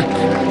 Kwabizanda.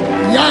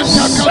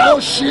 Yanta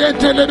Kamoshi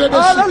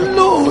Entelebebesika.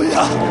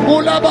 Hallelujah.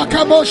 Mulaba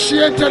Kamoshi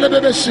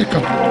Entelebebesika.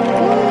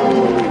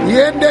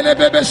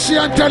 Yendelebebesi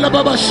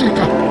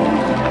Antelebabashika.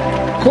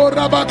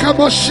 Koraba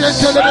Kamoshi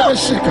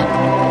Entelebebesika.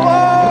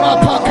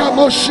 Rapa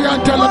Kamoshi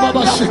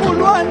Antelebabasika.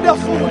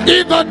 Wonderful.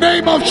 In the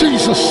name of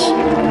Jesus.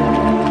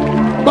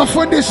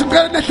 Bafundisi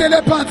ngeke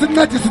nehlele phansi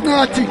ncedise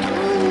ngathi.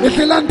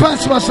 Ehlelan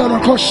phansi basalo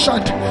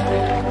khoshanta.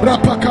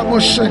 Rapa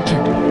Kamoshente.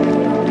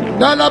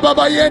 Nala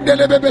baba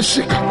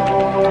yendelebebesika.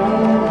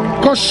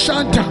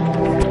 Koshanta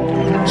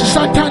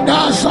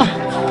Satandaza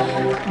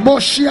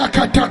Moshia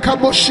Kataka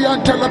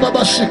Moshianta la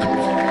Babashika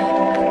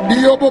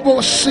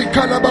Diobobo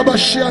Sika la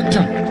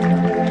Babashianta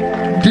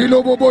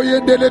Dilobobo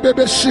Yendele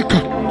Bebesika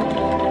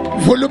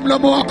Volume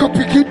Lamoaka.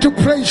 Begin to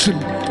praise him,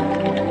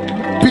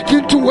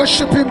 begin to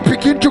worship him,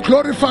 begin to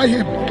glorify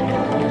him.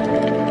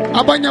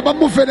 Abanya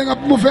moving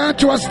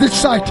towards this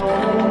side.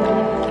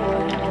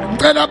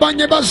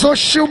 Abanye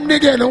bazoshiya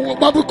umnikelo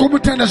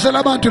babukumuthandazela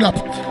abantu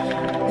lapha.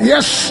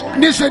 Yes,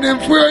 listen and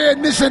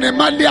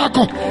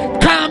Maliako.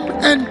 Come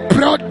and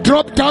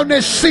drop down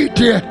a seat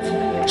here.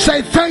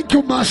 Say thank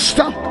you,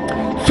 Master.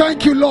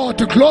 Thank you,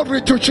 Lord. Glory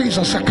to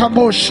Jesus.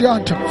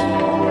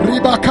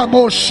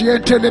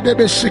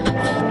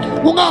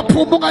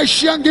 Ungaphuma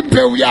ungayishiyanga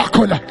imbewu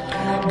yakho la.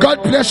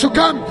 God bless you.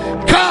 Come.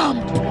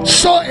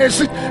 So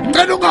is it.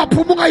 Ngicela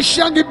ungaphuma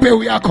ungayishiyanga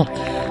imbewu yakho.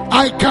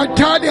 I can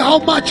tell you how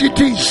much it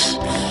is.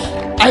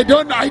 I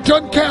don't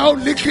care how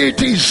little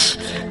it is.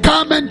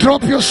 Come and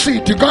drop your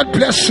seed. God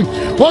bless you.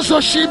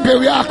 Wosa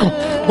imbewu yakho.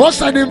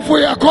 Wosa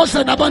nemfuyo yakho.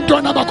 Wosa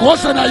nabantwana bakho.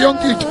 Wosa na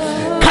yonke into.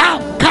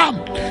 Come.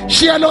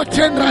 Share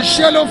 10 rand,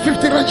 share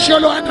 50 rand, share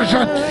 100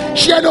 rand,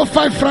 share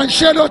 5 rand,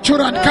 share 2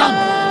 rand. Come.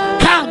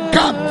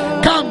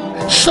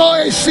 Sow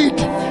a seed.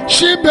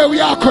 Shimbe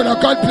yakho.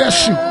 God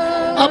bless you.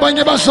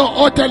 Abanye bazo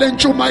hotel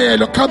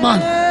enchumayelo. Come on.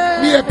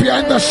 Near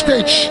behind the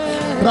stage.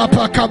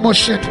 Rapa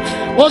kamoshet.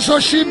 Also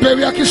shimbe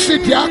yakho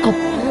seed yako.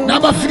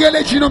 Naba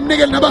figele chino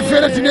mnigel naba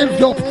fere tine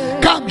envelope.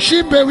 Come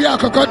shimbe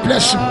yako. God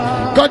bless you.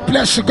 God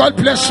bless you. God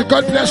bless you.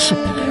 God bless you.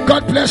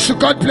 God bless you.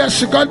 God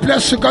bless you. God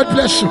bless you. God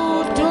bless you.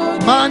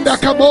 Manda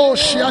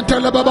kamoshi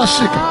antala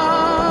babasika.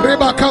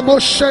 Reba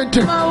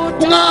kamoshente.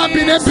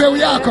 Ungabi nembewu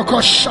yako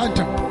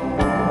koshanta.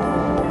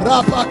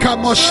 Rapa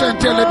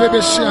kamoshente le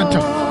bebe sianta.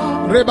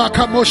 Reba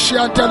kamoshi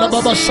antala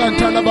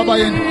babasanta la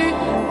babayeni.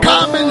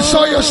 Come and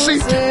sow your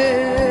seed.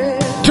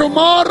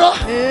 Tomorrow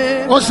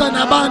was an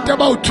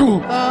about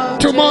 2.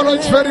 Tomorrow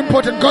is very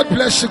important. God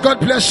bless you. God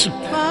bless you.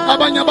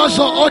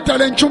 Abanyabazo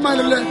hotel and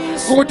chumalele.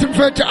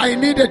 I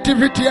need a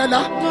TV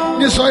tiala.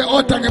 Nisoy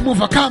hotel and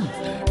move. Come.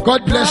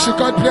 God bless you,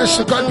 God bless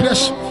you, God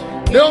bless you.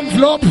 Leo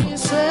envelope,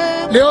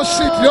 Leo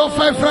seat, Leo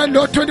 5 rand,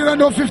 Leo 20 rand,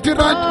 Leo 50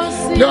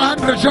 rand, Leo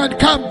 100 rand.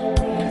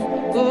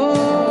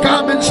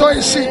 Come and sow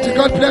a seat.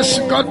 God bless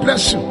you, God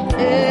bless you.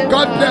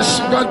 God bless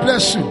you, God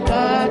bless you.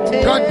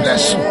 God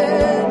bless you.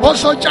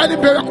 Also, Charlie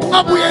Berry,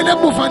 God bless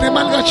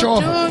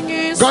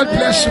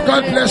you,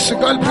 God bless you,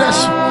 God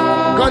bless you.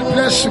 God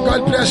bless you,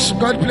 God bless you,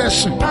 God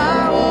bless you.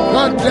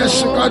 God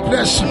bless you, God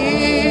bless you.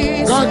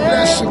 God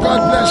bless you,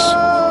 God bless you.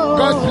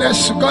 God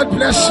bless you, God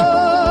bless you.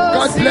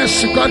 God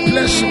bless you, God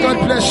bless you, God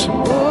bless you.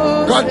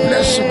 God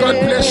bless you, God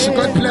bless you,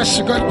 God bless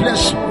you, God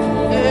bless you.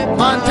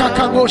 Manta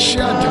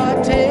kamoshianta.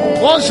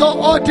 Also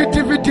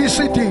auditivity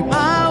city.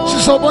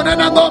 Sisobona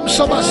nangom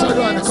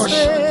sobasalwana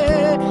kosh.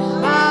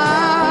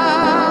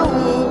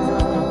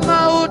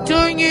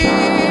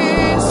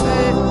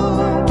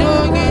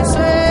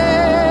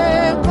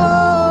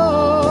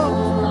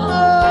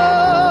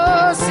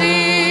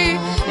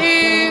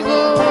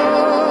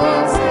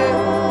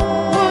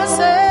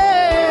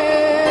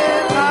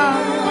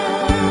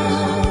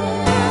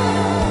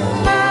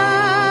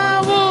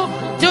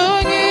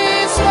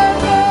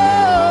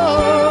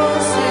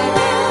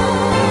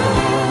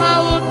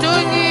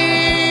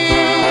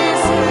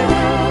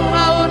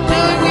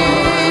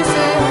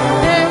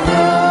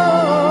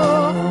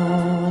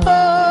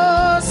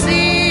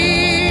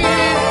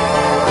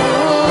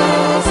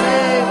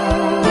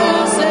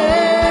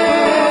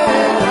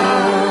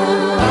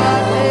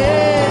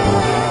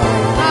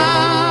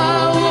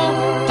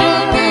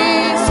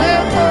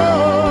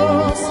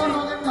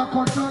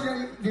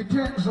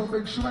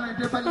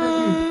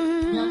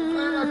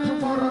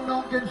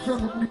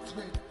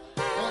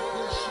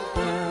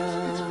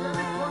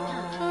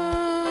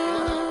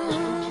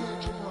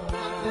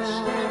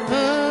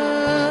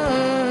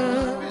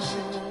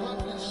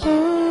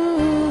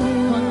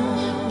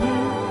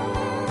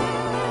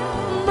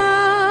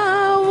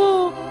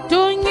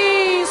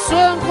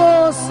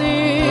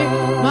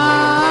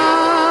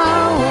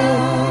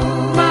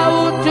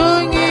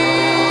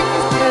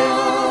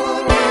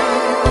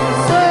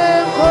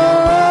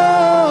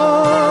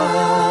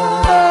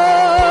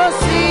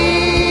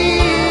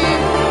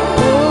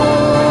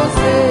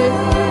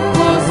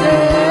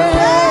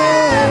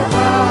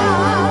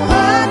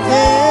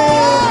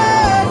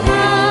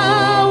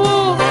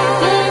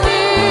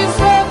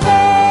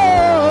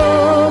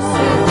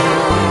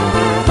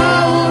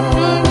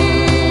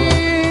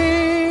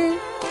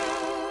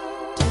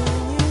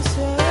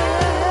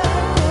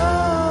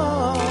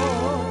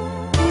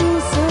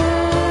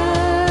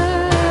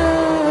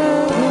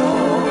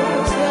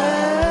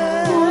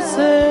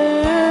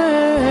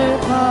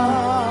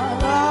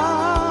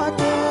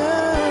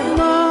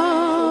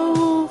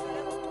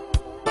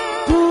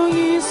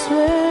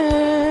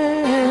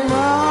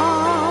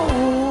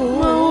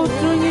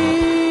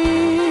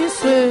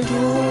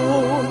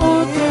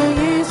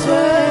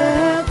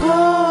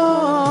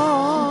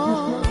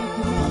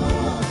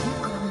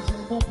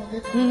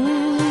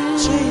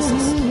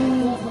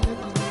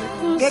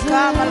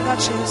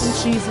 In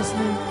Jesus'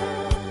 name.